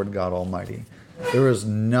Lord God Almighty." There is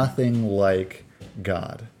nothing like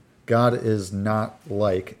God. God is not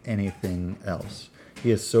like anything else. He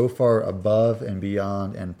is so far above and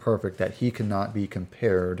beyond and perfect that he cannot be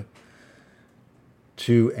compared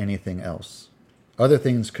to anything else. Other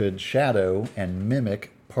things could shadow and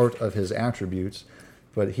mimic part of his attributes,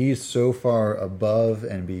 but he's so far above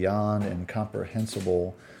and beyond and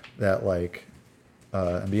comprehensible that,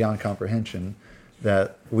 and beyond comprehension,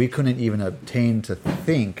 that we couldn't even obtain to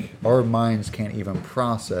think, our minds can't even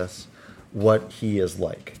process what he is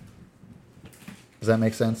like. Does that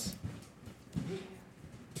make sense?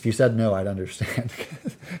 If you said no, I'd understand,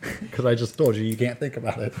 because I just told you can't think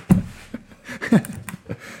about it.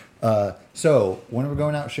 So when we're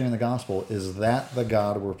going out sharing the gospel, is that the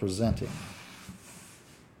God we're presenting?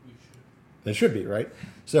 It should be, right?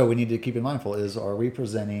 So we need to keep in mindful are we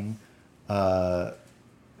presenting the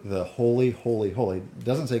holy, holy, holy? It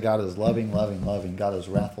doesn't say God is loving, loving, loving. God is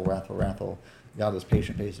wrathful, wrathful, wrathful. God is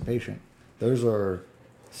patient, patient, patient. Those are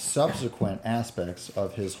subsequent aspects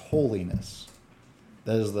of his holiness.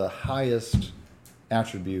 That is the highest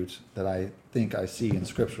attribute that I think I see in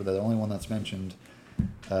Scripture, the only one that's mentioned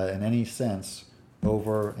in any sense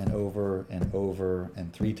over and over and over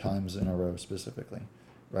and 3 times in a row specifically,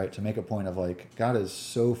 right? To make a point of, like, God is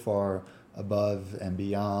so far above and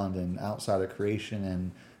beyond and outside of creation,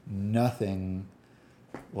 and nothing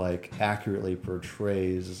like accurately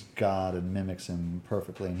portrays God and mimics him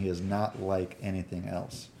perfectly, and he is not like anything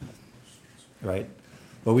else, right?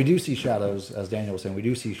 But we do see shadows, as Daniel was saying, we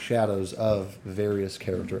do see shadows of various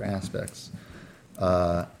character aspects,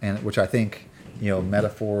 and which I think,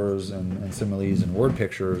 metaphors and similes and word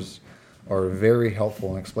pictures are very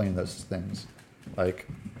helpful in explaining those things. Like,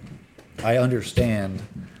 I understand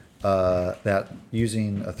that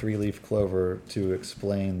using a 3-leaf clover to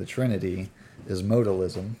explain the Trinity is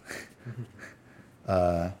modalism,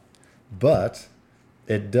 but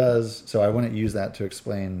it does, so I wouldn't use that to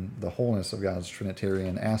explain the wholeness of God's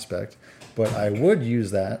Trinitarian aspect, but I would use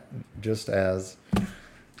that just as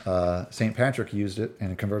St. Patrick used it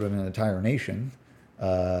and converted an entire nation,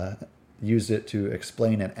 used it to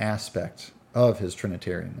explain an aspect of his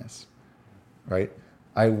Trinitarianness, right?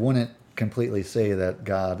 I wouldn't completely say that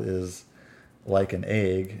God is like an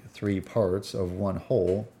egg, 3 parts of one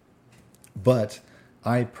whole, but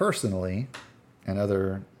I personally, and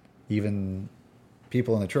other even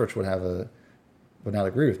people in the church would not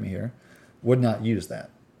agree with me here, would not use that,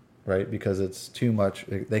 right? Because it's too much.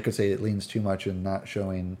 They could say it leans too much in not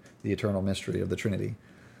showing the eternal mystery of the Trinity.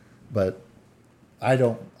 But I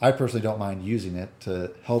personally don't mind using it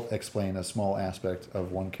to help explain a small aspect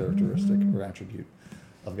of one characteristic or attribute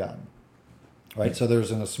of God, right? So there's,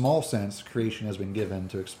 in a small sense, creation has been given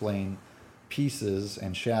to explain pieces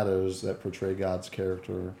and shadows that portray God's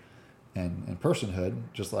character and personhood,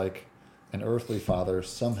 just like an earthly father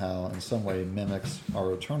somehow in some way mimics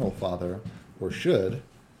our eternal Father, or should,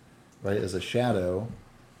 right, as a shadow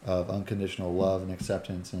of unconditional love and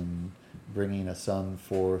acceptance and bringing a son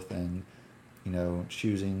forth and,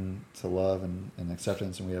 choosing to love and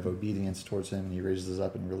acceptance, and we have obedience towards him, and he raises us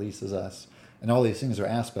up and releases us. And all these things are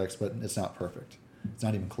aspects, but it's not perfect. It's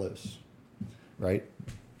not even close, right?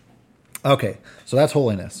 Okay, so that's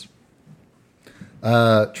holiness.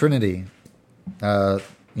 Trinity, so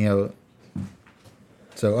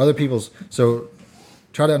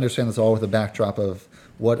try to understand this all with a backdrop of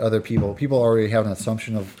what other people already have an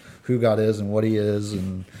assumption of who God is and what he is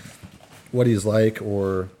and what he's like,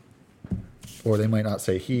 or they might not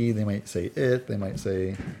say he, they might say it, they might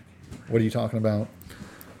say, what are you talking about?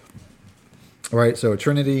 All right, so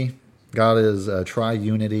Trinity, God is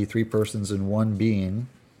triunity, 3 persons in one being,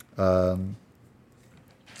 and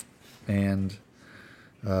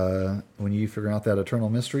When you figure out that eternal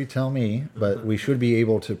mystery, tell me. But we should be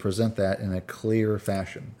able to present that in a clear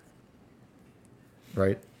fashion.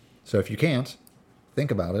 Right? So if you can't,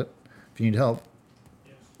 think about it. If you need help,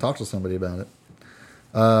 talk to somebody about it.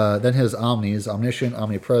 Then his omnis, omniscient,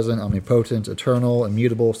 omnipresent, omnipotent, eternal,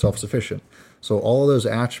 immutable, self-sufficient. So all of those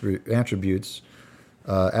attributes,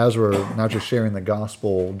 as we're not just sharing the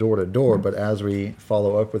gospel door to door, but as we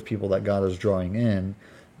follow up with people that God is drawing in,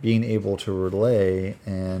 being able to relay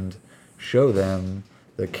and show them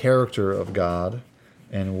the character of God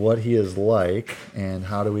and what he is like, and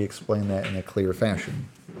how do we explain that in a clear fashion.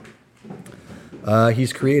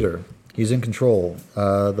 He's creator. He's in control.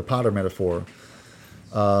 The potter metaphor.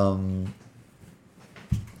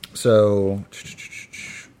 So,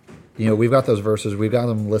 we've got those verses. We've got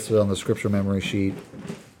them listed on the scripture memory sheet.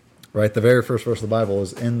 Right? The very first verse of the Bible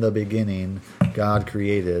is, in the beginning, God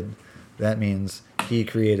created. That means he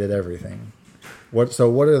created everything. What's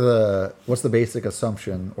the basic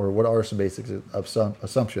assumption, or what are some basic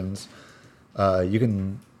assumptions? You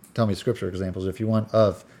can tell me scripture examples if you want,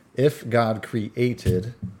 of if God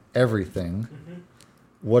created everything,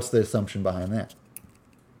 what's the assumption behind that?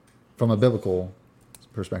 From a biblical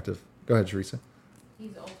perspective. Go ahead, Teresa.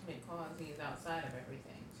 He's the ultimate cause. He is outside of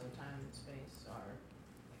everything. So time and space are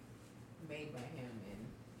made by him and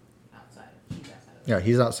outside of. He's outside of. Yeah,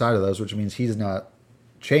 he's outside of those, which means he's not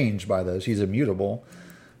changed by those. He's immutable.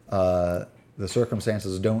 The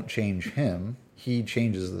circumstances don't change him. He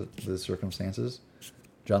changes the circumstances.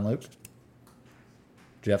 John Luke?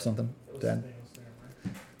 Do you have something, Dad?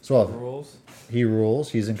 So Rules. he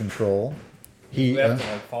rules. He's in control. We have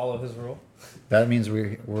to follow his rule. That means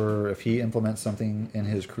we're if he implements something in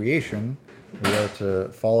his creation, we are to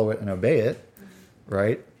follow it and obey it,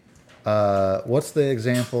 right? What's the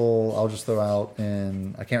example? I'll just throw out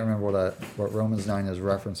in, I can't remember what Romans 9 is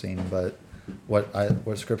referencing, but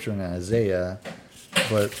what scripture in Isaiah,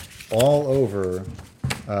 but all over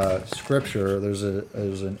scripture there's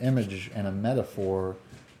an image and a metaphor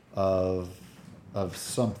of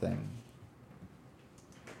something.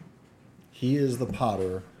 He is the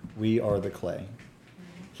potter, we are the clay.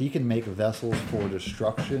 He can make vessels for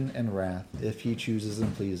destruction and wrath if he chooses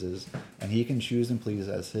and pleases, and he can choose and please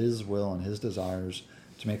as his will and his desires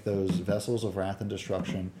to make those vessels of wrath and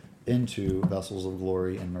destruction into vessels of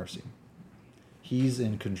glory and mercy. He's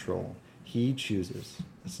in control. He chooses.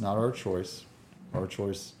 It's not our choice. Our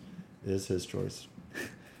choice is his choice.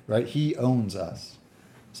 Right? He owns us.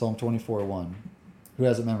 Psalm 24:1. Who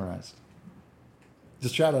has it memorized?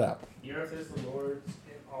 Just shout it out. The earth is the Lord's,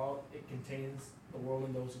 and all it contains, the world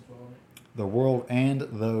and those who dwell in it. The world and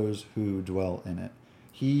those who dwell in it.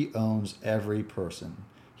 He owns every person.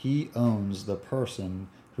 He owns the person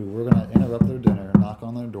who we're going to interrupt their dinner, knock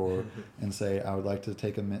on their door, and say, I'd like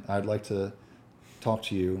to talk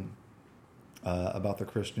to you about the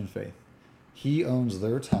Christian faith. He owns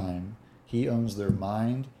their time. He owns their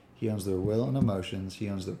mind. He owns their will and emotions. He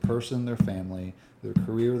owns their person, their family, their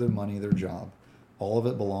career, their money, their job. All of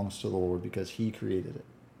it belongs to the Lord because he created it.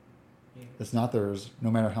 It's not theirs,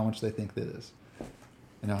 no matter how much they think it is.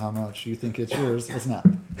 How much you think it's yours, it's not.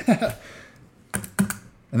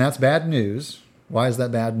 And that's bad news. Why is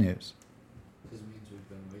that bad news? Because it means we've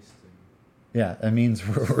been wasting. Yeah, it means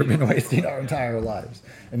we've been wasting our entire lives.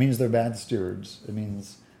 It means they're bad stewards. It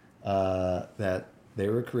means that they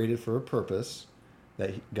were created for a purpose,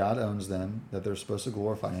 that God owns them, that they're supposed to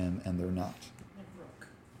glorify him, and they're not.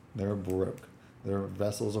 They're broke. They're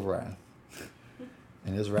vessels of wrath.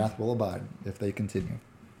 And his wrath will abide if they continue.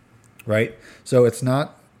 Right? So it's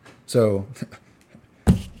not... So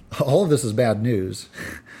all of this is bad news.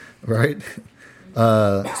 Right?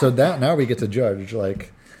 So that now we get to judge,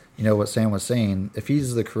 what Sam was saying. If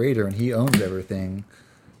he's the creator and he owns everything,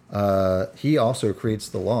 he also creates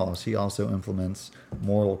the laws. He also implements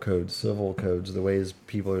moral codes, civil codes, the ways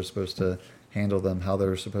people are supposed to handle them, how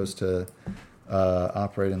they're supposed to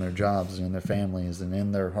operate in their jobs and in their families and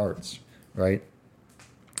in their hearts, right?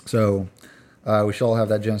 So we should all have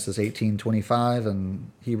that Genesis 18:25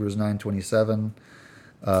 and Hebrews 9:27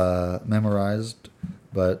 memorized.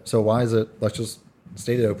 But so why is it? Let's just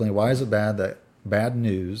state it openly. Why is it bad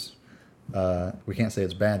news? We can't say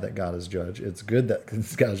it's bad that God is judge. It's good that God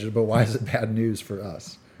is judge. But why is it bad news for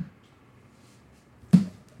us?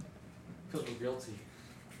 Because we're guilty.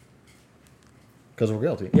 Because we're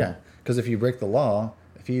guilty. Yeah. Because if you break the law,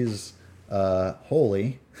 if he's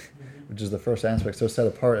holy, which is the first aspect, so set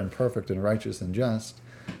apart and perfect and righteous and just,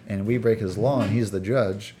 and we break his law and he's the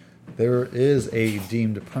judge, there is a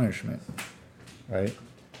deemed punishment, right?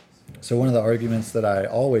 So one of the arguments that I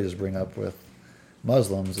always bring up with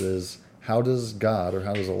Muslims is, how does God or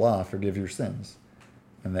how does Allah forgive your sins?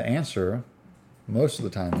 And the answer, most of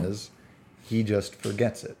the time, is he just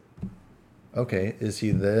forgets it. Okay, is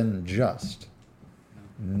he then just?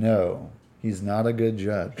 No, he's not a good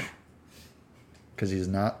judge because he's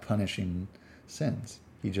not punishing sins.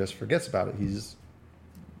 He just forgets about it. He's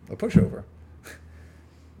a pushover,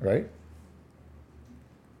 right?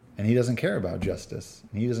 And he doesn't care about justice.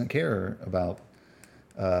 He doesn't care about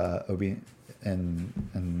obedience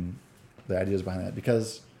and the ideas behind that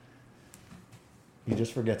because he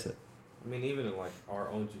just forgets it. I mean, even in like our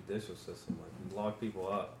own judicial system, like we lock people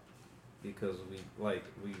up because we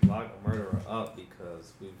lock a murderer up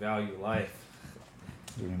because we value life,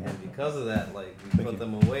 and because of that, like we put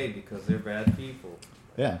them away because they're bad people.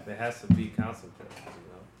 Yeah, there has to be consequences,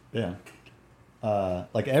 Yeah,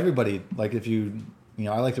 like everybody, like if you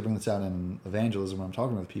know, I like to bring this out in evangelism when I'm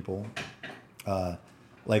talking with people.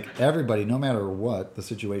 Like everybody, no matter what the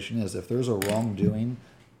situation is, if there's a wrongdoing,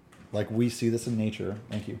 like we see this in nature.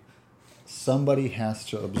 Thank you. Somebody has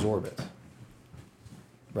to absorb it,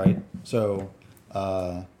 right? So,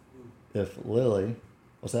 if Lily,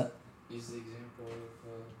 what's that? Use the example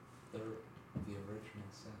of the original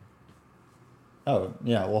sin. Oh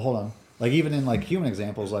yeah, well hold on. Like even in like human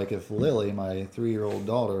examples, like if Lily, my 3-year-old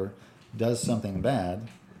daughter, does something bad,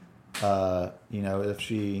 you know, if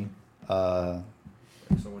she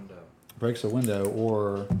breaks a window,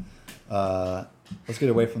 or let's get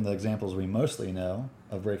away from the examples we mostly know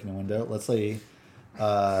of breaking a window. Let's say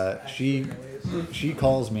she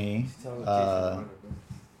calls me.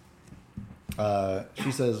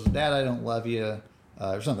 She says, "Dad, I don't love you,"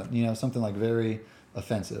 or something. You know, something like very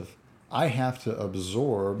offensive. I have to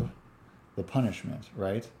absorb the punishment,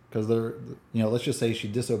 right? Because there, you know, let's just say she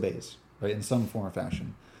disobeys, right, in some form or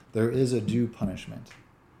fashion. There is a due punishment.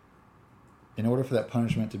 In order for that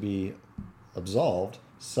punishment to be absolved,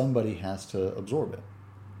 somebody has to absorb it,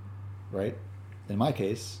 right? In my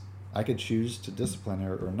case, I could choose to discipline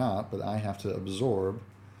her or not, but I have to absorb,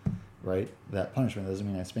 right, that punishment. That doesn't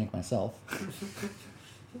mean I spank myself.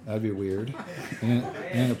 That'd be weird,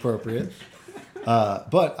 inappropriate.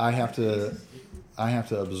 But I have to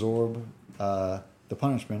absorb the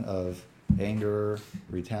punishment of anger,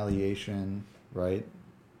 retaliation, right?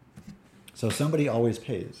 So somebody always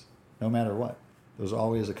pays, no matter what. There's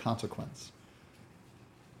always a consequence.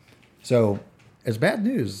 So it's bad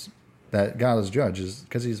news that God is judge, is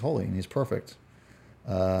because he's holy and he's perfect.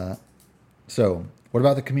 So what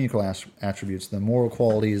about the communicable attributes, the moral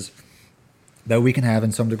qualities that we can have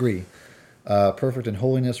in some degree? Perfect in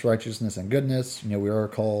holiness, righteousness, and goodness. You know, we are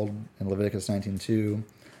called in Leviticus 19:2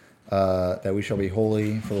 that we shall be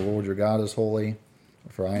holy, for the Lord your God is holy.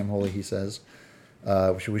 For I am holy, he says.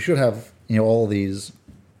 We should have, you know, all of these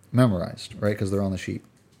memorized, right? Because they're on the sheet.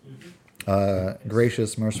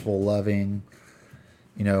 Gracious, merciful, loving.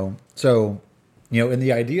 You know, so, you know, in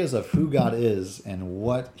the ideas of who God is and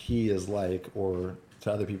what he is like, or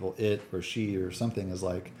to other people, it or she or something is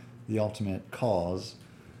like the ultimate cause.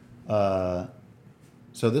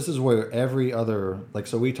 So this is where every other, like,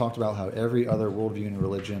 so we talked about how every other worldview in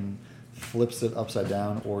religion flips it upside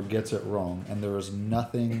down or gets it wrong. And there is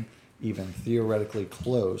nothing even theoretically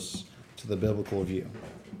close to the biblical view,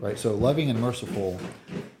 right? So loving and merciful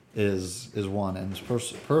is one, and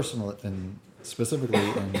personal, and specifically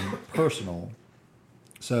in personal.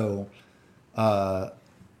 So,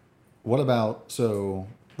 what about, so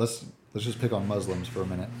let's just pick on Muslims for a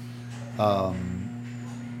minute.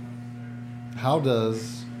 How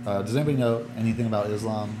does anybody know anything about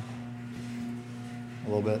Islam? A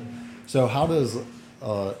little bit. So how does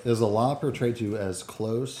is Allah portrayed to as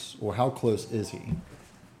close, or how close is he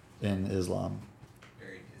in Islam?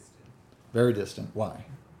 Very distant. Very distant. Why?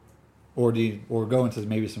 Or or go into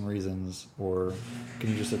maybe some reasons, or can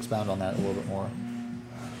you just expound on that a little bit more?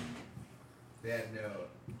 They had no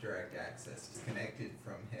direct access disconnected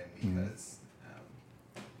from him because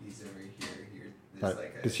he's over here. There's Right.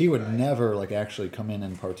 like Because he would never like actually come in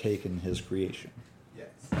and partake in his creation. Yes.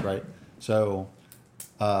 Right. So,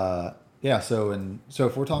 yeah. So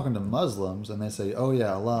if we're talking to Muslims and they say, "Oh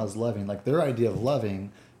yeah, Allah is loving," like their idea of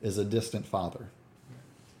loving is a distant father.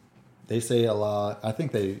 They say Allah. I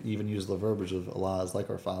think they even use the verbiage of Allah is like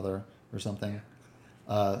our father or something.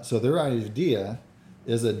 So their idea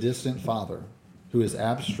is a distant father who is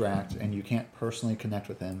abstract and you can't personally connect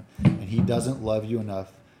with him, and he doesn't love you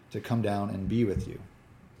enough to come down and be with you.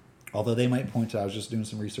 Although they might point to, I was just doing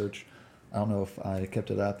some research, I don't know if I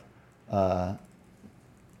kept it up.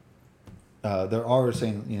 There are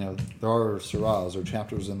saying, you know, there are surahs or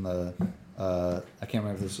chapters in the, I can't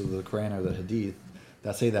remember if this is the Quran or the Hadith,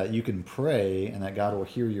 that say that you can pray and that God will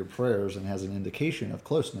hear your prayers and has an indication of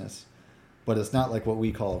closeness, but it's not like what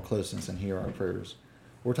we call closeness and hear our prayers.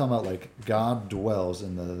 we're talking about like God dwells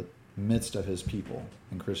in the midst of his people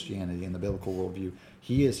in Christianity, in the biblical worldview.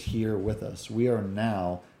 He is here with us. We are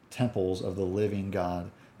now temples of the living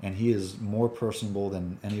God, and he is more personable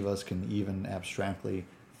than any of us can even abstractly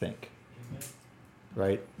think.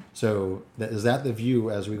 Right? So is that the view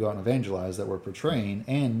as we go out and evangelize that we're portraying,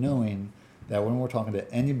 and knowing that when we're talking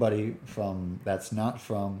to anybody that's not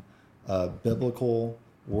from a biblical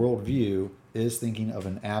worldview is thinking of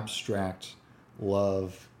an abstract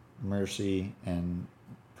love, mercy, and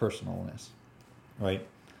personalness, right?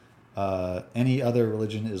 Any other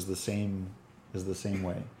religion is the same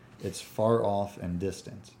way. It's far off and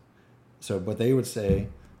distant. So, but they would say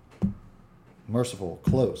merciful,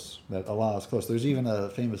 close, that Allah is close. There's even a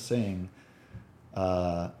famous saying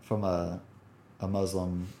from a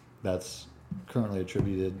Muslim that's currently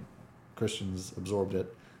attributed, Christians absorbed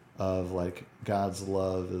it, of like God's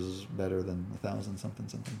love is better than 1,000 something.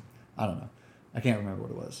 I don't know. I can't remember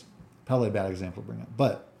what it was. Probably a bad example to bring up.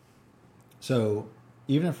 But so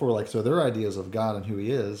even if we're like, so their ideas of God and who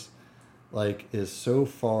he is so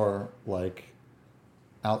far like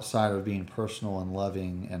outside of being personal and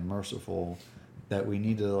loving and merciful that we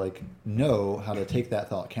need to like know how to take that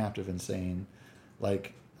thought captive and saying,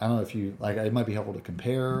 like, I don't know if you like, it might be helpful to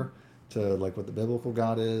compare to like what the biblical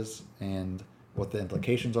God is and what the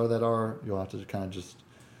implications are. You'll have to kind of just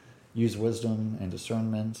use wisdom and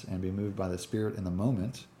discernment and be moved by the Spirit in the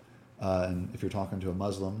moment. And if you're talking to a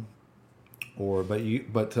Muslim,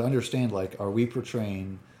 but to understand, like, are we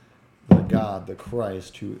portraying the God, the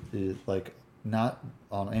Christ, who is like not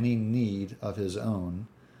on any need of his own,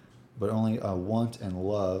 but only a want and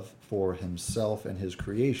love for himself and his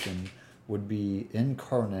creation, would be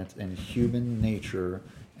incarnate in human nature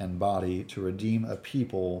and body to redeem a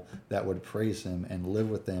people that would praise him and live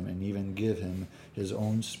with them and even give him his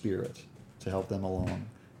own Spirit to help them along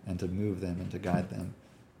and to move them and to guide them,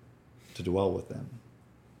 to dwell with them.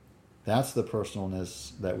 That's the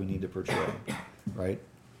personalness that we need to portray, right?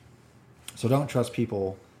 So don't trust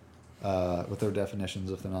people with their definitions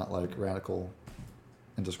if they're not like radical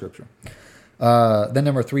into Scripture. Then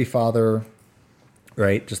number 3, Father,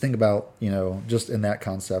 right? Just think about, just in that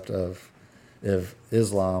concept of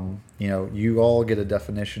Islam, you all get a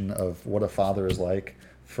definition of what a father is like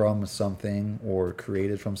from something or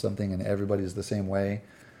created from something, and everybody's the same way.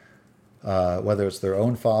 Whether it's their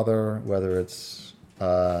own father, whether it's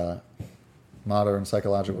modern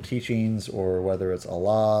psychological teachings, or whether it's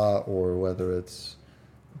Allah, or whether it's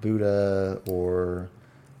Buddha, or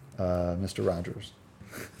Mr. Rogers.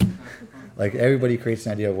 Like, everybody creates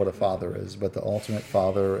an idea of what a father is, but the ultimate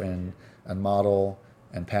father and model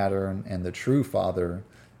and pattern and the true father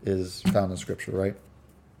is found in Scripture, right?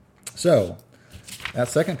 So that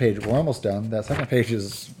second page, we're almost done. That second page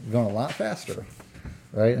is going a lot faster,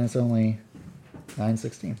 right? And it's only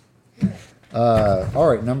 9:16. All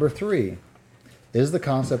right, number 3. Is the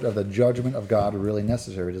concept of the judgment of God really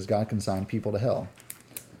necessary? Does God consign people to hell?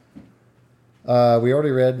 We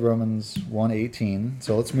already read Romans 1:18,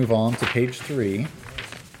 so let's move on to page 3.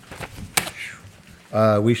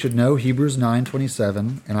 We should know Hebrews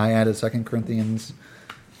 9:27, and I added 2 Corinthians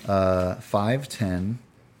 5:10.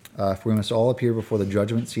 For we must all appear before the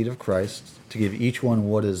judgment seat of Christ to give each one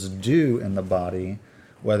what is due in the body,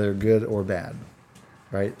 whether good or bad.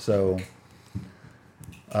 Right? So,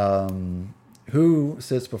 who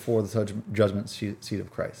sits before the judgment seat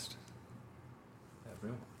of Christ?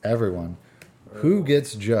 Everyone. Who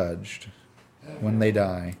gets judged when they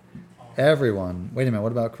die? Everyone. Wait a minute,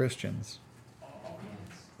 what about Christians?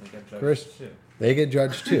 They get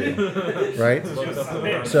judged too, right?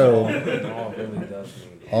 So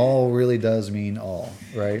all really does mean all,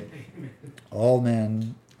 right? All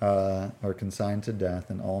men are consigned to death,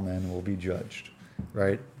 and all men will be judged,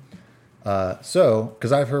 right? So,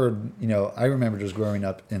 because I've heard, I remember just growing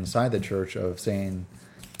up inside the church of saying,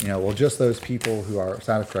 well, just those people who are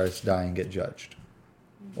outside of Christ die and get judged.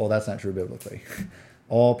 Well, that's not true biblically.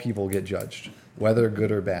 All people get judged, whether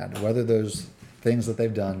good or bad, whether those things that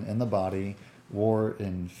they've done in the body or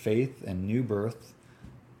in faith and new birth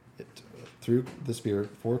through the Spirit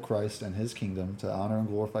for Christ and his kingdom to honor and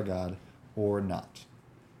glorify God or not.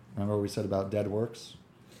 Remember what we said about dead works?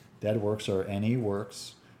 Dead works are any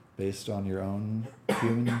works based on your own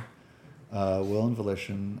human will and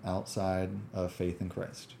volition outside of faith in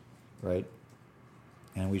Christ, right?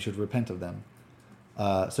 And we should repent of them.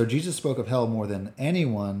 So Jesus spoke of hell more than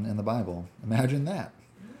anyone in the Bible. Imagine that.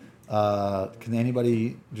 Can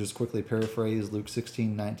anybody just quickly paraphrase Luke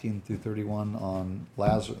 16:19 through 31 on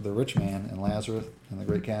Lazarus, the rich man, and Lazarus and the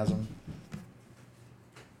great chasm?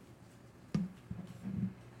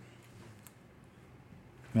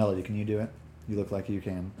 Melody, can you do it? you look like you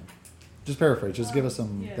can. Just paraphrase. Just give us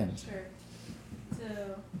some yeah, things. Sure.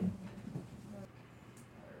 So,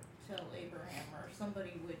 tell Abraham or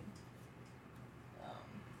somebody would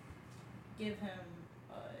give him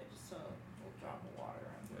just a little drop of water.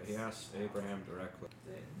 He asked Abraham directly.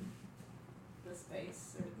 The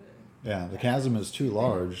space or the. Yeah, the chasm is too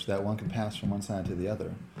large that one can pass from one side to the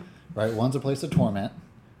other. Right? One's a place of torment.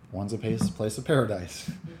 One's a place of paradise.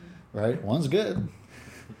 Right? One's good.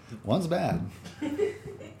 One's bad.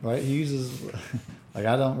 Right? He uses, like,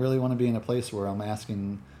 I don't really want to be in a place where I'm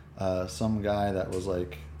asking some guy that was,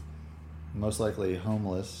 like, most likely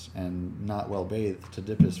homeless and not well bathed to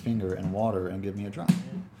dip his finger in water and give me a drop.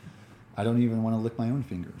 I don't even want to lick my own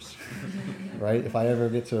fingers. Right? If I ever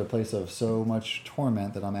get to a place of so much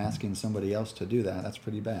torment that I'm asking somebody else to do that, that's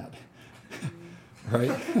pretty bad.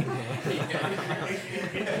 Right?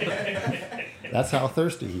 That's how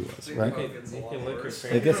thirsty he was, right?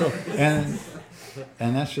 It gets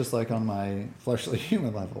and that's just like on my fleshly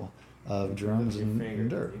human level of germs and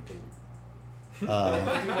dirt.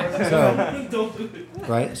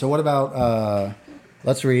 So what about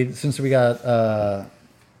let's read, since we got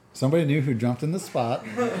somebody new who jumped in the spot.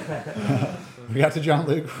 We got to John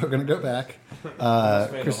Luke. We're going to go back.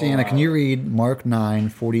 Christiana, can you read Mark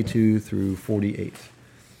 9:42 through 48?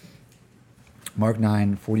 Mark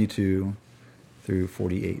 9:42 through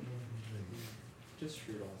 48. Just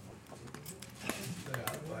shoot off.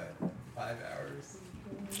 What? 5 hours?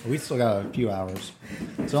 We still got a few hours.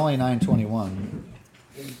 It's only 9:21.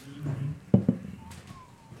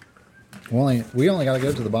 We only got to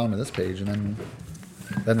go to the bottom of this page and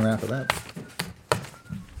then wrap it up.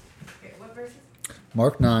 Okay, what verses?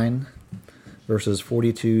 Mark 9, verses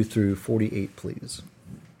 42 through 48, please.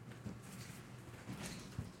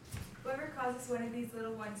 Whoever causes one of these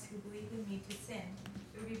little ones who believe in me to sin,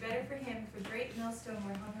 it would be better for him if a great millstone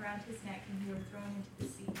were hung around his neck and he were thrown into the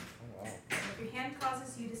sea. If your hand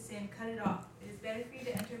causes you to sin, cut it off. It is better for you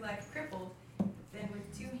to enter life crippled than with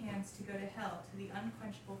 2 hands to go to hell, to the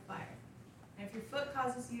unquenchable fire. And if your foot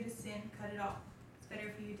causes you to sin, cut it off. It's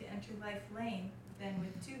better for you to enter life lame than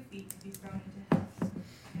with 2 feet to be thrown into hell.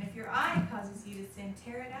 And if your eye causes you to sin,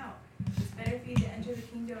 tear it out. It's better for you to enter the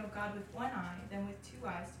kingdom of God with 1 eye than with 2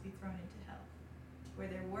 eyes to be thrown into hell, where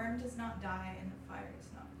their worm does not die and the fire is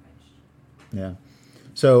not quenched. Yeah.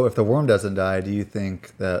 So if the worm doesn't die, do you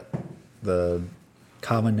think that the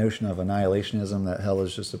common notion of annihilationism, that hell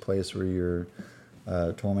is just a place where you're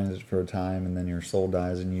tormented for a time and then your soul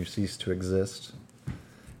dies and you cease to exist?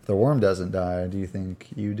 If the worm doesn't die, do you think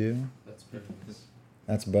you do? That's bogus.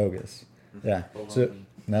 That's bogus. Yeah. Bologna. So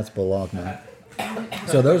that's bologna.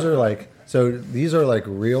 So these are like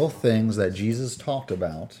real things that Jesus talked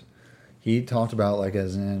about. He talked about, like,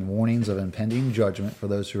 as in warnings of impending judgment for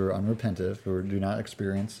those who are unrepentant, who do not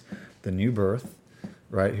experience the new birth,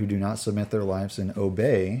 right? Who do not submit their lives and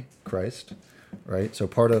obey Christ, right? So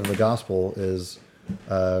part of the gospel is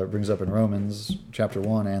brings up in Romans chapter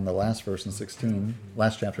 1 and the last verse in 16,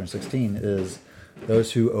 last chapter in 16 is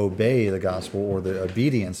those who obey the gospel, or the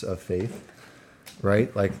obedience of faith,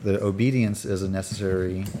 right? Like, the obedience is a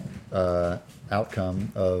necessary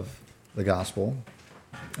outcome of the gospel,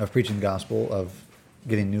 of preaching the gospel, of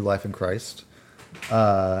getting new life in Christ.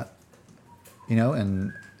 And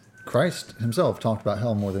Christ himself talked about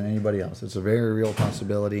hell more than anybody else. It's a very real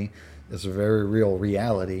possibility. It's a very real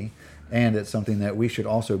reality. And it's something that we should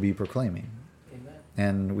also be proclaiming. Amen.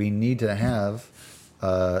 And we need to have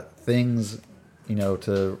things,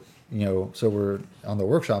 so we're on the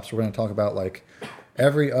workshops, we're going to talk about, like,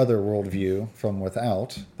 every other worldview from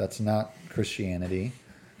without that's not Christianity,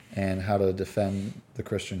 and how to defend the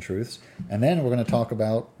Christian truths. And then we're going to talk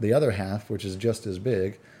about the other half, which is just as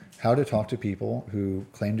big, how to talk to people who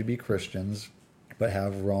claim to be Christians but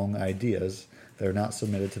have wrong ideas. They're not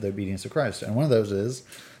submitted to the obedience of Christ. And one of those is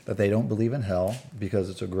that they don't believe in hell because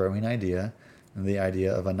it's a growing idea. And the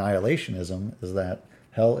idea of annihilationism is that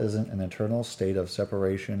hell isn't an eternal state of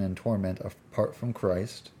separation and torment apart from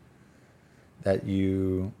Christ, that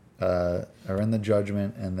you are in the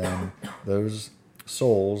judgment, and then those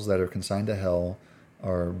souls that are consigned to hell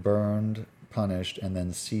are burned, punished, and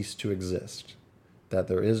then cease to exist. That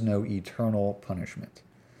there is no eternal punishment.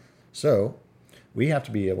 So we have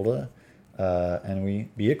to be able to, and we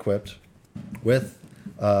be equipped with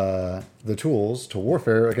the tools to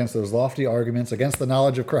warfare against those lofty arguments against the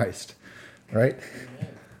knowledge of Christ, right?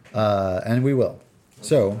 And we will.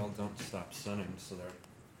 So Well, don't stop sinning, so their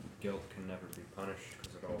guilt can never be punished,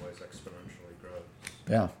 because it always exponentially grows.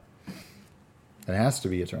 yeah, it has to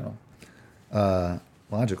be eternal,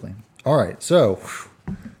 logically. All right, so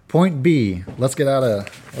point B. Let's get out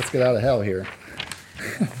of hell here.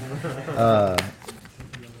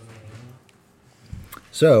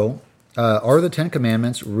 Are the Ten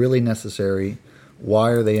Commandments really necessary? Why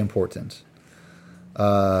are they important?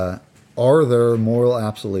 Are there moral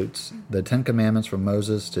absolutes? The Ten Commandments from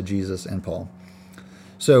Moses to Jesus and Paul.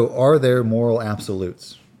 So, are there moral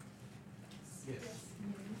absolutes? Yes.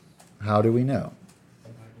 How do we know?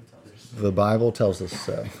 The Bible tells us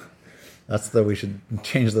so. That's what we should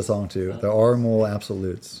change the song to. There are moral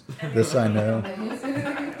absolutes. This I know.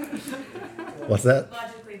 What's that?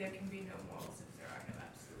 Logically, there can be no morals if there are no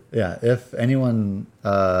absolutes. Yeah, if anyone,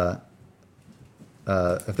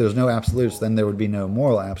 if there's no absolutes, then there would be no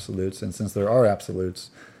moral absolutes. And since there are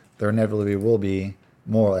absolutes, there inevitably will be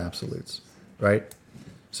moral absolutes, right?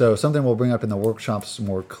 So something we'll bring up in the workshops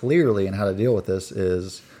more clearly and how to deal with this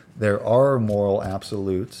is there are moral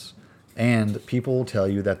absolutes, and people will tell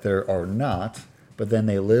you that there are not, but then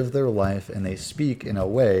they live their life and they speak in a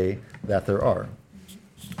way that there are.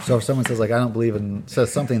 So if someone says, like, I don't believe in,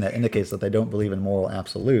 says something that indicates that they don't believe in moral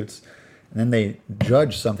absolutes, and then they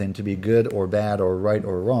judge something to be good or bad or right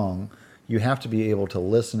or wrong, you have to be able to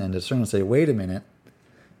listen and discern and say, wait a minute,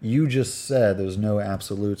 you just said there's no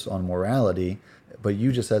absolutes on morality, but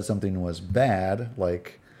you just said something was bad,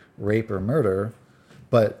 like rape or murder,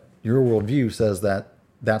 but your worldview says that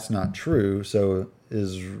that's not true, so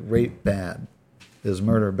is rape bad? Is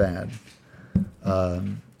murder bad?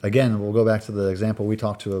 Again, we'll go back to the example. We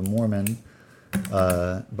talked to a Mormon,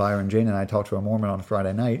 Byron Jane and I talked to a Mormon on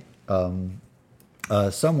Friday night,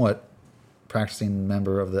 a somewhat practicing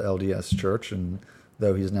member of the LDS church, and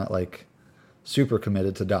though he's not like super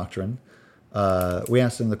committed to doctrine, we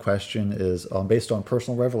asked him the question is based on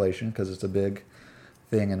personal revelation, because it's a big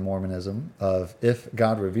thing in Mormonism, of if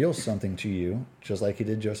God reveals something to you, just like he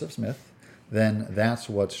did Joseph Smith, then that's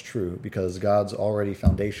what's true, because God's already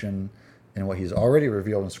foundation and what he's already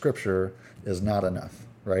revealed in Scripture is not enough,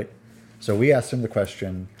 right? So we asked him the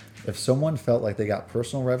question, if someone felt like they got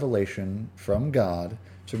personal revelation from God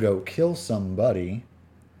to go kill somebody,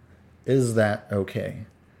 is that okay?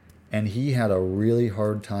 And he had a really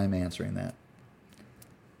hard time answering that.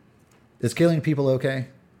 Is killing people okay?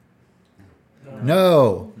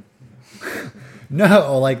 No.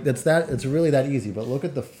 No, like it's really that easy. But look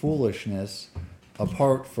at the foolishness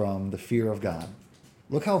apart from the fear of God.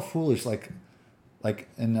 Look how foolish,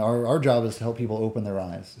 and our job is to help people open their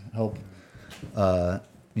eyes. Help, I'm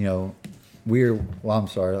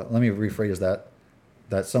sorry, let me rephrase that.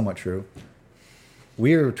 That's somewhat true.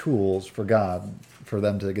 We're tools for God, for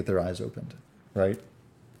them to get their eyes opened, right?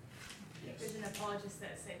 There's an apologist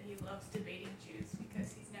that said he loves debating Jews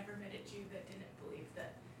because he's never met a Jew that didn't believe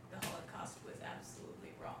that the Holocaust was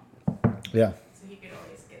absolutely wrong. Yeah. So he could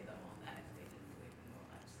always get them on that if they didn't believe in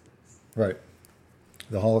moral absolutes. Right.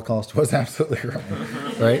 The Holocaust was absolutely wrong,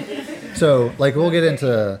 right? So, we'll get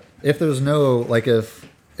into, if there's no, if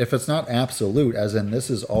it's not absolute, as in this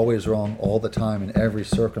is always wrong all the time in every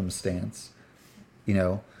circumstance,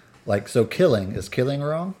 so killing, is killing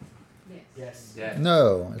wrong? Yes.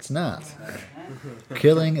 No, it's not.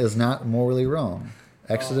 Killing is not morally wrong.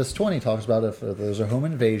 Exodus 20 talks about if there's a home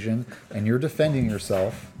invasion and you're defending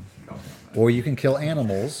yourself, or you can kill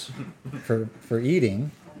animals for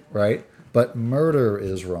eating, right? But murder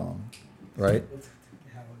is wrong, right?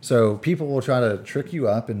 So people will try to trick you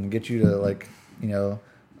up and get you to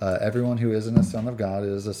everyone who isn't a son of God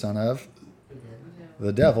is a son of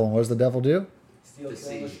the devil. And what does the devil do?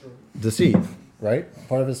 Deceive, right?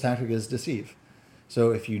 Part of his tactic is deceive.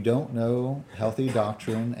 So if you don't know healthy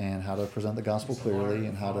doctrine and how to present the gospel clearly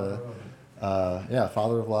and how to,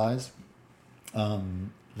 father of lies,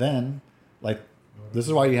 then this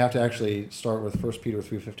is why you have to actually start with 1 Peter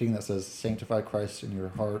 3:15 that says, sanctify Christ in your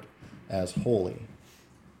heart as holy,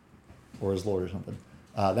 or as Lord or something.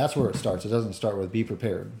 That's where it starts. It doesn't start with be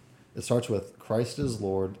prepared. It starts with Christ is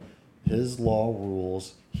Lord, his law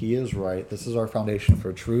rules, he is right. This is our foundation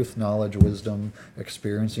for truth, knowledge, wisdom,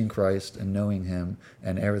 experiencing Christ and knowing him,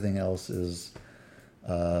 and everything else is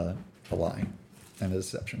a lie and a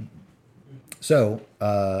deception. So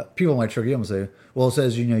people might trick you and say, well, it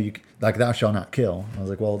says, you thou shalt not kill. I was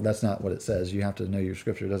like, well, that's not what it says. You have to know your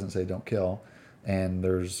Scripture. It doesn't say don't kill. And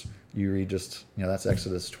you read that's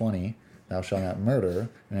Exodus 20, thou shalt not murder,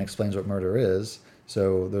 and it explains what murder is.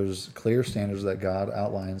 So there's clear standards that God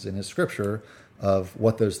outlines in his Scripture of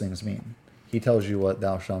what those things mean. He tells you what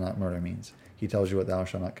thou shalt not murder means. He tells you what thou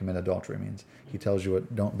shalt not commit adultery means. He tells you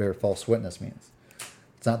what don't bear false witness means.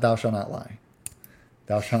 It's not thou shalt not lie.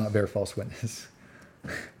 Thou shalt not bear false witness.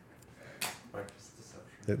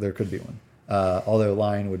 There could be one. Although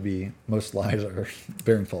lying would be, most lies are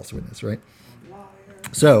bearing false witness, right?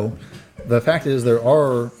 So the fact is there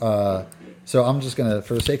are So I'm just gonna,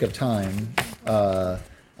 for the sake of time,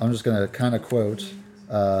 I'm just gonna kind of quote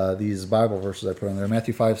these Bible verses I put in there.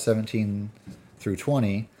 Matthew 5:17 through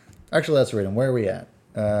 20. Actually, let's read them. Where are we at?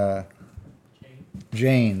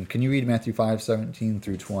 Jane, can you read Matthew 5:17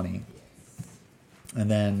 through 20?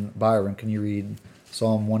 And then Byron, can you read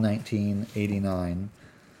Psalm 119:89?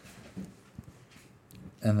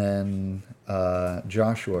 And then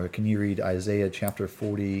Joshua, can you read Isaiah chapter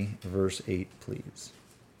 40, verse 8, please?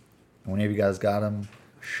 And whenever you guys got them,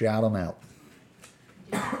 shout them out.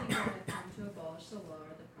 Do you think I have come to abolish the law or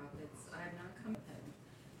the prophets? I have not come with him.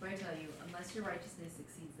 For I tell you, unless your righteousness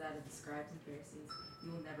exceeds that of the scribes and Pharisees,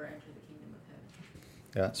 you will never enter the kingdom of heaven.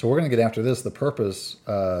 Yeah, so we're going to get after this, the purpose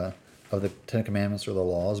of the Ten Commandments or the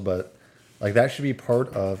laws, but like that should be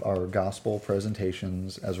part of our gospel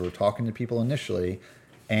presentations as we're talking to people initially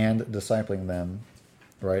and discipling them,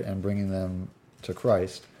 right, and bringing them to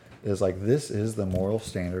Christ, is like this is the moral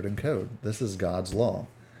standard and code. This is God's law.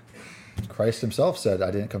 Christ himself said,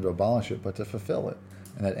 I didn't come to abolish it, but to fulfill it.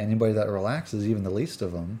 And that anybody that relaxes, even the least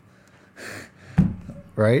of them,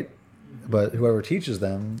 right? But whoever teaches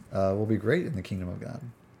them will be great in the kingdom of God.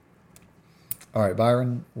 All right,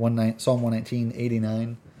 Byron, Psalm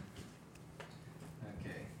 119:89.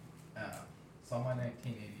 Okay. Psalm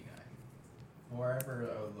 119:89. Forever,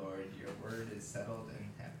 O Lord, your word is settled in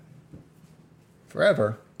heaven.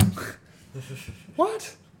 Forever?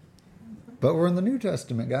 What? But we're in the New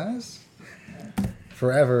Testament, guys.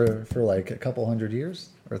 Forever for like a couple hundred years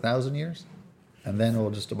or 1,000 years? And then we'll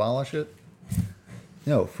just abolish it?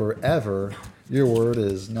 No, forever, your word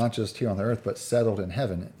is not just here on the earth, but settled in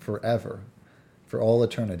heaven forever, for all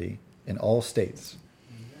eternity, in all states.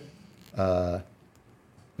 Now,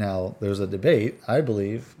 there's a debate. I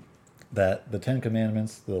believe that the Ten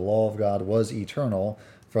Commandments, the law of God, was eternal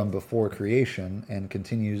from before creation and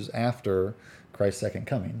continues after Christ's second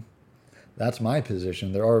coming. That's my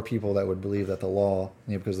position. There are people that would believe that the law,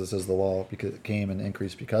 because this is the law, because it came and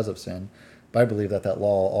increased because of sin. But I believe that that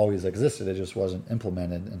law always existed. It just wasn't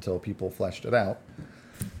implemented until people fleshed it out.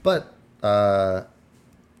 But, those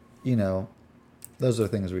are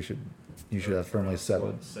things you should have firmly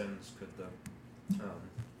settled. What sins could the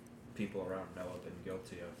people around Noah have been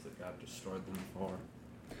guilty of that God destroyed them for?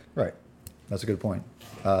 Right. That's a good point.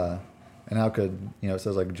 And how could, it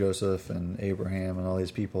says like Joseph and Abraham and all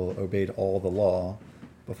these people obeyed all the law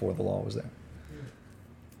before the law was there.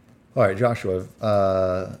 All right, Joshua,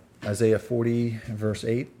 Isaiah 40, verse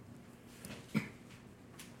 8. This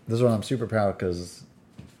is what I'm super proud because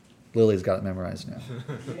Lily's got it memorized now.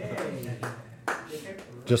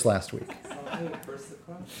 Just last week.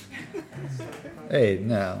 Hey,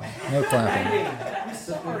 no clapping.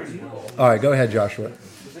 All right, go ahead, Joshua.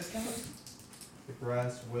 The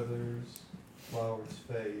grass withers, flowers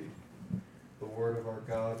fade. The word of our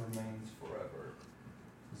God remains forever.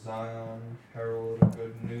 Zion, herald of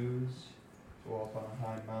good news, dwell upon a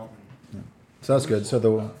high mountain. So that's good. So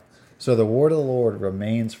the word of the Lord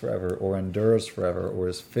remains forever, or endures forever, or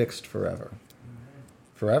is fixed forever.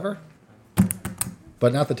 Forever?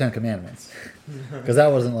 But not the Ten Commandments. Because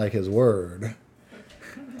that wasn't like his word.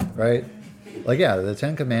 Right? Like, yeah, the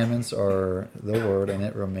Ten Commandments are the word, and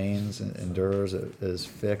it remains, and endures, it is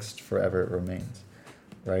fixed forever, it remains.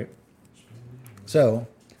 Right? So,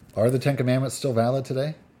 are the Ten Commandments still valid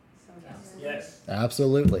today? Yes.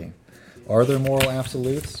 Absolutely. Are there moral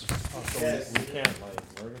absolutes? Yes. We can't,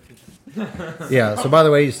 murder people. Yeah, so by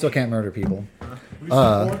the way, you still can't murder people. We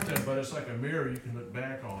support them, but it's like a mirror you can look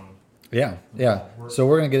back on. Yeah. So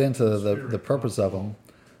we're going to get into the purpose of them.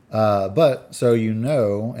 But so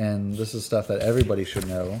and this is stuff that everybody should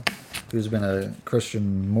know, who's been a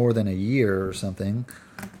Christian more than a year or something,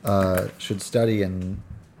 should study and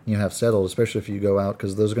have settled, especially if you go out,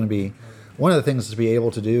 because those are going to be one of the things to be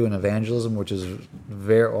able to do in evangelism, which is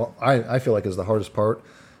I feel like is the hardest part,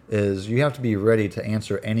 is you have to be ready to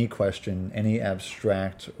answer any question, any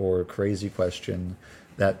abstract or crazy question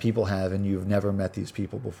that people have, and you've never met these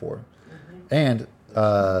people before. And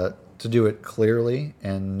to do it clearly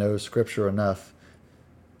and know Scripture enough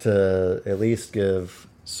to at least give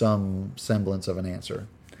some semblance of an answer,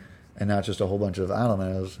 and not just a whole bunch of I don't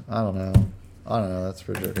know. That's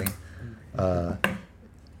for joking.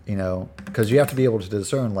 Because you have to be able to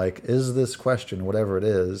discern, like, is this question, whatever it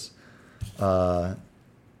is,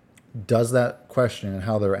 does that question and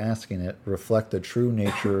how they're asking it reflect the true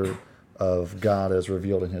nature of God as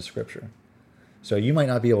revealed in His Scripture? So you might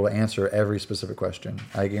not be able to answer every specific question.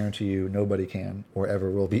 I guarantee you nobody can or ever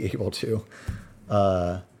will be able to,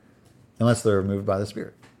 unless they're moved by the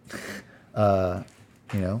Spirit.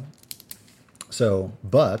 So,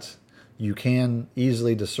 but you can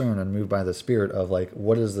easily discern and move by the Spirit of like,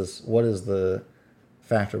 what is this? What is the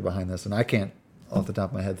factor behind this? And I can't, off the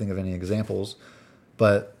top of my head, think of any examples,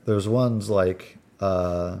 but there's ones like,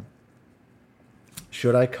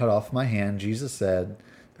 should I cut off my hand? Jesus said,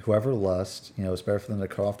 whoever lusts, it's better for them to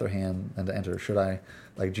cut off their hand than to enter. Should I,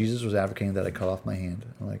 like Jesus was advocating that I cut off my hand.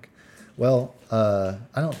 I'm like, well, I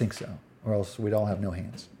don't think so, or else we'd all have no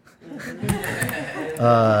hands.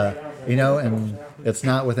 And it's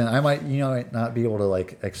not within, I might, not be able to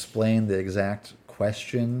like explain the exact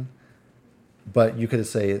question, but you could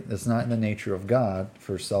say it's not in the nature of God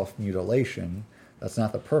for self-mutilation. That's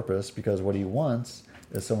not the purpose, because what he wants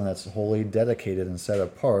is someone that's wholly dedicated and set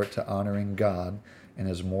apart to honoring God and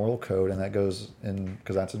his moral code. And that goes in,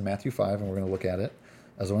 because that's in Matthew 5, and we're going to look at it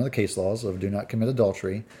as one of the case laws of do not commit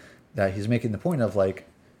adultery, that he's making the point of like,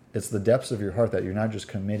 it's the depths of your heart, that you're not just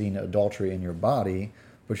committing adultery in your body,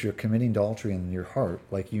 but you're committing adultery in your heart.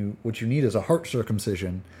 Like what you need is a heart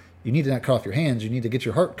circumcision. You need to not cut off your hands. You need to get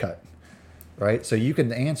your heart cut, right? So you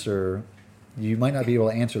can answer, you might not be able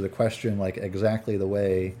to answer the question like exactly the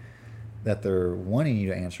way that they're wanting you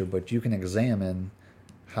to answer, but you can examine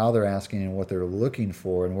how they're asking and what they're looking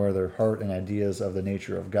for and where their heart and ideas of the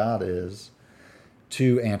nature of God is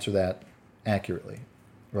to answer that accurately,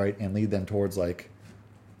 right? And lead them towards like,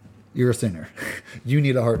 you're a sinner. You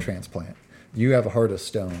need a heart transplant. You have a heart of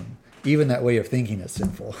stone. Even that way of thinking is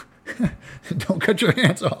sinful. Don't cut your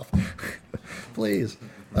hands off. Please.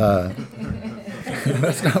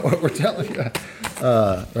 That's not what we're telling you.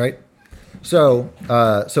 Right? So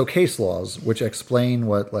case laws, which explain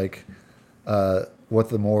what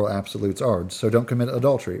the moral absolutes are. So don't commit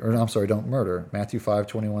adultery, or I'm sorry, don't murder. Matthew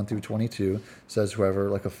 5:21 through 22 says whoever,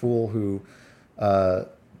 like a fool who,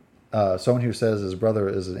 someone who says his brother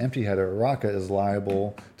is an empty head or a raka is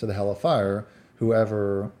liable to the hell of fire.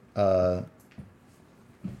 Whoever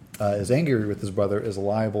is angry with his brother is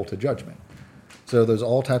liable to judgment. So there's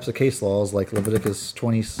all types of case laws like Leviticus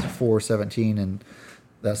 24:17, and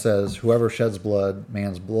that says whoever sheds blood,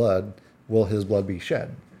 man's blood, will his blood be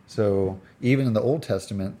shed. So even in the Old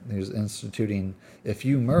Testament, there's instituting, if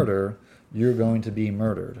you murder, you're going to be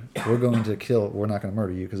murdered. We're going to kill, we're not going to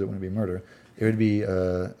murder you because it wouldn't be murder. It would be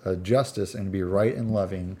a justice and be right and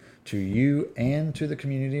loving to you and to the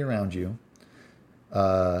community around you.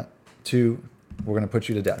 We're going to put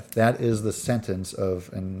you to death. That is the sentence of,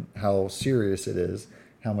 and how serious it is,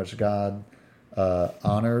 how much God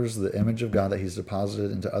honors the image of God that he's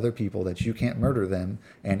deposited into other people, that you can't murder them.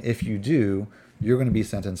 And if you do, you're going to be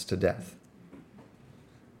sentenced to death.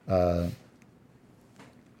 So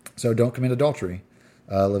don't commit adultery.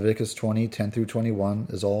 Leviticus 20:10 through 21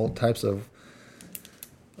 is all types of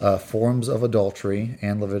forms of adultery,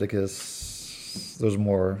 and Leviticus, there's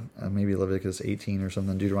more, maybe Leviticus 18 or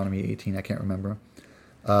something, Deuteronomy 18, I can't remember.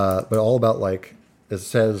 But all about like, it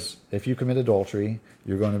says if you commit adultery,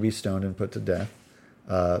 you're going to be stoned and put to death.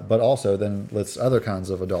 But also then lists other kinds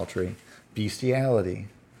of adultery, bestiality,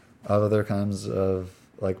 other kinds of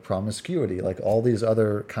like promiscuity, like all these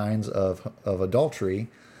other kinds of adultery,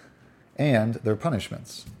 and their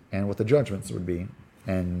punishments and what the judgments would be.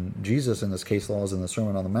 And Jesus in this case laws in the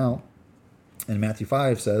Sermon on the Mount in Matthew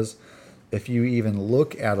 5 says, if you even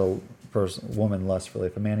look at a woman lustfully,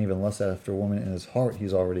 if a man even lusts after a woman in his heart,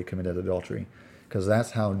 he's already committed adultery, because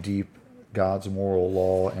that's how deep God's moral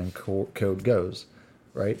law and code goes,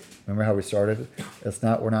 right? Remember how we started?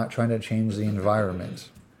 We're not trying to change the environment.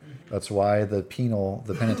 That's why the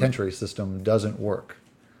penitentiary system doesn't work.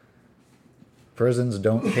 Prisons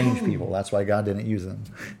don't change people. That's why God didn't use them.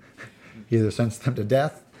 He either sends them to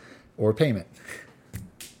death or payment,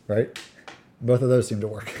 right? Both of those seem to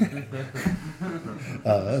work,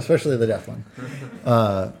 especially the death one,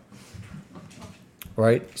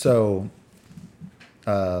 right? So,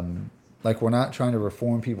 like, we're not trying to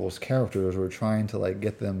reform people's characters. We're trying to like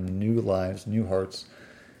get them new lives, new hearts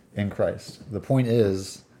in Christ. The point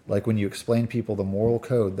is, like, when you explain people the moral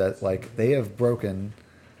code that like they have broken.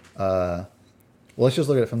 Well, let's just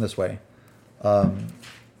look at it from this way.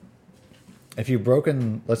 If you've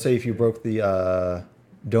broken, let's say if you broke the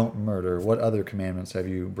don't murder, what other commandments have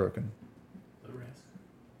you broken? The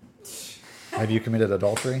rest. Have you committed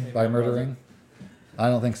adultery by murdering? I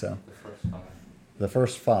don't think so. The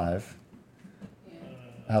first five.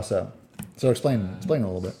 How so? So explain a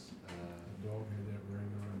little bit.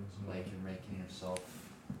 Like you're making yourself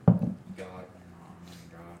God and not honoring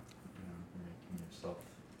God. You're making yourself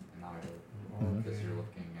an idol because you're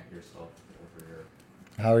looking at yourself over here.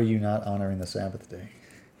 How are you not honoring the Sabbath day?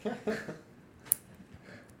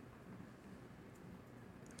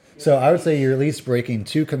 So I would say you're at least breaking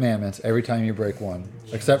two commandments every time you break one,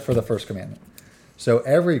 except for the first commandment. So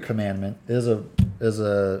every commandment is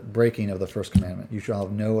a breaking of the first commandment. You shall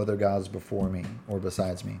have no other gods before me or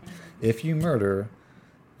besides me. If you murder,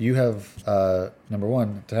 you have, number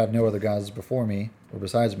one, to have no other gods before me or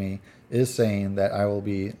besides me is saying that I will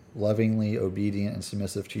be lovingly obedient and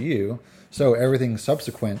submissive to you. So everything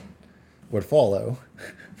subsequent would follow,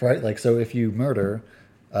 right? Like, so if you murder,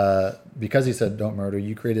 because he said don't murder,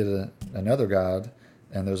 you created another God,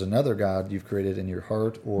 and there's another God you've created in your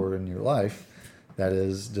heart or in your life that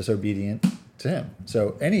is disobedient to him.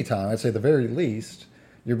 So anytime, I'd say the very least,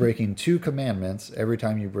 you're breaking 2 commandments every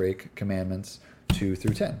time you break commandments 2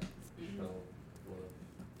 through 10. You shall love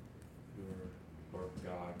your Lord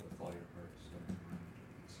God with all your heart, soul, mind,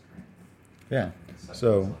 and strength. Yeah.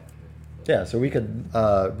 So, yeah, so we could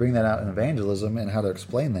bring that out in evangelism and how to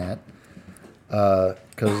explain that.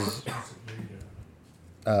 Because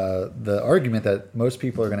the argument that most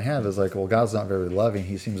people are going to have is like, well, God's not very loving.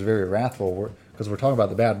 He seems very wrathful. Because we're talking about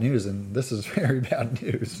the bad news, and this is very bad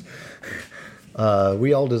news.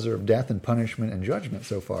 We all deserve death and punishment and judgment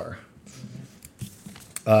so far.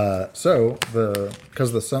 What's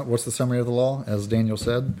the summary of the law? As Daniel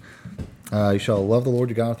said, you shall love the Lord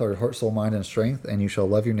your God with all your heart, soul, mind, and strength, and you shall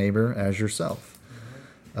love your neighbor as yourself.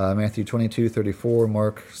 Matthew 22:34,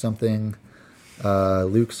 Mark something,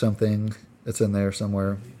 Luke something. It's in there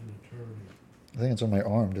somewhere. I think it's on my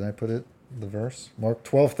arm. Did I put it? The verse? Mark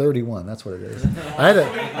 12:31. That's what it is. I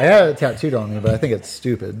had it tattooed on me, but I think it's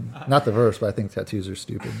stupid. Not the verse, but I think tattoos are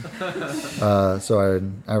stupid.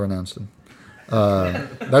 So I renounced them.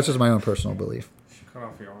 That's just my own personal belief. You should cut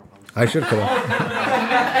off your arm. I should cut off.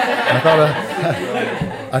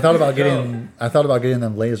 I thought about getting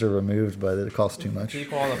them laser removed, but it costs too much.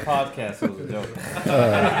 Keep all the podcasts. It was a joke.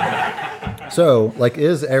 So, like,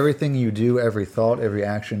 is everything you do, every thought, every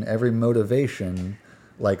action, every motivation,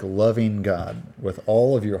 like loving God with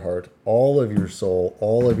all of your heart, all of your soul,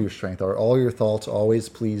 all of your strength? Are all your thoughts always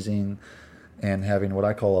pleasing and having what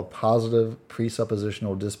I call a positive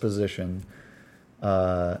presuppositional disposition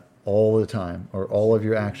all the time? Or all of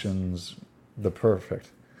your actions the perfect?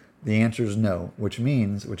 The answer is no, which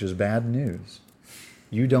is bad news.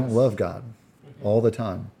 You don't love God all the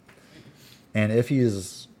time. And if he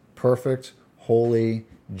is perfect, holy,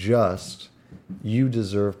 just, you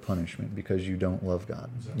deserve punishment because you don't love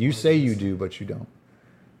God. You say you do, but you don't.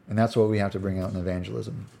 And that's what we have to bring out in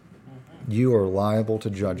evangelism. You are liable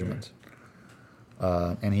to judgment.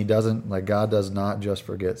 And he doesn't, like, God does not just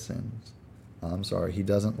forget sins. I'm sorry, he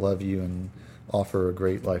doesn't love you and offer a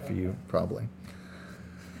great life for you, probably.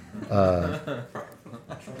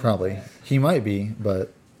 Probably. He might be,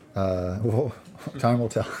 but time will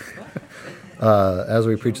tell. As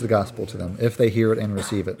we preach the gospel to them, if they hear it and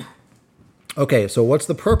receive it. Okay, so what's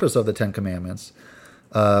the purpose of the 10 Commandments?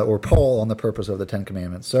 Or Paul on the purpose of the 10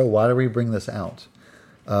 Commandments. So why do we bring this out?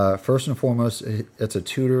 First and foremost, it's a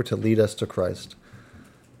tutor to lead us to Christ.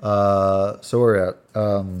 So we're at...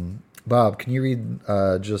 Bob, can you read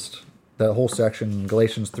just that whole section,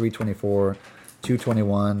 Galatians 3:24,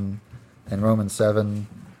 2:21, and Romans 7?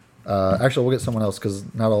 Actually, we'll get someone else because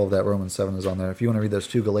not all of that Romans 7 is on there. If you want to read those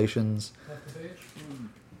 2 Galatians.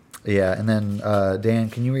 Yeah, and then Dan,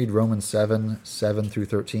 can you read Romans 7 through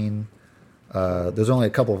 13? There's only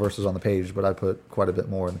a couple of verses on the page, but I put quite a bit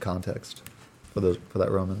more in context for that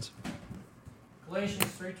Romans. Galatians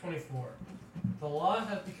 3:24. The law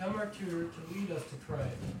has become our tutor to lead us to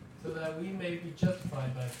Christ, so that we may be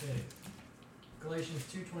justified by faith. Galatians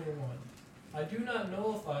 2:21. I do not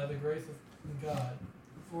nullify the grace of God,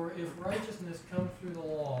 for if righteousness comes through the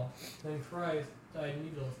law, then Christ died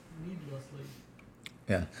needlessly.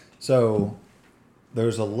 Yeah. So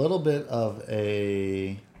there's a little bit of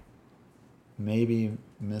a maybe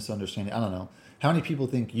misunderstanding. I don't know. How many people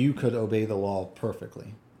think you could obey the law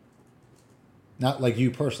perfectly? Not like you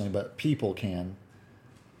personally, but people can,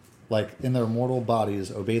 like in their mortal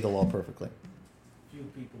bodies, obey the law perfectly. Few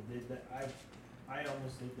people did that. I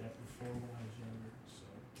almost did that before when I was younger,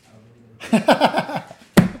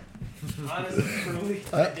 so I honestly, truly,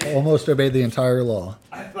 I did. Almost obeyed the entire law.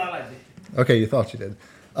 I thought I did. Okay, you thought you did.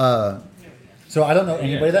 So I don't know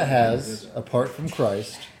anybody that has, apart from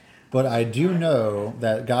Christ, but I do know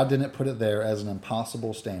that God didn't put it there as an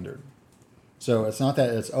impossible standard. So it's not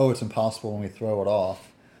that it's impossible when we throw it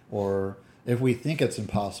off, or if we think it's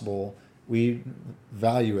impossible, we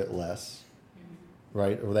value it less,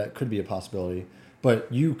 right? Or that could be a possibility. But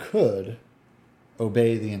you could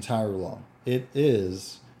obey the entire law. It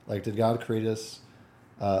is, like, did God create us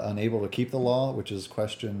unable to keep the law? Which is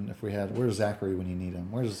question if we had, where's Zachary when you need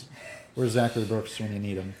him? Where's Zachary Brooks when you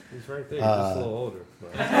need him? He's right there, just a little older.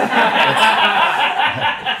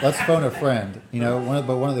 Let's phone a friend. You know,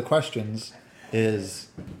 one of the questions is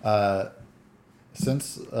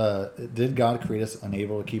since did God create us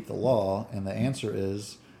unable to keep the law? And the answer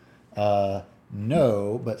is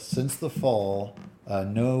no, but since the fall,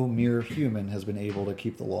 no mere human has been able to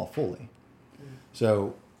keep the law fully.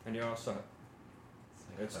 So, And you also,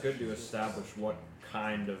 it's good to establish what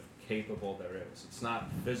kind of capable there is. It's not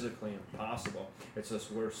physically impossible. It's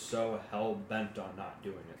just we're so hell bent on not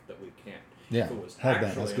doing it that we can't. Yeah, If it was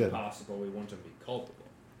hell-bent, that's actually good. impossible, we wouldn't be culpable.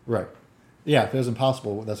 right. Yeah, if it was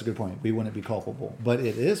impossible, that's a good point. We wouldn't be culpable. But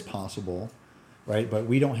it is possible, right? But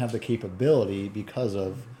we don't have the capability because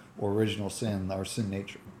of original sin, our sin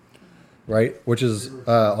nature. Right? Which is,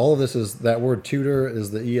 all of this is, that word tutor is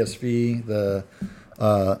the ESV, the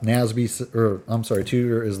NASB, or I'm sorry,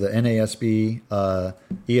 tutor is the NASB,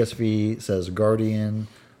 ESV says guardian,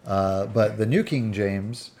 but the New King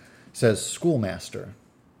James says schoolmaster.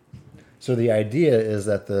 So the idea is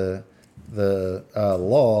that the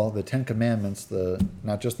law, the Ten Commandments,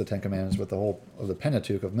 not just the Ten Commandments, but the whole of the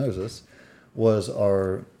Pentateuch of Moses, was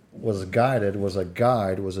a guide, was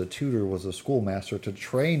a tutor, was a schoolmaster to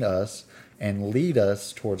train us and lead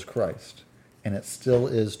us towards Christ. And it still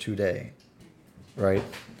is today, right?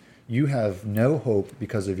 You have no hope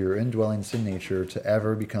because of your indwelling sin nature to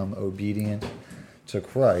ever become obedient to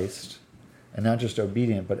Christ, and not just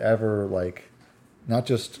obedient, but ever not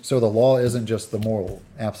just, so the law isn't just the moral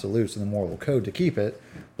absolutes and the moral code to keep it,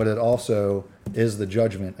 but it also is the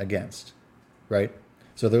judgment against, right?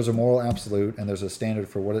 So there's a moral absolute and there's a standard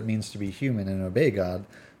for what it means to be human and obey God,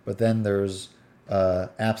 but then there's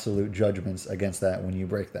absolute judgments against that when you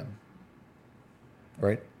break them,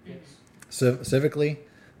 right? Yes. Civically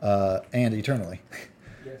and eternally.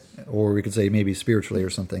 Yes. Or we could say maybe spiritually or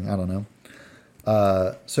something, I don't know.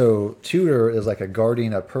 So tutor is like a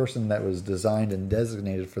guardian, a person that was designed and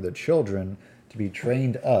designated for the children to be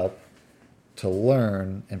trained up, to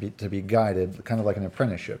learn and to be guided, kind of like an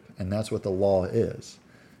apprenticeship. And that's what the law is.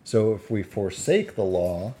 So if we forsake the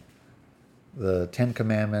law, the Ten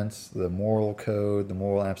Commandments, the moral code, the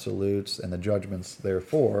moral absolutes, and the judgments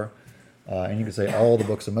therefore, and you could say all the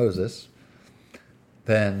books of Moses,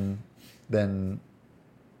 then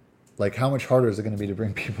like how much harder is it going to be to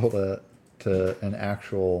bring people to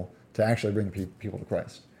actually bring people to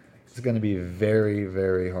Christ? It's going to be very,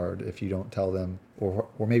 very hard if you don't tell them, or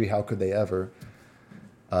maybe how could they ever,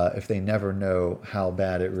 if they never know how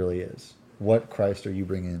bad it really is. What Christ are you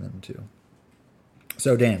bringing them to?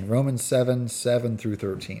 So Dan, Romans 7 through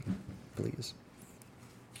 13, please.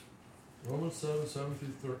 Romans 7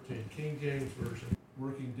 through 13, King James Version.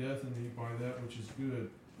 Working death in thee by that which is good,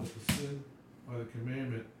 that the sin by the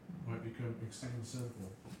commandment might become exceeding sinful.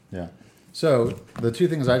 Yeah. So the two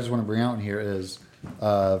things I just want to bring out in here is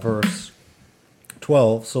verse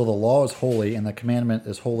 12. So the law is holy and the commandment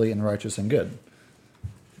is holy and righteous and good.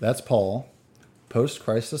 That's Paul, post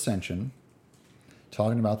Christ's ascension,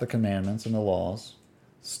 talking about the commandments and the laws,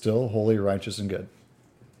 still holy, righteous, and good.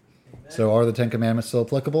 Amen. So are the Ten Commandments still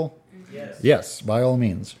applicable? Yes. Yes, by all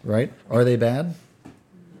means, right? Are they bad?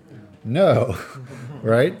 No,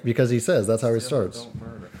 right? Because he says that's how he starts. Don't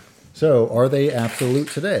murder. So are they absolute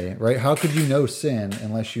today, right? How could you know sin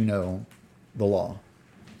unless you know the law?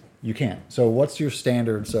 You can't. So what's your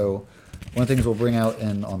standard? So one of the things we'll bring out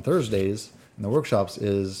on Thursdays in the workshops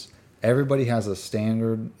is everybody has a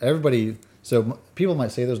standard. Everybody, so people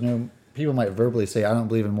might say people might verbally say, I don't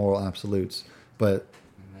believe in moral absolutes, but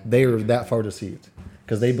they are that far deceived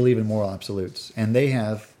because they believe in moral absolutes. And they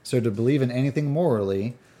have, so to believe in anything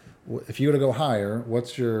morally, if you were to go higher,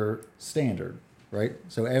 what's your standard, right?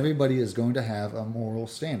 So everybody is going to have a moral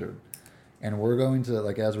standard. And we're going to,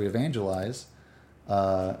 like, as we evangelize,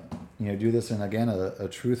 do this in, again, a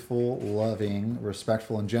truthful, loving,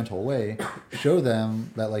 respectful, and gentle way. Show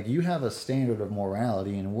them that, like, you have a standard of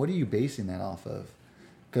morality, and what are you basing that off of?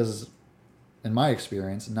 Because in my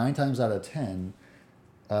experience, 9 times out of 10,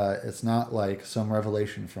 it's not like some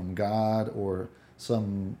revelation from God or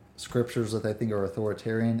some scriptures that they think are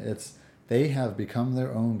authoritarian. It's they have become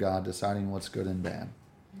their own God, deciding what's good and bad.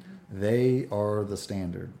 They are the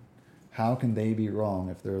standard. How can they be wrong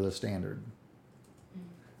if they're the standard?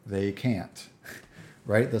 They can't,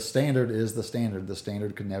 right? The standard is the standard. The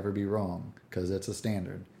standard could never be wrong because it's a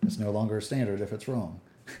standard. It's no longer a standard if it's wrong,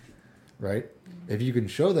 right? If you can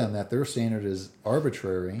show them that their standard is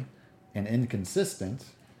arbitrary and inconsistent,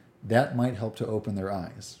 that might help to open their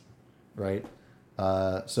eyes, right?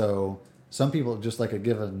 So some people, just like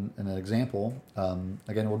give an example,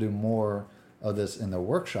 again, we'll do more of this in the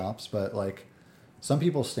workshops, but like some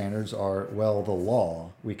people's standards are, well, the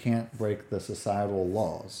law. We can't break the societal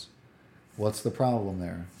laws. What's the problem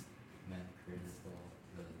there?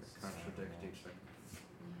 Contradict each other.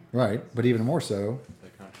 Right, but even more so,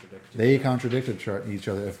 they contradicted each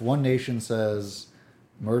other. If one nation says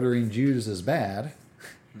murdering Jews is bad,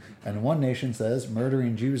 and one nation says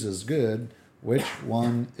murdering Jews is good, which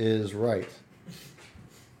one is right?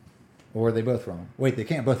 Or are they both wrong? Wait, they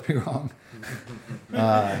can't both be wrong.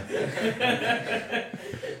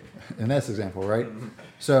 In this example, right?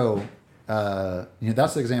 So,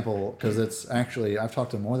 that's the example, because it's actually, I've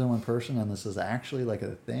talked to more than one person, and this is actually like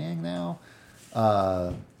a thing now.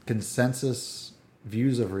 Consensus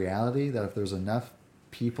views of reality, that if there's enough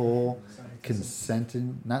people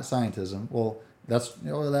consenting, not scientism, well,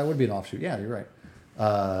 that would be an offshoot. Yeah, you're right.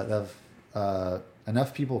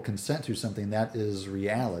 Enough people consent to something, that is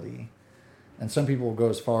reality. And some people go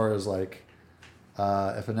as far as like,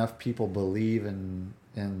 if enough people believe in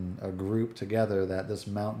a group together that this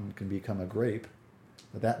mountain can become a grape,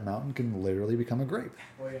 that mountain can literally become a grape.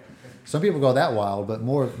 Oh, yeah. Some people go that wild, but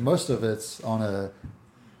most of it's on a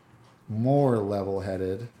more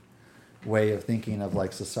level-headed way of thinking of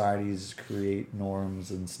like societies create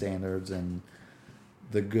norms and standards, and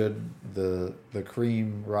the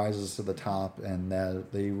cream rises to the top, and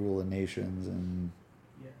that they rule the nations,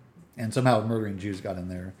 and somehow murdering Jews got in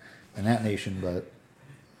there in that nation, but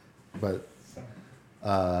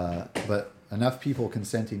enough people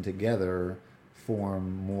consenting together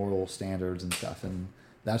form moral standards and stuff, and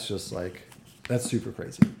that's just like, that's super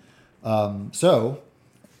crazy.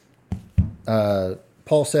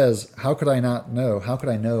 Paul says, how could I know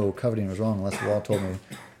coveting was wrong unless the law told me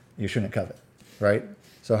you shouldn't covet, right?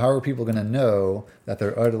 So how are people going to know that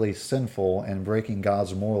they're utterly sinful and breaking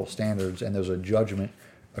God's moral standards, and there's a judgment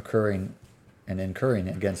occurring and incurring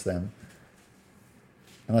against them,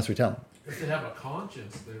 unless we tell them? If they have a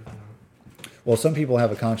conscience, they're. Well, some people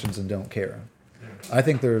have a conscience and don't care. Yeah. I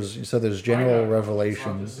think there's general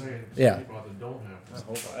revelation. Yeah.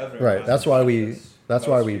 Right. That's why we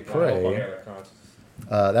pray.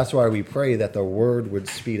 That's why we pray that the word would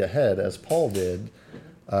speed ahead, as Paul did,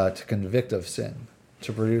 to convict of sin,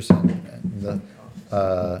 to produce sin.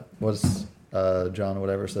 John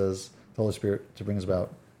whatever says, the Holy Spirit to bring us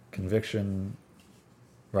about conviction,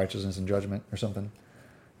 righteousness, and judgment, or something.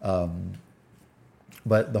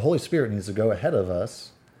 But the Holy Spirit needs to go ahead of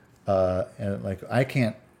us, and like, I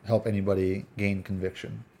can't help anybody gain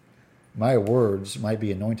conviction. My words might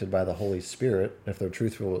be anointed by the Holy Spirit, if they're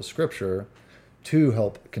truthful with Scripture, to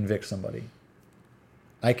help convict somebody.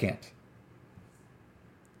 I can't.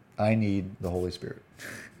 I need the Holy Spirit,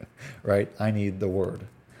 right? I need the Word.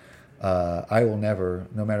 I will never,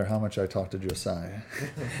 no matter how much I talk to Josiah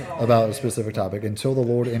about a specific topic, until the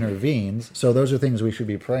Lord intervenes. So those are things we should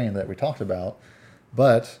be praying that we talked about.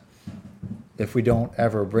 But if we don't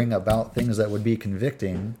ever bring about things that would be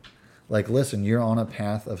convicting, like, listen, you're on a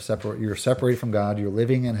path of you're separated from God, you're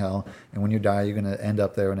living in hell, and when you die, you're going to end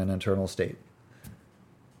up there in an eternal state.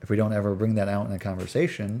 If we don't ever bring that out in a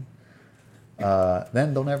conversation,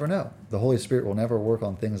 then they'll never know. The Holy Spirit will never work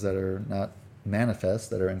on things that are not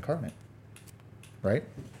manifest, that are incarnate. Right?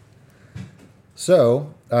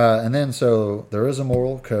 So, so there is a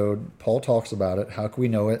moral code. Paul talks about it. How can we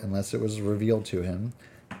know it unless it was revealed to him,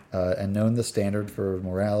 and known the standard for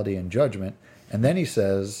morality and judgment? And then he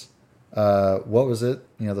says, what was it?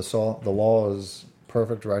 The law is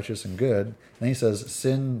perfect, righteous, and good. And then he says,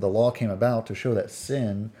 the law came about to show that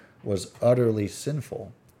sin was utterly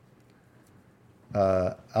sinful.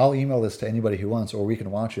 I'll email this to anybody who wants, or we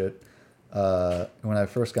can watch it. When I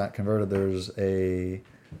first got converted, there's a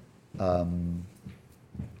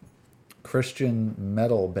Christian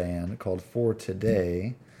metal band called For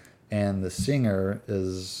Today, and the singer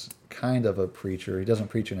is kind of a preacher. He doesn't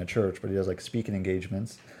preach in a church, but he does like speaking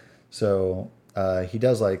engagements. So he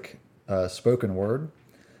does like spoken word,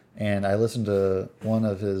 and I listened to one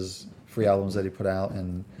of his free albums that he put out,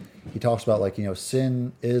 and he talks about like,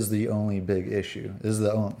 sin is the only big issue.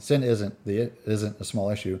 Sin isn't a small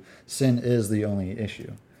issue. Sin is the only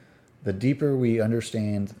issue. The deeper we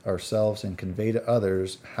understand ourselves and convey to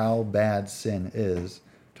others how bad sin is,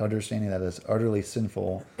 to understanding that it's utterly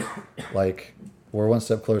sinful, like, we're one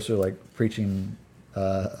step closer, like preaching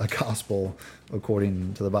a gospel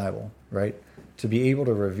according to the Bible, right? To be able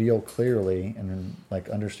to reveal clearly and like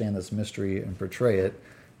understand this mystery and portray it,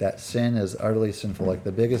 that sin is utterly sinful. Like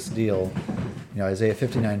the biggest deal, Isaiah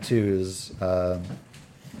 59:2 is,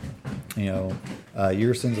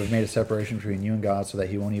 your sins have made a separation between you and God, so that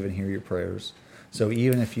He won't even hear your prayers. So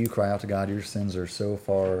even if you cry out to God, your sins are so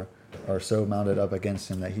mounted up against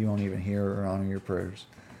Him that He won't even hear or honor your prayers.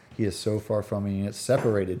 He is so far from you, and it's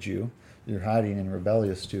separated you. You're hiding and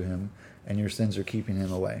rebellious to Him, and your sins are keeping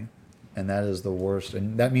Him away. And that is the worst.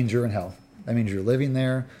 And that means you're in hell. That means you're living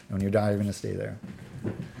there, and when you die, you're going to stay there.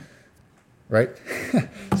 right?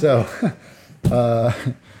 So,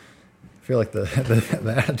 I feel like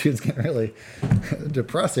the attitude's getting really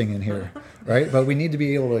depressing in here, right? But we need to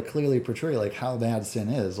be able to clearly portray like how bad sin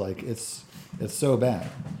is. Like it's so bad,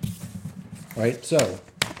 right? So,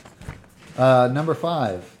 number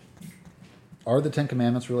 5. Are the Ten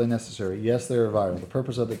Commandments really necessary? Yes, they are vital. The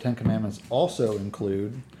purpose of the Ten Commandments also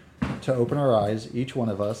include to open our eyes, each one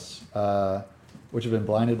of us, which have been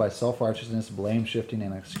blinded by self-righteousness, blame shifting,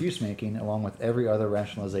 and excuse making, along with every other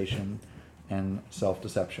rationalization and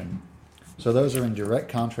self-deception. So those are in direct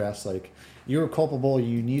contrast. Like, you're culpable,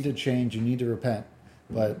 you need to change, you need to repent,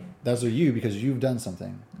 but those are you because you've done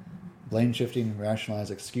something. Blame shifting,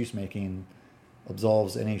 rationalize, excuse making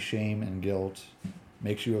absolves any shame and guilt,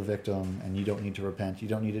 makes you a victim, and you don't need to repent, you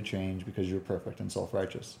don't need to change because you're perfect and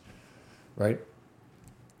self-righteous, right?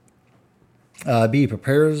 B,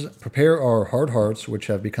 prepare our hard hearts, which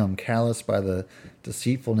have become callous by the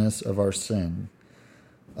deceitfulness of our sin.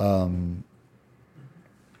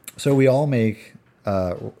 So we all make,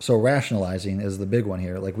 so rationalizing is the big one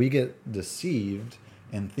here. Like, we get deceived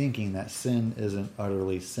in thinking that sin isn't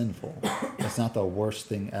utterly sinful. It's not the worst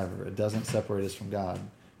thing ever. It doesn't separate us from God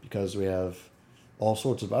because we have all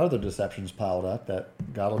sorts of other deceptions piled up that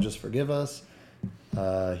God will just forgive us.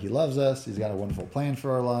 He loves us. He's got a wonderful plan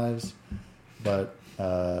for our lives. But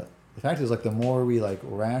the fact is, like, the more we like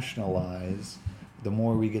rationalize, the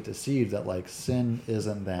more we get deceived that like sin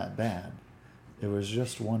isn't that bad. It was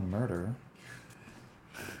just one murder.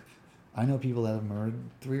 I know people that have murdered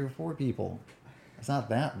 3 or 4 people. It's not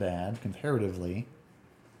that bad comparatively.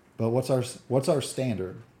 But what's our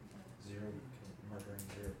standard? 0, murdering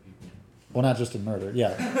 0 people. Well, not just in murder.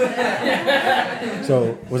 Yeah.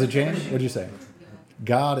 So was it James? What did you say?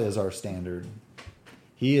 God is our standard.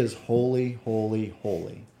 He is holy, holy,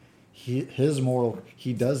 holy. He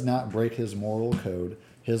does not break his moral code.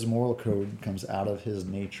 His moral code comes out of his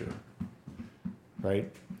nature,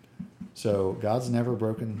 right? So God's never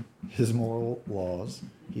broken his moral laws.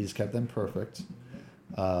 He's kept them perfect.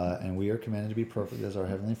 And we are commanded to be perfect as our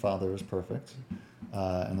Heavenly Father is perfect.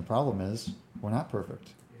 And the problem is we're not perfect.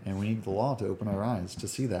 And we need the law to open our eyes to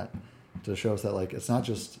see that, to show us that like it's not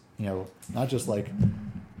just, not just like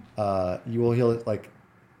you will heal it. Like,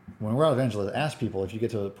 when we're out evangelists, ask people if you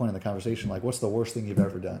get to a point in the conversation, like, what's the worst thing you've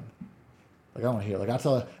ever done? Like, I want to hear. Like,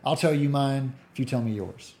 I'll tell you mine if you tell me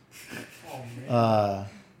yours. Oh, man.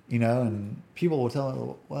 And people will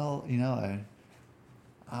tell, well,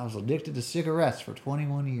 I was addicted to cigarettes for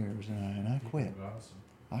 21 years and I quit.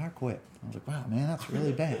 I quit. I was like, wow, man, that's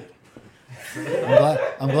really bad.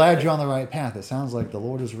 I'm glad you're on the right path. It sounds like the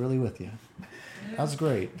Lord is really with you. That's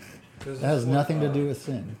great. That has nothing to do with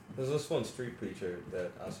sin. There's this one street preacher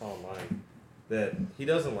that I saw online that he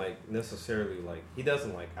doesn't necessarily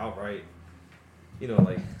outright,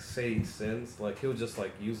 say sins. Like, he'll just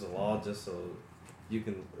use the law just so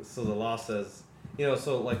so the law says,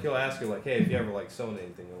 so he'll ask you hey, have you ever sown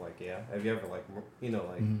anything? You're like, yeah. Have you ever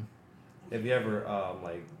have you ever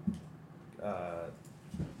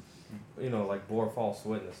bore false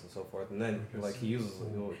witness and so forth? And then he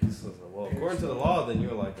says, well, according to the law, then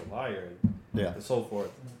you're a liar and so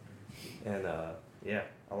forth. And I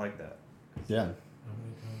like that. Yeah.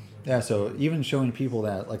 Yeah, so even showing people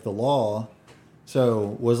that the law,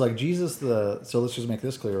 so was Jesus so let's just make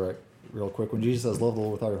this clear real quick. When Jesus says love the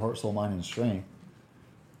Lord with all your heart, soul, mind, and strength,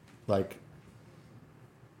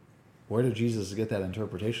 where did Jesus get that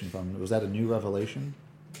interpretation from? Was that a new revelation?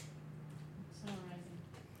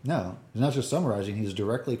 No, he's not just summarizing. He's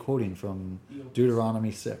directly quoting from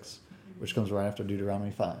Deuteronomy 6, which comes right after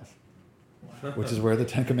Deuteronomy 5, which is where the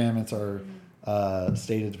Ten Commandments are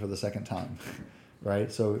stated for the second time,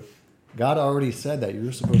 right? So God already said that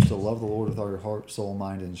you're supposed to love the Lord with all your heart, soul,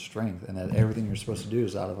 mind, and strength, and that everything you're supposed to do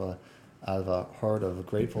is out of a heart of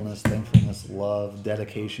gratefulness, thankfulness, love,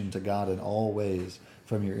 dedication to God in all ways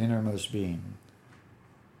from your innermost being.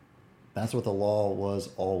 That's what the law was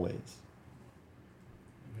always.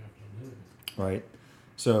 Right?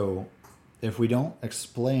 So if we don't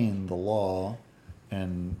explain the law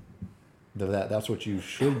and that's what you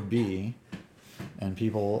should be, and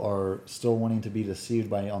people are still wanting to be deceived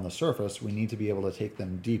by on the surface, we need to be able to take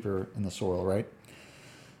them deeper in the soil, right?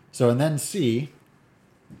 So, and then C,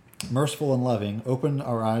 merciful and loving, open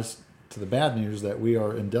our eyes to the bad news that we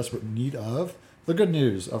are in desperate need of, the good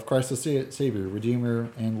news of Christ the Savior, Redeemer,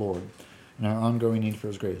 and Lord, and our ongoing need for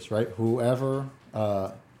His grace, right? Whoever,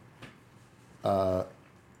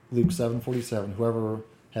 Luke 7:47, whoever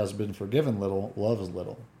has been forgiven little, loves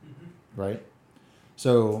little, right?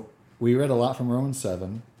 So we read a lot from Romans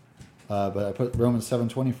 7, but I put Romans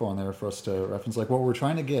 7:24 on there for us to reference, what we're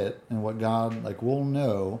trying to get and what God, we'll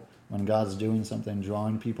know when God's doing something,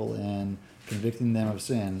 drawing people in, convicting them of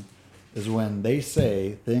sin, is when they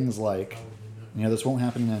say things like, this won't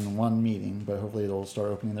happen in one meeting, but hopefully it'll start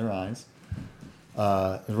opening their eyes.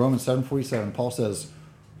 In Romans 7:47, Paul says,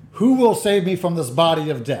 "Who will save me from this body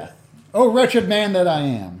of death? Oh, wretched man that I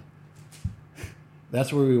am."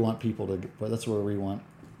 That's where we want people to. That's where we want,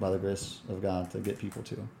 by the grace of God, to get people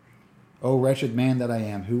to. Oh, wretched man that I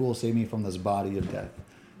am, who will save me from this body of death?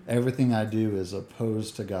 Everything I do is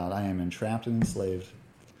opposed to God. I am entrapped and enslaved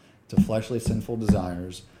to fleshly sinful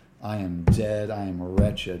desires. I am dead. I am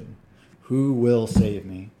wretched. Who will save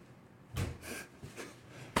me?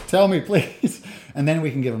 Tell me, please. And then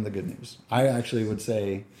we can give them the good news. I actually would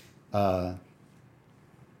say, if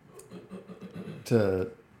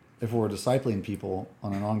we're discipling people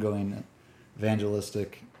on an ongoing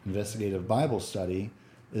evangelistic, investigative Bible study,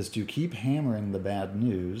 is to keep hammering the bad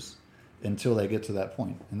news until they get to that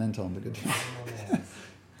point, and then tell them the good news.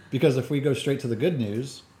 Because if we go straight to the good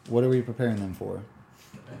news, what are we preparing them for?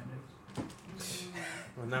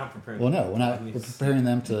 We're not preparing. Well, no, we're preparing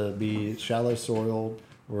them to be shallow soiled.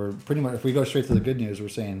 We're pretty much, if we go straight to the good news, we're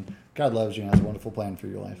saying God loves you and has a wonderful plan for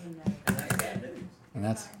your life. And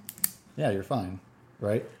that's, yeah, you're fine,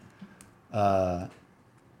 right?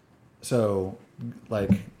 So,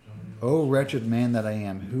 like, oh, wretched man that I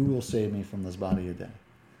am, who will save me from this body of death?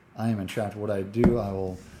 I am entrapped. What I do,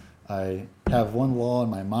 I have one law in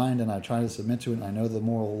my mind and I try to submit to it. And I know the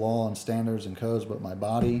moral law and standards and codes, but my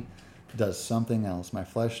body does something else. My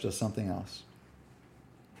flesh does something else.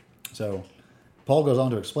 So Paul goes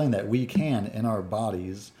on to explain that we can, in our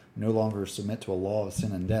bodies, no longer submit to a law of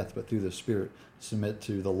sin and death, but through the Spirit, submit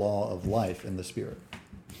to the law of life in the Spirit.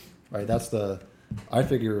 Right? That's I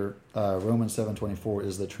figure Romans 7:24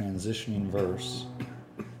 is the transitioning verse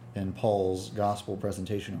in Paul's gospel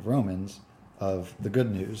presentation of Romans of the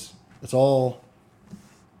good news. It's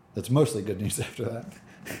mostly good news after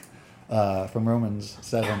that. From Romans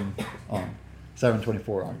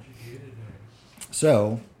 7:24 on.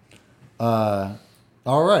 So, all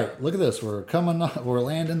right, look at this. We're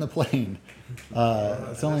landing the plane.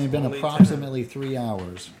 It's only been approximately 3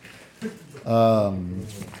 hours.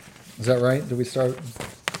 Is that right? Did we start?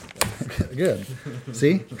 Good.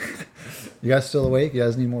 See? You guys still awake? You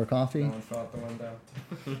guys need more coffee? No one felt the one down.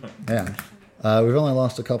 Yeah. We've only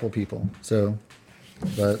lost a couple people. So,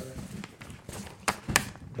 but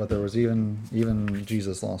there was even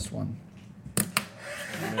Jesus lost one.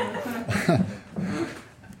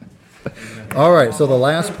 All right. So the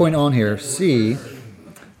last point on here, C,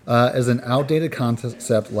 is an outdated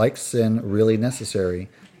concept like sin really necessary?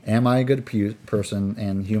 Am I a good person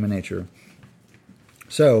and human nature?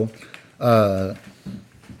 So, the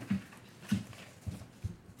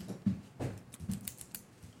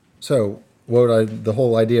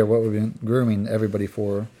whole idea of what we've been grooming everybody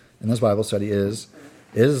for in this Bible study is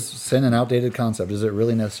sin an outdated concept? Is it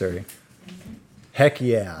really necessary? Heck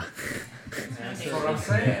yeah. That's what I'm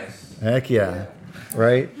saying. Heck yeah.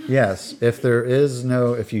 Right? Yes. If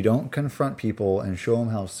you don't confront people and show them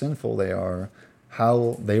how sinful they are,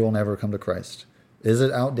 how they will never come to Christ. Is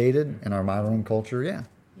it outdated in our modern culture? Yeah.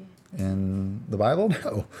 In the Bible?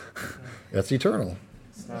 No. That's eternal.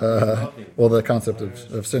 The concept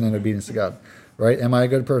of sin and obedience to God. Right? Am I a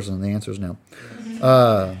good person? The answer is no.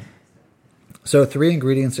 So 3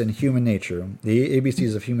 ingredients in human nature, the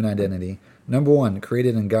ABCs of human identity. Number 1,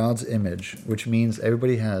 created in God's image, which means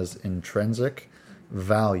everybody has intrinsic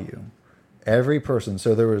value. Every person.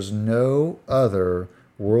 So there is no other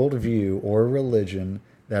worldview or religion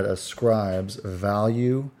that ascribes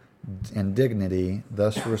value and dignity,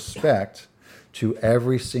 thus respect, to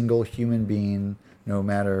every single human being, no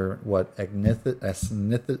matter what ethnicity,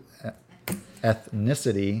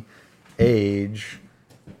 age,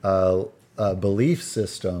 belief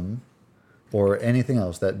system, or anything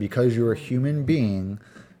else. That because you're a human being,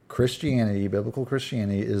 Christianity, biblical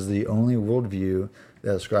Christianity, is the only worldview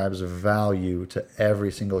that ascribes value to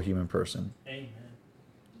every single human person. Amen.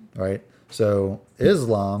 Right? So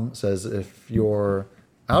Islam says if you're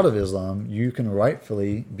out of Islam, you can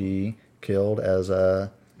rightfully be killed as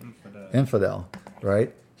a infidel.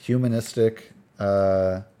 Right? Humanistic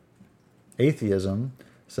atheism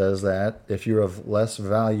says that if you're of less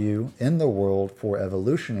value in the world for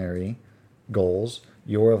evolutionary goals,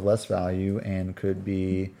 you're of less value and could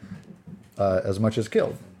be as much as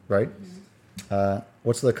killed. Right?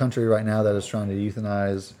 What's the country right now that is trying to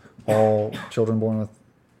euthanize all children born with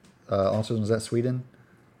autism? Is that Sweden?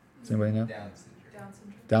 Does anybody know?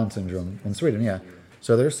 Down syndrome. In Sweden, yeah.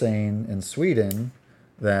 So they're saying in Sweden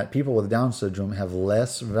that people with Down syndrome have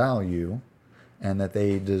less value and that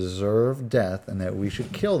they deserve death and that we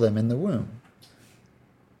should kill them in the womb.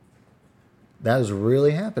 that is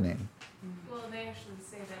really happening. Well, they actually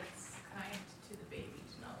say that it's kind to the baby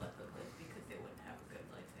to not let them live because they wouldn't have a good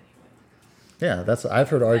life anyway. Yeah, I've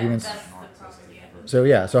heard arguments. That's the propaganda. So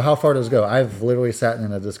yeah, so how far does it go? I've literally sat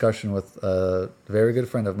in a discussion with a very good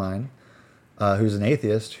friend of mine, who's an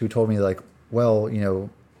atheist, who told me like, well,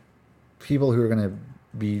 people who are going to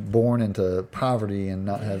be born into poverty and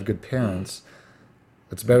not have good parents,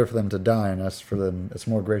 it's better for them to die, and it's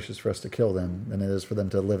more gracious for us to kill them than it is for them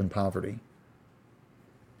to live in poverty.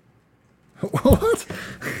 What?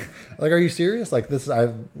 Like, are you serious? Like this,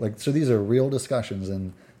 so these are real discussions,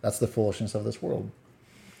 and that's the foolishness of this world.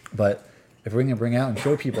 But if we're going to bring out and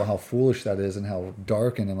show people how foolish that is and how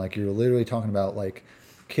darkened, and like you're literally talking about like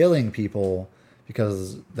killing people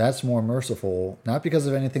because that's more merciful, not because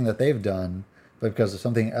of anything that they've done, but because of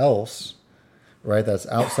something else, right, that's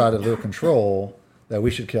outside of their control, that we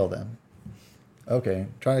should kill them. Okay,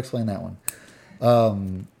 try to explain that one.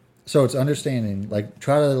 So it's understanding, like,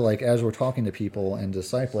 try to, like, as we're talking to people and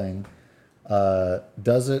discipling,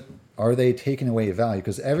 are they taking away value?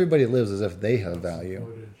 Because everybody lives as if they have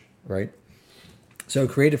value, right? So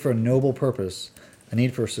created for a noble purpose, a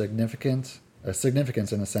need for significance in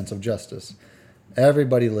a sense of justice.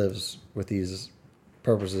 Everybody lives with these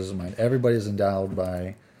purposes in mind. Everybody is endowed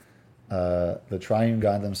by the triune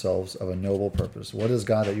God themselves of a noble purpose. What is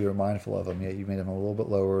God that you are mindful of him? Yet you made him a little bit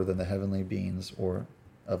lower than the heavenly beings or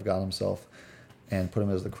of God himself, and put him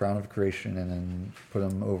as the crown of creation, and then put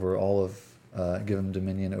him over all of, give him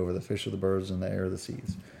dominion over the fish of the birds and the air of the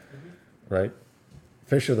seas. Right?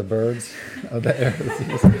 Fish of the birds of the air of the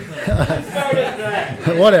seas.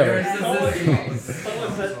 Whatever.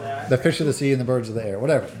 The fish of the sea and the birds of the air.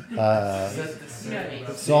 Whatever.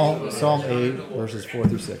 Psalm 8, verses 4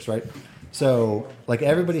 through 6, right? So, like,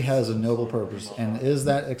 everybody has a noble purpose, and is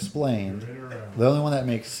that explained? The only one that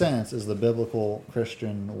makes sense is the biblical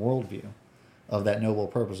Christian worldview of that noble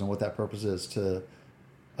purpose, and what that purpose is to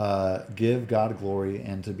give God glory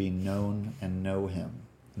and to be known and know him,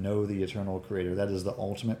 know the eternal creator. That is the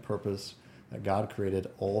ultimate purpose that God created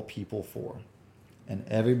all people for, and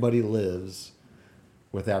everybody lives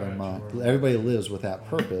with that in mind. Everybody lives with that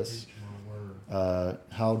purpose.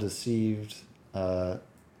 How deceived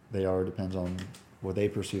they are depends on what they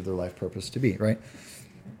perceive their life purpose to be, right?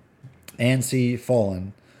 And see,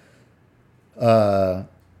 fallen. For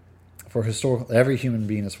historical, every human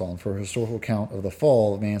being is fallen. For a historical account of the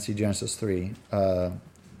fall of man, see Genesis 3.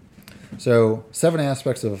 So 7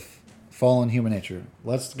 aspects of fallen human nature.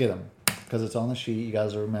 Let's get them, because it's on the sheet. You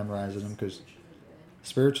guys are memorizing them, because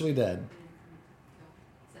spiritually dead.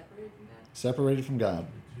 Separated from God.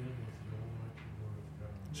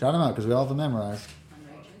 Shout them out, because we all have them memorized.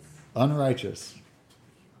 Unrighteous.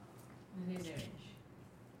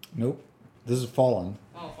 Nope. This is fallen.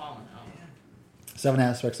 Oh, fallen. Oh. 7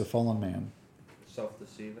 aspects of fallen man.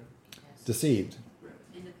 Self-deceiving. Deceived.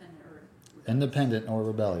 Independent or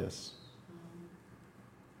rebellious.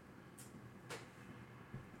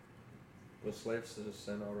 Was slaves to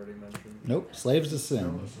sin already mentioned? Nope. Slaves to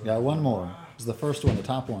sin. Got one more. It's the first one, the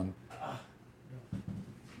top one.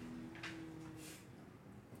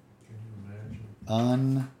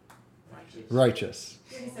 Unrighteous.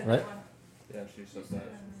 Right? Yeah, she said that.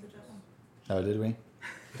 Oh, did we?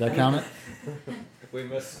 Did I count it? We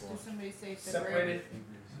missed one. Did somebody say separated?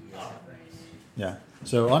 Yeah.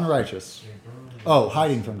 So unrighteous. Oh,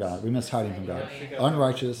 hiding from God. We missed hiding from God.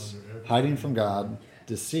 Unrighteous, hiding from God,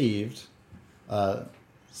 deceived,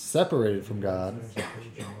 separated from God,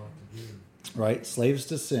 right? Slaves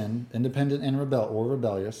to sin, independent and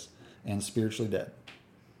rebellious, and spiritually dead.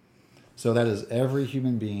 So that is every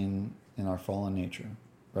human being in our fallen nature,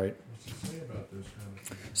 right?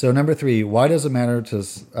 So number 3, why does it matter to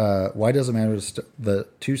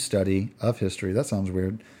study of history? That sounds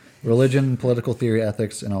weird. Religion, political theory,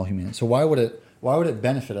 ethics, and all humanity. So why would it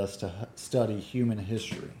benefit us to study human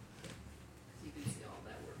history?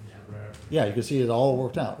 Yeah, you can see it all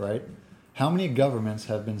worked out, right? How many governments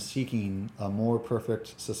have been seeking a more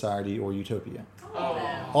perfect society or utopia?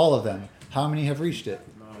 All of them. How many have reached it?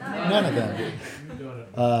 None of them.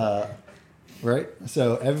 Right?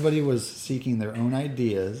 So everybody was seeking their own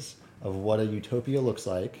ideas of what a utopia looks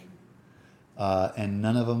like, and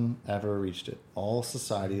none of them ever reached it. All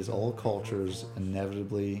societies, all cultures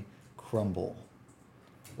inevitably crumble.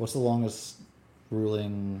 What's the longest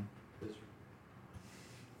ruling...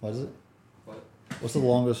 What is it? What's the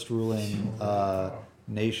longest ruling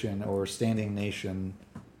nation or standing nation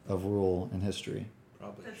of rule in history?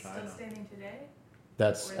 Probably That's China. still standing today?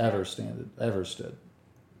 That's Or ever stood.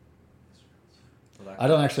 Well, I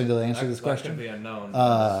don't actually know the answer to this that question. can be unknown. As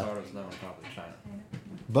far as known, probably China.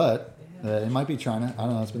 But It might be China. I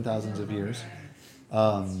don't know. It's been thousands of years.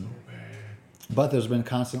 But there's been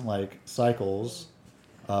constant like cycles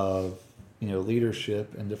of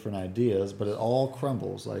leadership and different ideas, but it all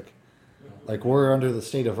crumbles. Like we're under the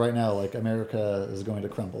state of right now. Like America is going to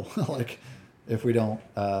crumble. Like if we don't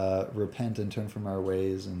repent and turn from our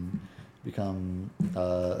ways and become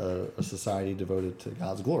a society devoted to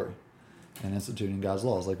God's glory and instituting God's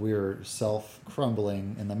laws. Like we are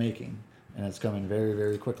self-crumbling in the making, and it's coming very,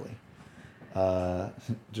 very quickly.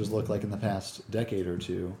 Just look like in the past decade or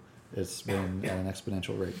two, it's been at an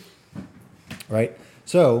exponential rate, right?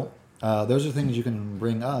 So those are things you can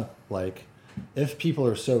bring up, like if people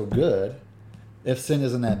are so good, if sin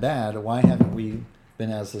isn't that bad, why haven't we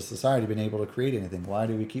been as a society been able to create anything? Why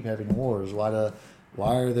do we keep having wars? Why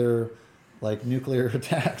are there like nuclear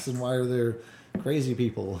attacks, and why are there crazy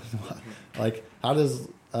people? Like how does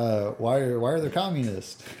why are there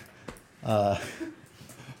communists?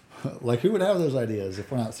 Like who would have those ideas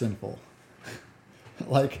if we're not sinful?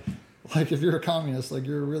 Like if you're a communist, like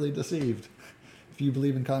you're really deceived if you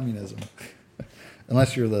believe in communism.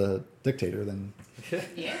 Unless you're the dictator, then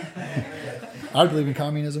I'd believe in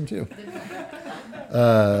communism too.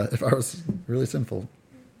 If I was really sinful.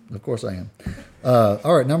 Of course I am.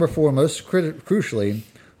 All right, number 4, most crucially,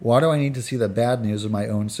 why do I need to see the bad news of my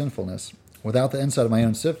own sinfulness? Without the insight of my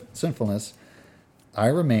own sinfulness, I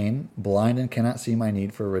remain blind and cannot see my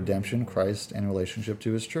need for redemption, Christ, and relationship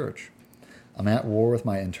to his church. I'm at war with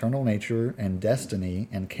my internal nature and destiny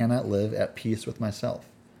and cannot live at peace with myself.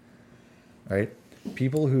 Right?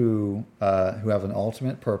 People who have an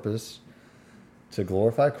ultimate purpose to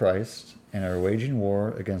glorify Christ and are waging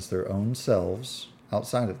war against their own selves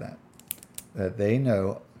outside of that. That they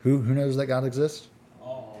know, who knows that God exists?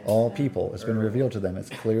 All people. It's been revealed to them. It's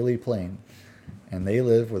clearly plain. And they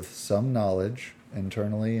live with some knowledge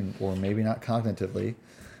internally, or maybe not cognitively,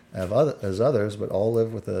 as others, but all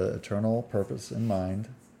live with an eternal purpose in mind,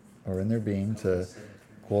 or in their being, to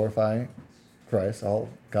glorify Christ.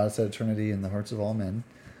 God set eternity in the hearts of all men.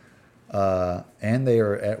 And they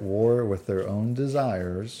are at war with their own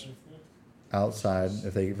desires outside,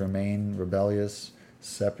 if they remain rebellious,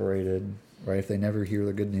 separated, right? If they never hear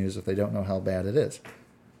the good news, if they don't know how bad it is.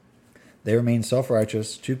 They remain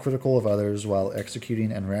self-righteous, too critical of others, while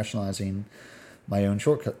executing and rationalizing my own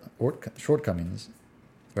shortcomings,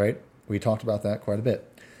 right? We talked about that quite a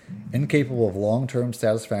bit. Incapable of long-term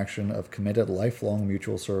satisfaction of committed, lifelong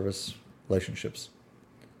mutual service relationships.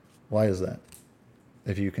 Why is that?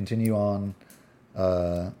 If you continue on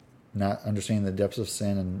not understanding the depths of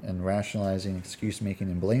sin and rationalizing, excuse-making,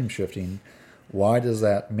 and blame-shifting, why does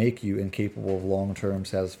that make you incapable of long-term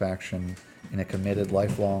satisfaction in a committed,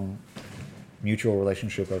 lifelong mutual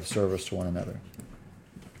relationship of service to one another?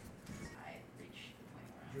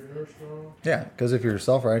 Yeah, because if you're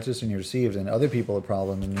self-righteous and you're deceived and other people are the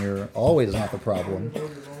problem and you're always not the problem,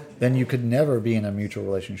 then you could never be in a mutual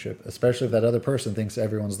relationship, especially if that other person thinks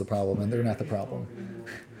everyone's the problem and they're not the problem.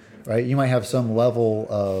 Right? You might have some level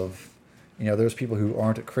of, there's people who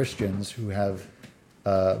aren't Christians who have,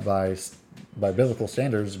 by biblical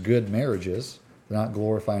standards, good marriages. They're not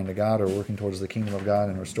glorifying to God or working towards the kingdom of God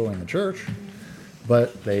and restoring the church,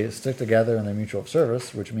 but they stick together in their mutual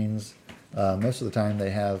service, which means most of the time they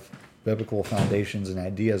have biblical foundations and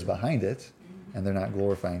ideas behind it, and they're not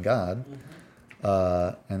glorifying God,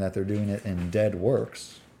 and that they're doing it in dead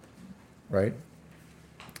works, right?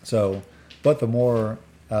 So, but the more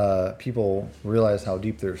people realize how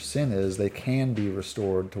deep their sin is, they can be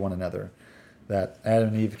restored to one another. That Adam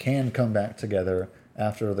and Eve can come back together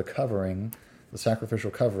after the covering, the sacrificial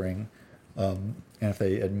covering, and if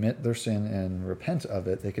they admit their sin and repent of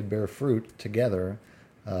it, they could bear fruit together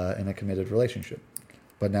in a committed relationship.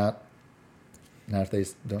 But not if they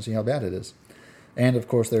don't see how bad it is. And of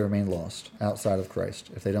course, they remain lost outside of Christ.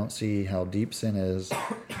 If they don't see how deep sin is,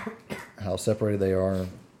 how separated they are,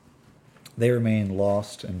 they remain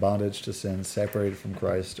lost in bondage to sin, separated from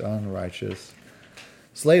Christ, unrighteous,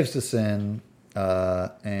 slaves to sin,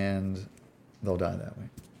 and they'll die that way.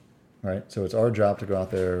 Right? So it's our job to go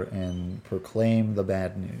out there and proclaim the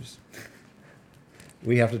bad news.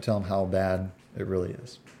 We have to tell them how bad it really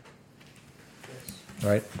is.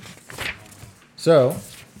 Right? So,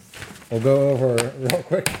 we'll go over real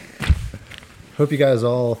quick. Hope you guys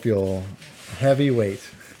all feel heavy weight,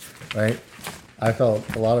 right? I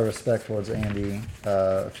felt a lot of respect towards Andy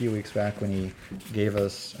a few weeks back when he gave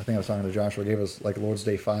us, I think I was talking to Joshua, gave us like Lord's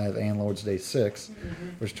Day 5 and Lord's Day 6,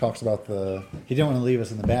 which talks about he didn't want to leave us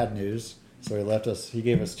in the bad news, so he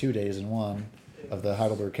gave us 2 days in one of the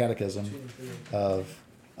Heidelberg Catechism of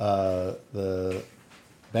the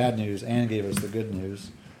bad news and gave us the good news.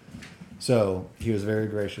 So he was very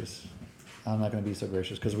gracious I'm not going to be so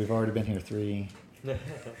gracious because we've already been here 3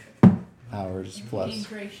 hours plus. Being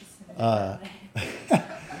gracious in Uh, way.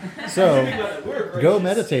 So go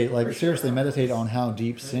meditate, like seriously meditate on how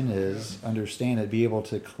deep sin is, understand it, be able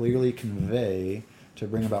to clearly convey, to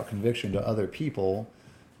bring about conviction to other people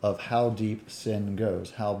of how deep sin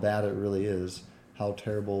goes, how bad it really is, how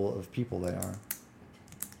terrible of people they are.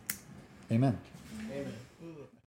 Amen. Amen.